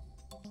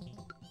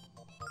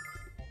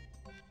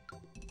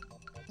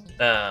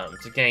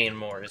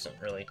more isn't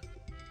really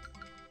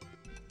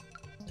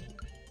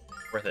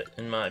worth it,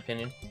 in my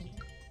opinion.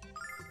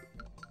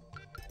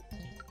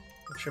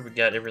 I'm sure we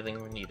got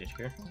everything we needed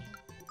here.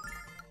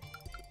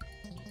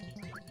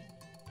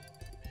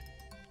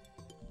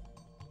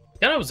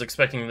 Kinda was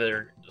expecting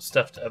their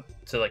stuff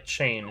to like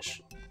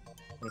change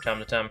from time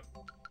to time.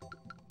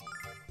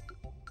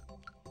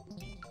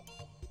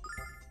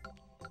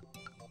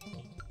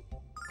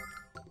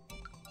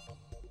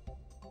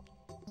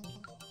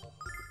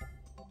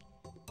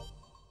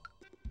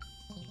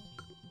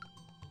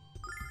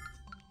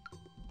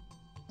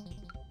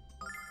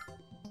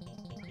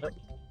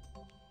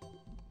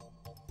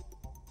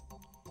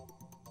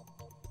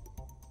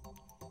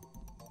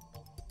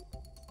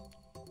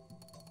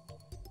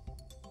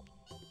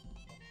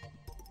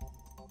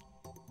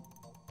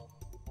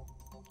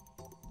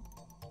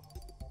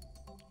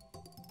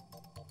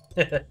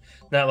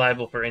 Not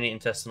liable for any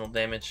intestinal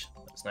damage.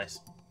 That's nice.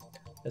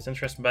 It's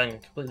interesting being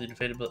completely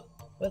defeated, but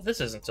this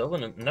isn't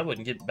stolen, and I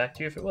wouldn't get back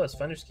to you if it was.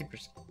 Finders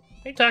keepers. What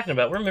are you talking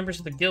about? We're members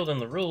of the guild and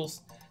the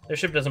rules. Their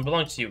ship doesn't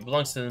belong to you. It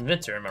belongs to the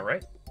inventor, am I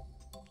right?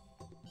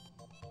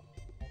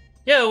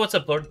 Yo, what's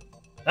up, Lord?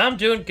 I'm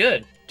doing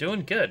good.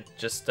 Doing good.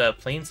 Just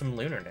playing some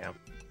Lunar now.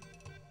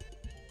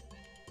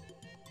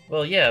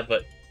 Well, yeah,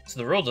 but so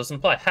the rule doesn't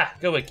apply. Ha!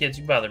 Go away, kids.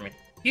 You bother me.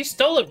 You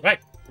stole it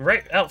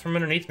right out from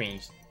underneath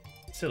me.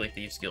 Silly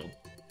Thieves Guild.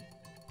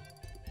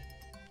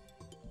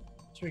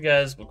 So you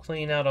guys will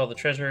clean out all the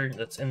treasure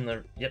that's in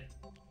the... Yep.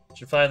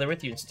 Should fly there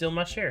with you and steal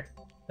my share.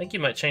 I think you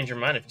might change your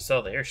mind if you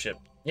saw the airship.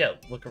 Yeah,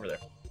 look over there.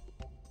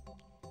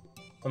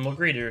 And we'll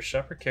agree to your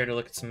shopper. Care to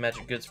look at some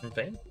magic goods from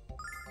Fame?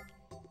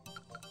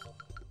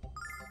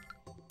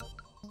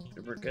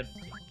 We're good.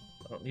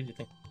 I don't need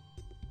anything.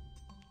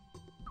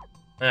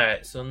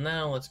 Alright, so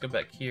now let's go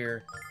back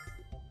here.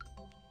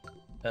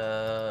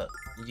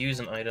 Use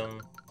an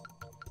item.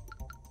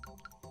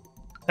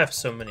 I have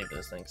so many of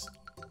those things.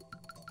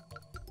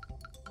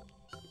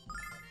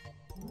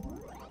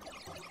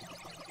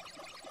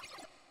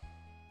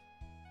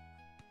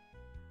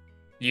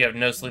 You have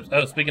no sleep.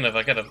 Oh, speaking of,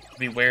 I gotta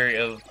be wary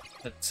of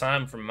the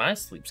time from my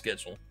sleep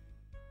schedule.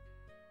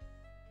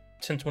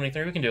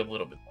 10:23. We can do a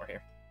little bit more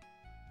here.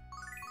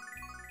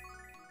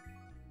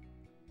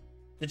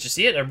 Did you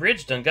see it? Our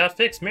bridge done got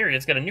fixed.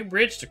 Myriad's got a new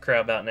bridge to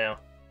crowd about now.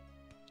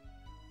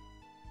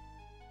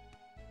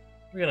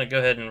 We're gonna go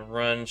ahead and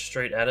run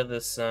straight out of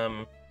this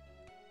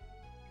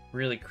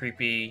really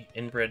creepy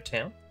inbred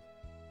town.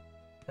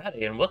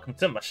 Howdy and welcome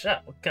to my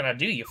shop. What can I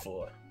do you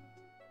for?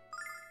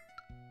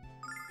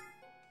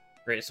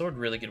 Great sword,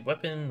 really good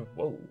weapon.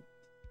 Whoa.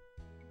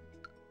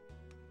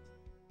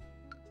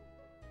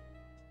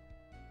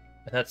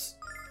 And that's...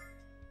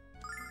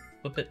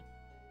 Flip it.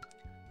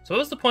 So what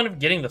was the point of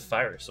getting the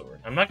fire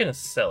sword? I'm not gonna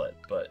sell it,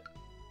 but...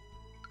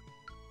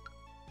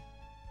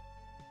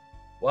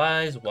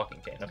 Wise walking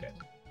cane, okay.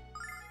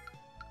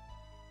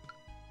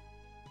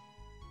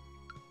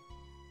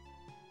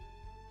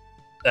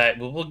 Alright,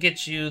 well we'll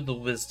get you the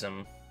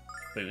wisdom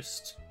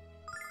boost.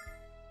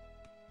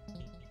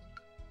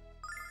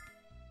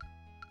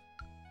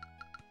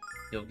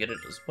 You'll get it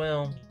as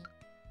well.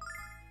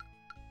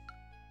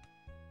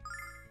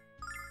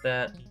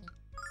 That.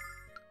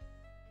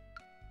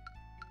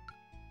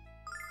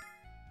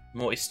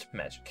 Moist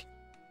magic.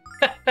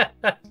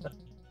 I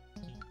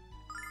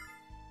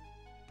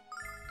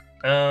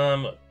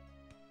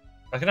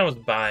can always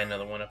buy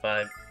another one if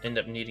I end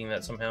up needing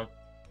that somehow.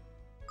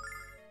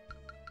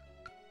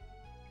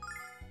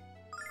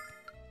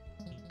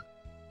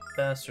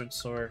 Bastard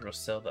sword. We'll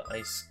sell the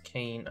ice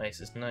cane. Ice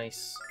is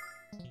nice.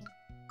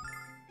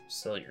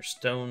 Sell your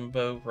stone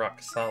bow,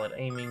 rock solid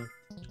aiming.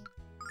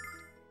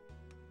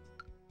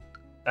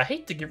 I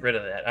hate to get rid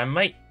of that. I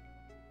might.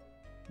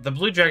 The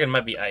blue dragon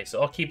might be ice,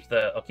 so I'll keep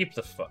the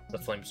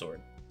flame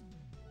sword.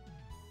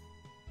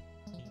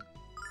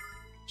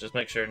 Just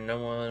make sure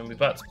no one. We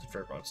bought something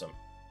for everyone. Some.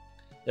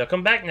 Y'all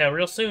come back now,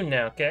 real soon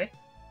now, okay?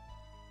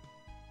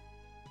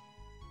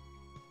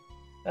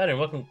 Alright,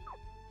 welcome.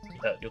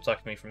 You'll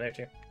talk to me from there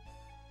too.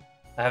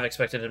 I have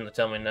expected him to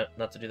tell me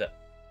not to do that.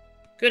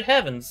 Good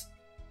heavens!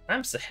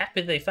 I'm so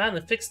happy they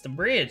finally fixed the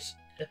bridge.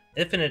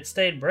 If it had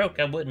stayed broke,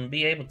 I wouldn't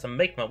be able to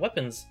make my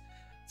weapons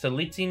to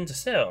Litin to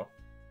sell.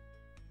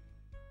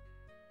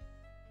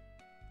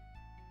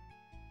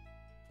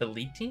 The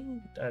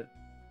Litin?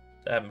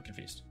 I'm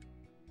confused.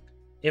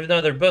 Even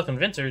though they're both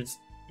inventors,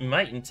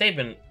 Might and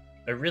Tabin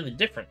are really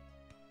different.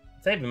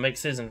 Tabin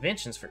makes his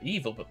inventions for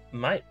evil, but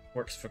Might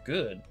works for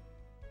good.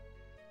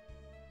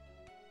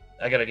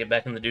 I gotta get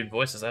back in the dude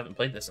voices. I haven't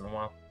played this in a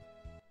while.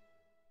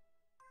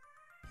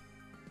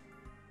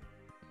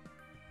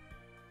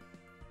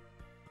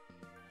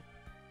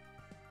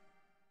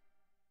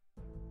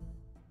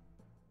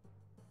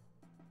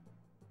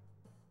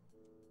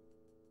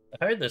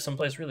 I heard there's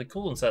someplace really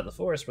cool inside the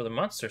forest where the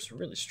monsters are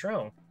really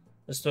strong.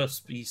 They're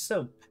supposed to be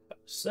so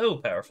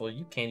powerful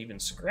you can't even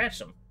scratch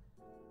them.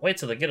 Wait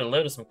till they get a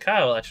load of some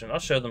Kyle action. I'll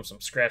show them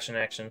some scratching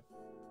action.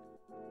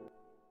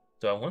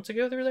 Do I want to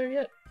go through there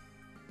yet?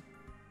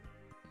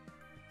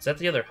 Is that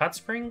the other hot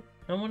spring,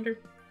 I wonder?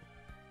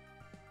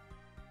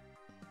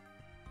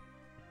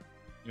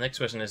 Next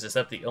question is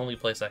that the only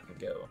place I can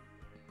go?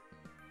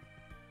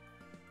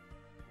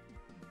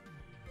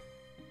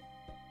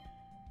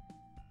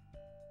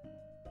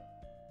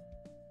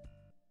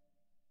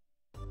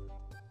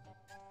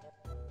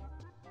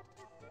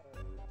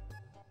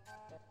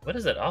 What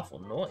is that awful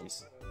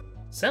noise?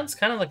 Sounds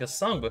kind of like a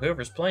song, but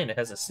whoever's playing it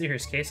has a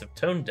serious case of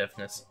tone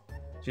deafness. Do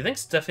you think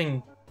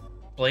stuffing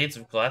blades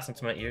of glass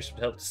into my ears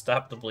would help to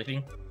stop the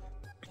bleeding?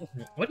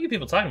 What are you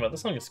people talking about?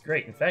 This song is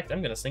great. In fact,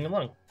 I'm gonna sing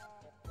along.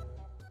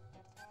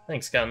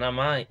 Thanks, Kyle. Now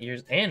my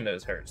ears and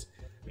nose hurts.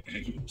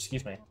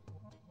 Excuse me.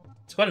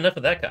 It's quite enough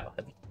of that, Kyle.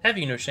 Have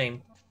you no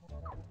shame?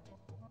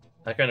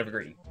 I kind of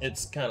agree.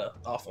 It's kind of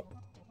awful.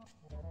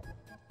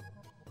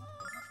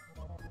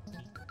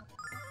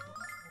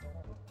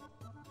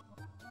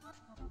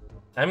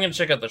 I'm gonna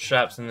check out the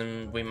shops, and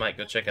then we might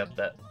go check out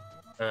that,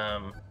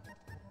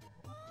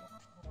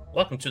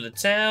 Welcome to the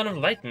town of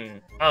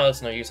Lighton. Oh,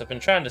 that's no use. I've been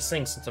trying to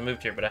sing since I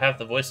moved here, but I have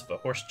the voice of a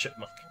horse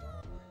chipmunk.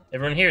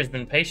 Everyone here has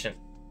been patient,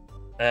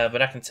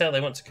 but I can tell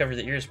they want to cover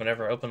the ears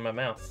whenever I open my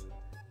mouth.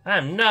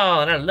 I'm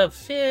Null, and I love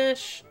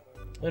fish!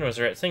 Lynn was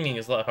right. Singing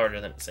is a lot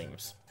harder than it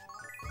seems.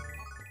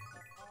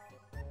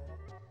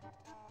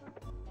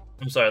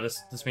 I'm sorry,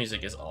 this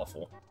music is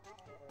awful.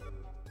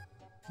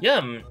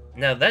 Yum!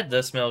 Now that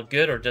does smell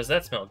good, or does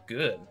that smell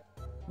good?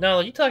 Now,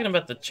 are you talking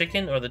about the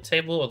chicken, or the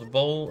table, or the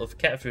bowl of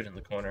cat food in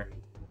the corner?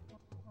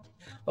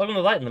 Welcome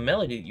to Light, and the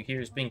melody you hear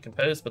is being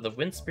composed by the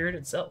wind spirit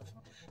itself.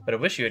 But I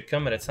wish you had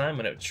come at a time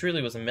when it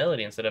truly was a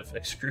melody instead of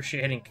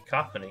excruciating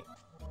cacophony.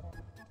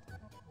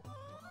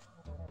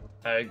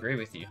 I agree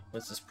with you.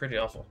 This is pretty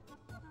awful.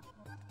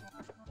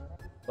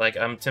 Like,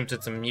 I'm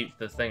tempted to mute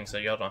the thing so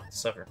y'all don't have to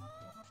suffer.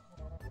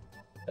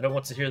 I don't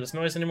want to hear this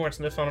noise anymore, it's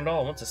no fun at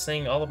all. I want to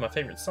sing all of my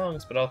favorite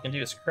songs, but all I can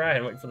do is cry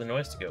and wait for the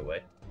noise to go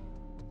away.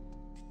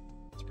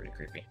 It's pretty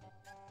creepy.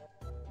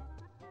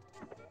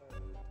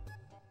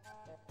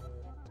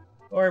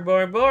 Boring,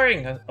 boring,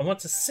 boring! I want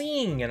to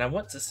sing, and I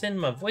want to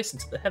send my voice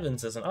into the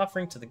heavens as an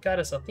offering to the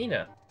goddess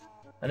Athena.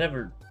 I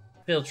never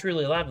feel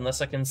truly alive unless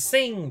I can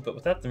sing, but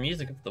without the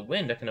music of the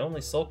wind, I can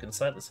only sulk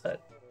inside this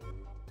hut.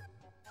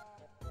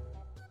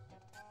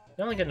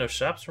 You only got no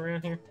shops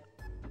around here?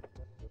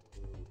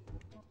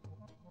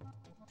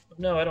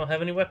 No, I don't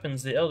have any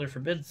weapons. The Elder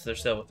forbids their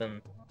sale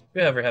within.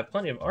 You, however, have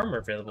plenty of armor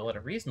available at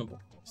a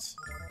reasonable price.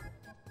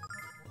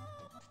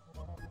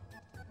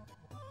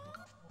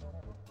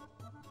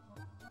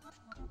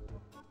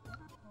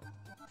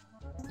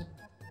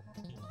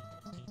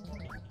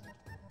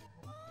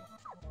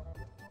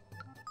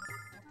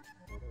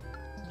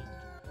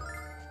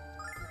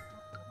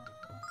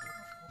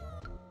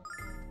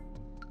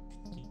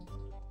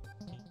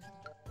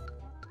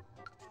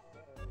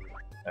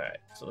 Alright,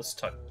 so let's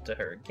talk to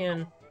her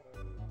again.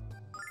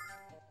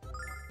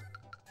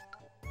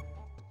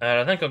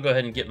 I think I'll go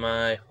ahead and get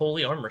my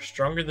holy armor,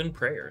 stronger than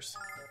prayers.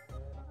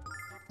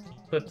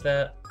 Equip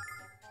that.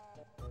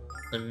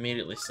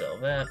 Immediately sell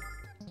that.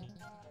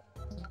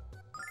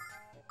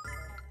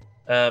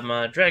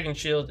 My dragon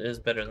shield is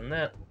better than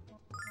that.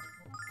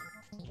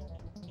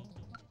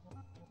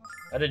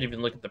 I didn't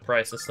even look at the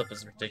price. This stuff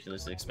is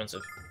ridiculously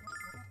expensive.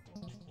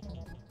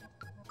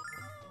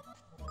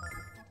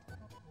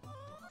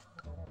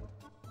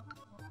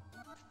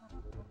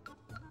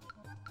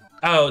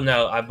 Oh,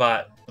 no, I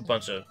bought a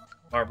bunch of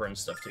armor and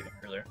stuff too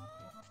earlier.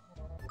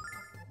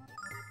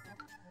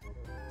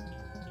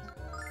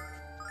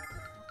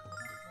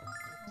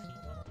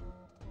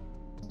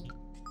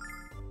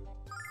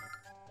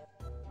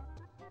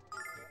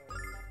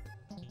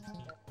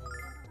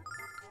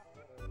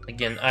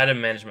 Again,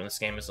 item management in this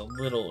game is a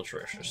little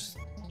atrocious.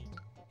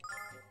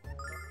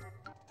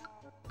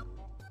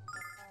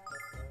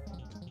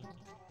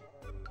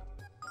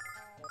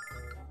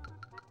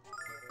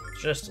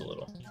 Just a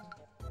little.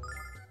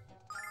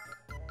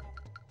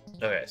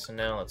 Okay, so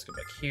now let's go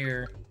back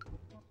here.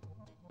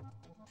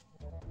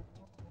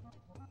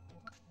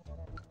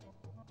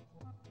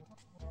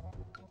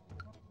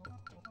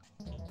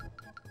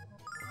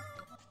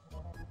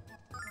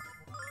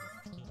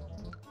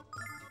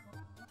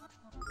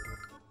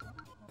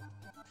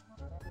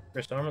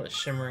 First armor, the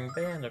shimmering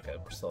band. Okay,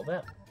 we'll sell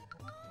that.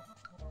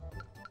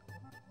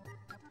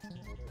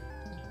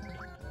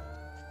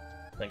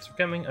 Thanks for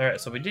coming. Alright,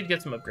 so we did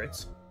get some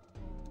upgrades.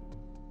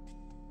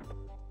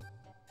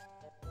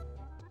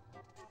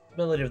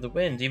 Melody of the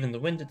wind, even the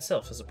wind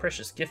itself, is a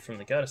precious gift from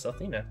the goddess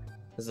Athena.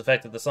 Does the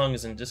fact that the song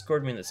is in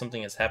discord mean that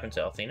something has happened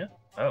to Athena?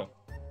 Oh.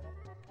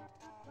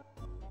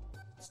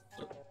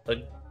 A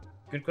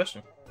good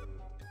question.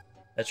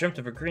 I dreamt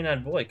of a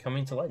green-eyed boy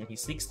coming to light, and he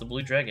seeks the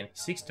blue dragon. He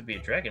seeks to be a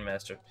dragon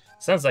master.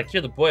 Sounds like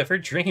you're the boy of her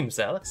dreams,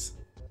 Alex.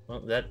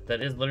 Well,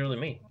 that is literally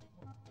me.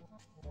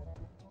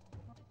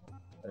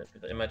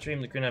 In my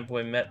dream, the green-eyed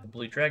boy met the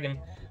blue dragon,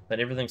 then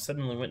everything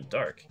suddenly went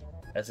dark.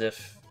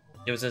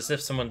 It was as if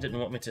someone didn't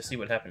want me to see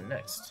what happened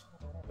next.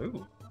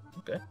 Ooh,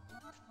 okay.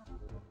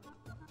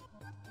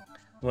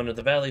 One of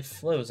the valley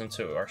flows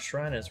into our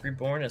shrine and is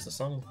reborn as a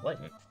song of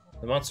lightning.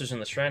 The monsters in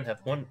the shrine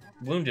have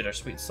wounded our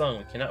sweet song.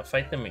 We cannot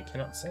fight them, we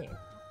cannot sing.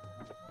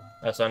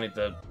 So I need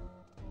to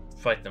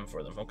fight them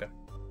for them, okay.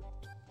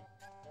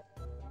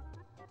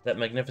 That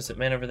magnificent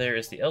man over there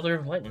is the Elder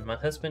of Lightning, my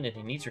husband, and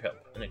he needs your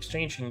help. In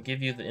exchange, he can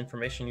give you the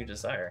information you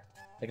desire.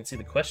 I can see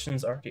the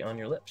questions already on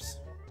your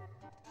lips.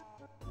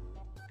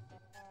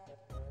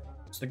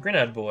 It's the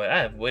Green-Eyed Boy. I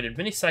have waited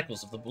many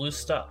cycles of the blue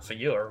star for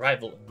your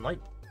arrival in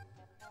light.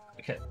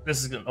 Okay,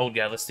 this is an old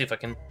guy. Let's see if I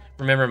can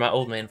remember my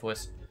old man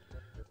voice.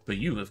 But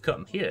you have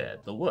come here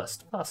at the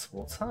worst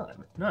possible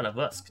time. None of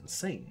us can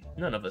sing.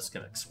 None of us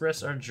can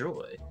express our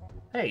joy.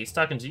 Hey, he's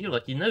talking to you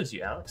like he knows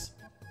you, Alex.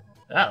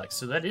 Alex,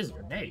 so that is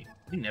your name.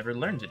 We never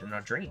learned it in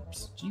our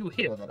dreams. Do you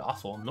hear that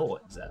awful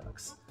noise,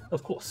 Alex?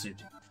 Of course you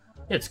do.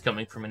 It's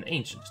coming from an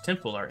ancient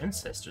temple our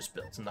ancestors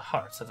built in the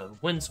heart of a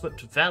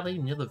windswept valley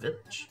near the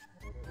village.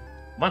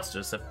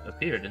 Monsters have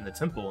appeared in the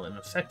temple and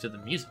affected the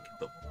music,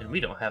 and we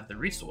don't have the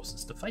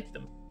resources to fight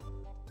them.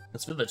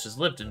 This village has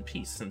lived in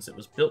peace since it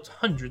was built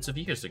hundreds of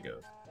years ago.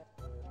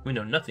 We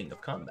know nothing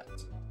of combat.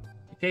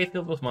 The cave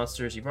filled with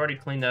monsters, you've already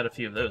cleaned out a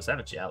few of those,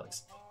 haven't you,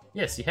 Alex?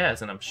 Yes, he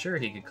has, and I'm sure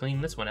he could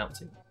clean this one out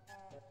too.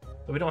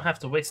 But we don't have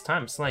to waste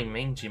time slaying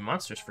mangy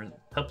monsters for a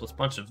helpless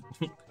bunch of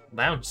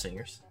lounge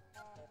singers.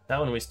 That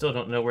one we still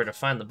don't know where to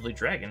find the blue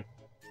dragon.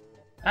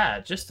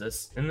 Ah, just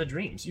as in the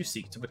dreams, you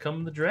seek to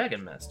become the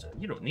Dragon Master.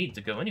 You don't need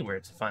to go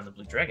anywhere to find the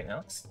blue dragon,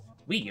 Alex.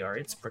 We are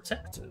its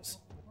protectors.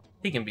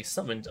 He can be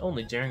summoned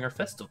only during our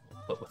festival,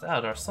 but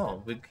without our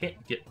song, we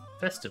can't get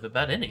festive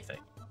about anything.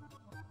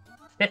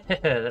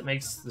 That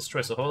makes this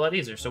choice a whole lot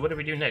easier, so what do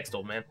we do next,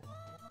 old man?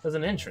 There's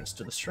an entrance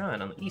to the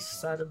shrine on the east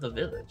side of the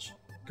village.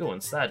 Go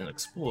inside and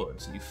explore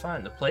until you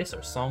find the place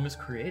our song is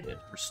created.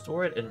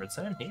 Restore it and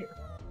return here.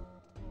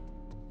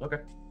 Okay.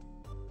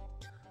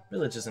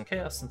 Village is in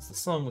chaos since the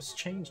song was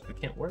changed. We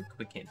can't work,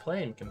 we can't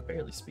play, and can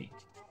barely speak.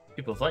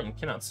 People of Lighton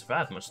cannot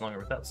survive much longer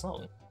without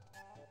song.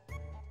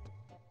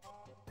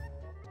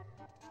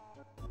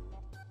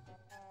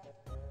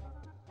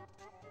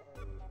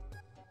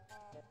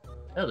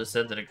 Elder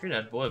said that a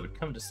green-eyed boy would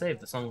come to save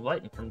the Song of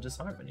Lighten from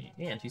disharmony,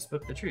 and he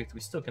spoke the truth.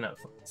 We still cannot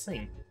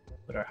sing,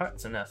 but our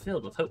hearts are now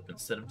filled with hope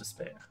instead of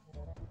despair.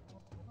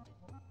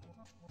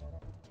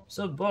 I'm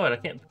so bored, I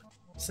can't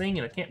sing,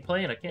 and I can't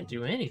play, and I can't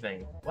do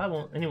anything. Why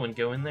won't anyone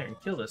go in there and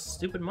kill those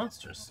stupid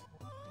monsters?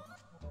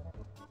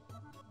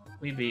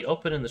 We be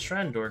opening the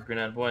shrine door,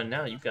 green-eyed boy, and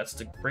now you've got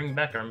to bring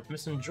back our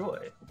missing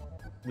joy.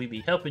 We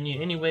be helping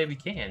you any way we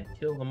can.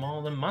 Kill them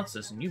all them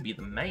monsters, and you be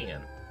the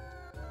man.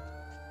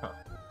 Huh.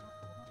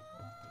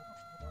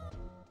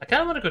 I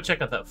kind of want to go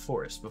check out that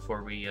forest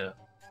before we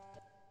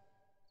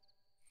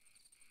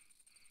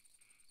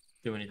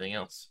do anything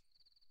else.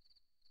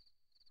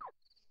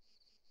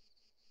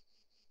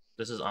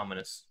 This is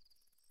ominous.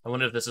 I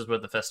wonder if this is where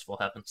the festival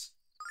happens.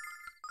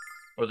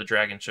 Or the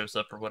dragon shows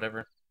up or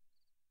whatever.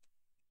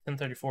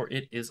 10:34,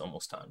 it is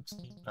almost time.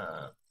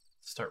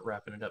 Start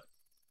wrapping it up.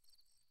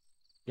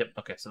 Yep,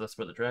 okay, so that's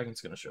where the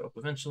dragon's going to show up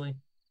eventually.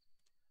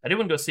 I do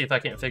want to go see if I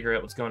can't figure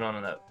out what's going on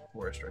in that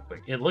forest real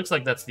quick. It looks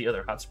like that's the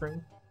other hot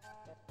spring.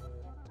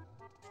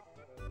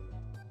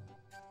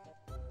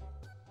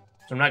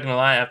 So I'm not gonna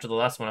lie, after the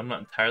last one, I'm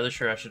not entirely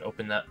sure I should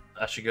open that.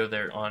 I should go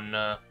there on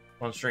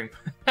stream.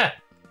 I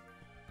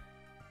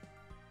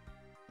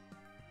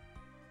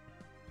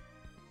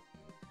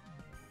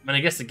mean, I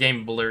guess the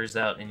game blurs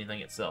out anything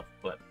itself,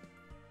 but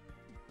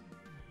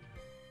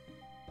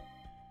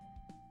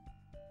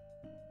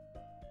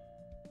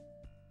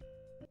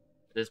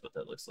it is what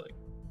that looks like.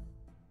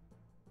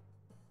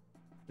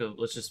 So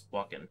let's just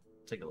walk in,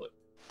 take a look.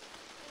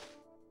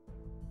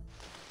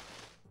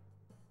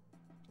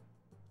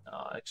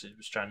 Actually,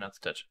 just trying not to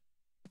touch it.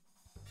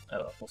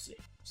 Oh, we'll see.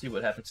 See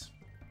what happens.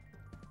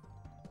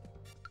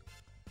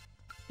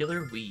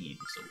 Killer weed.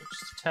 So we'll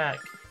just attack.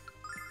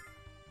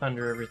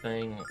 Thunder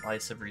everything,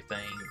 ice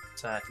everything,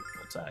 attack,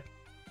 attack.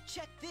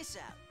 Check this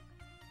out.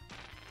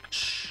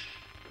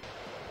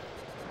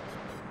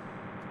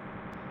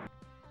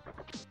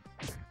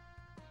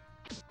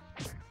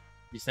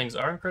 These things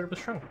are incredibly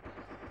strong.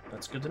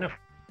 That's good to know.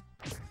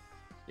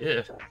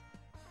 Yeah.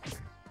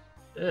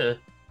 Yeah.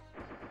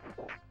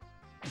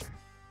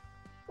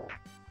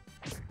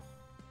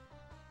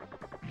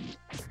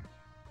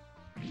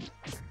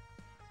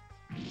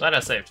 Glad I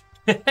saved.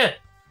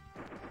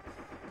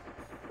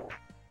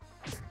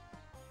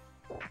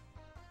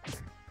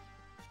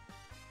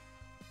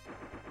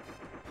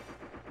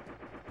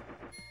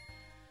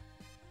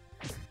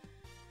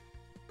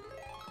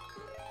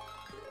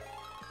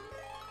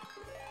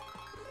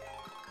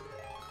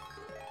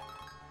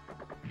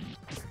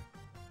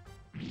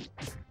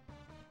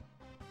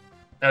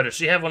 Oh, does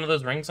she have one of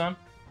those rings on?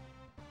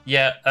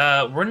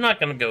 Yeah, we're not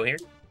gonna go here.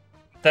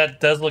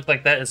 That does look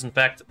like that is in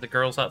fact the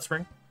girl's hot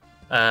spring.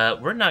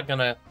 We're not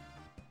gonna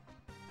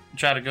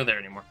try to go there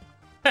anymore.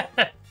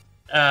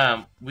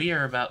 We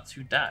are about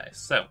to die,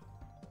 so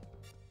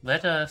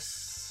let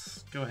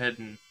us go ahead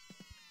and...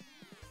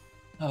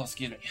 Oh,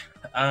 excuse me.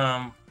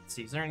 Let's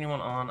see, is there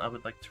anyone on I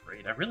would like to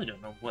raid? I really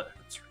don't know what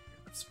it's right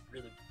here. That's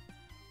really...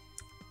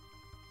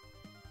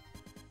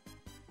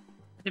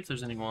 If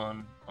there's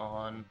anyone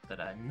on that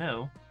I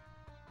know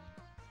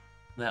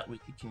that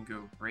we can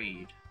go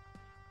raid.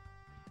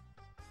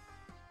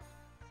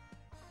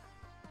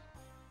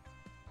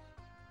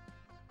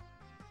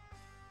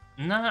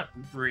 Not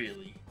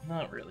really.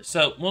 Not really.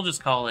 So, we'll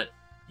just call it...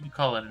 You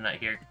call it a night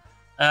here.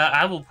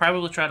 I will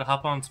probably try to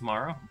hop on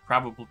tomorrow.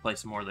 Probably play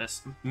some more of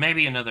this.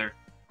 Maybe another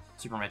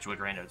Super Metroid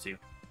Rando too.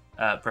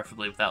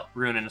 Preferably without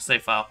ruining a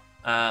save file.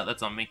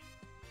 That's on me.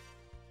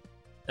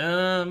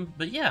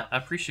 But yeah, I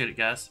appreciate it,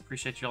 guys.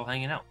 Appreciate you all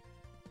hanging out.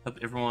 Hope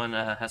everyone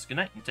has a good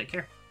night and take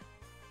care.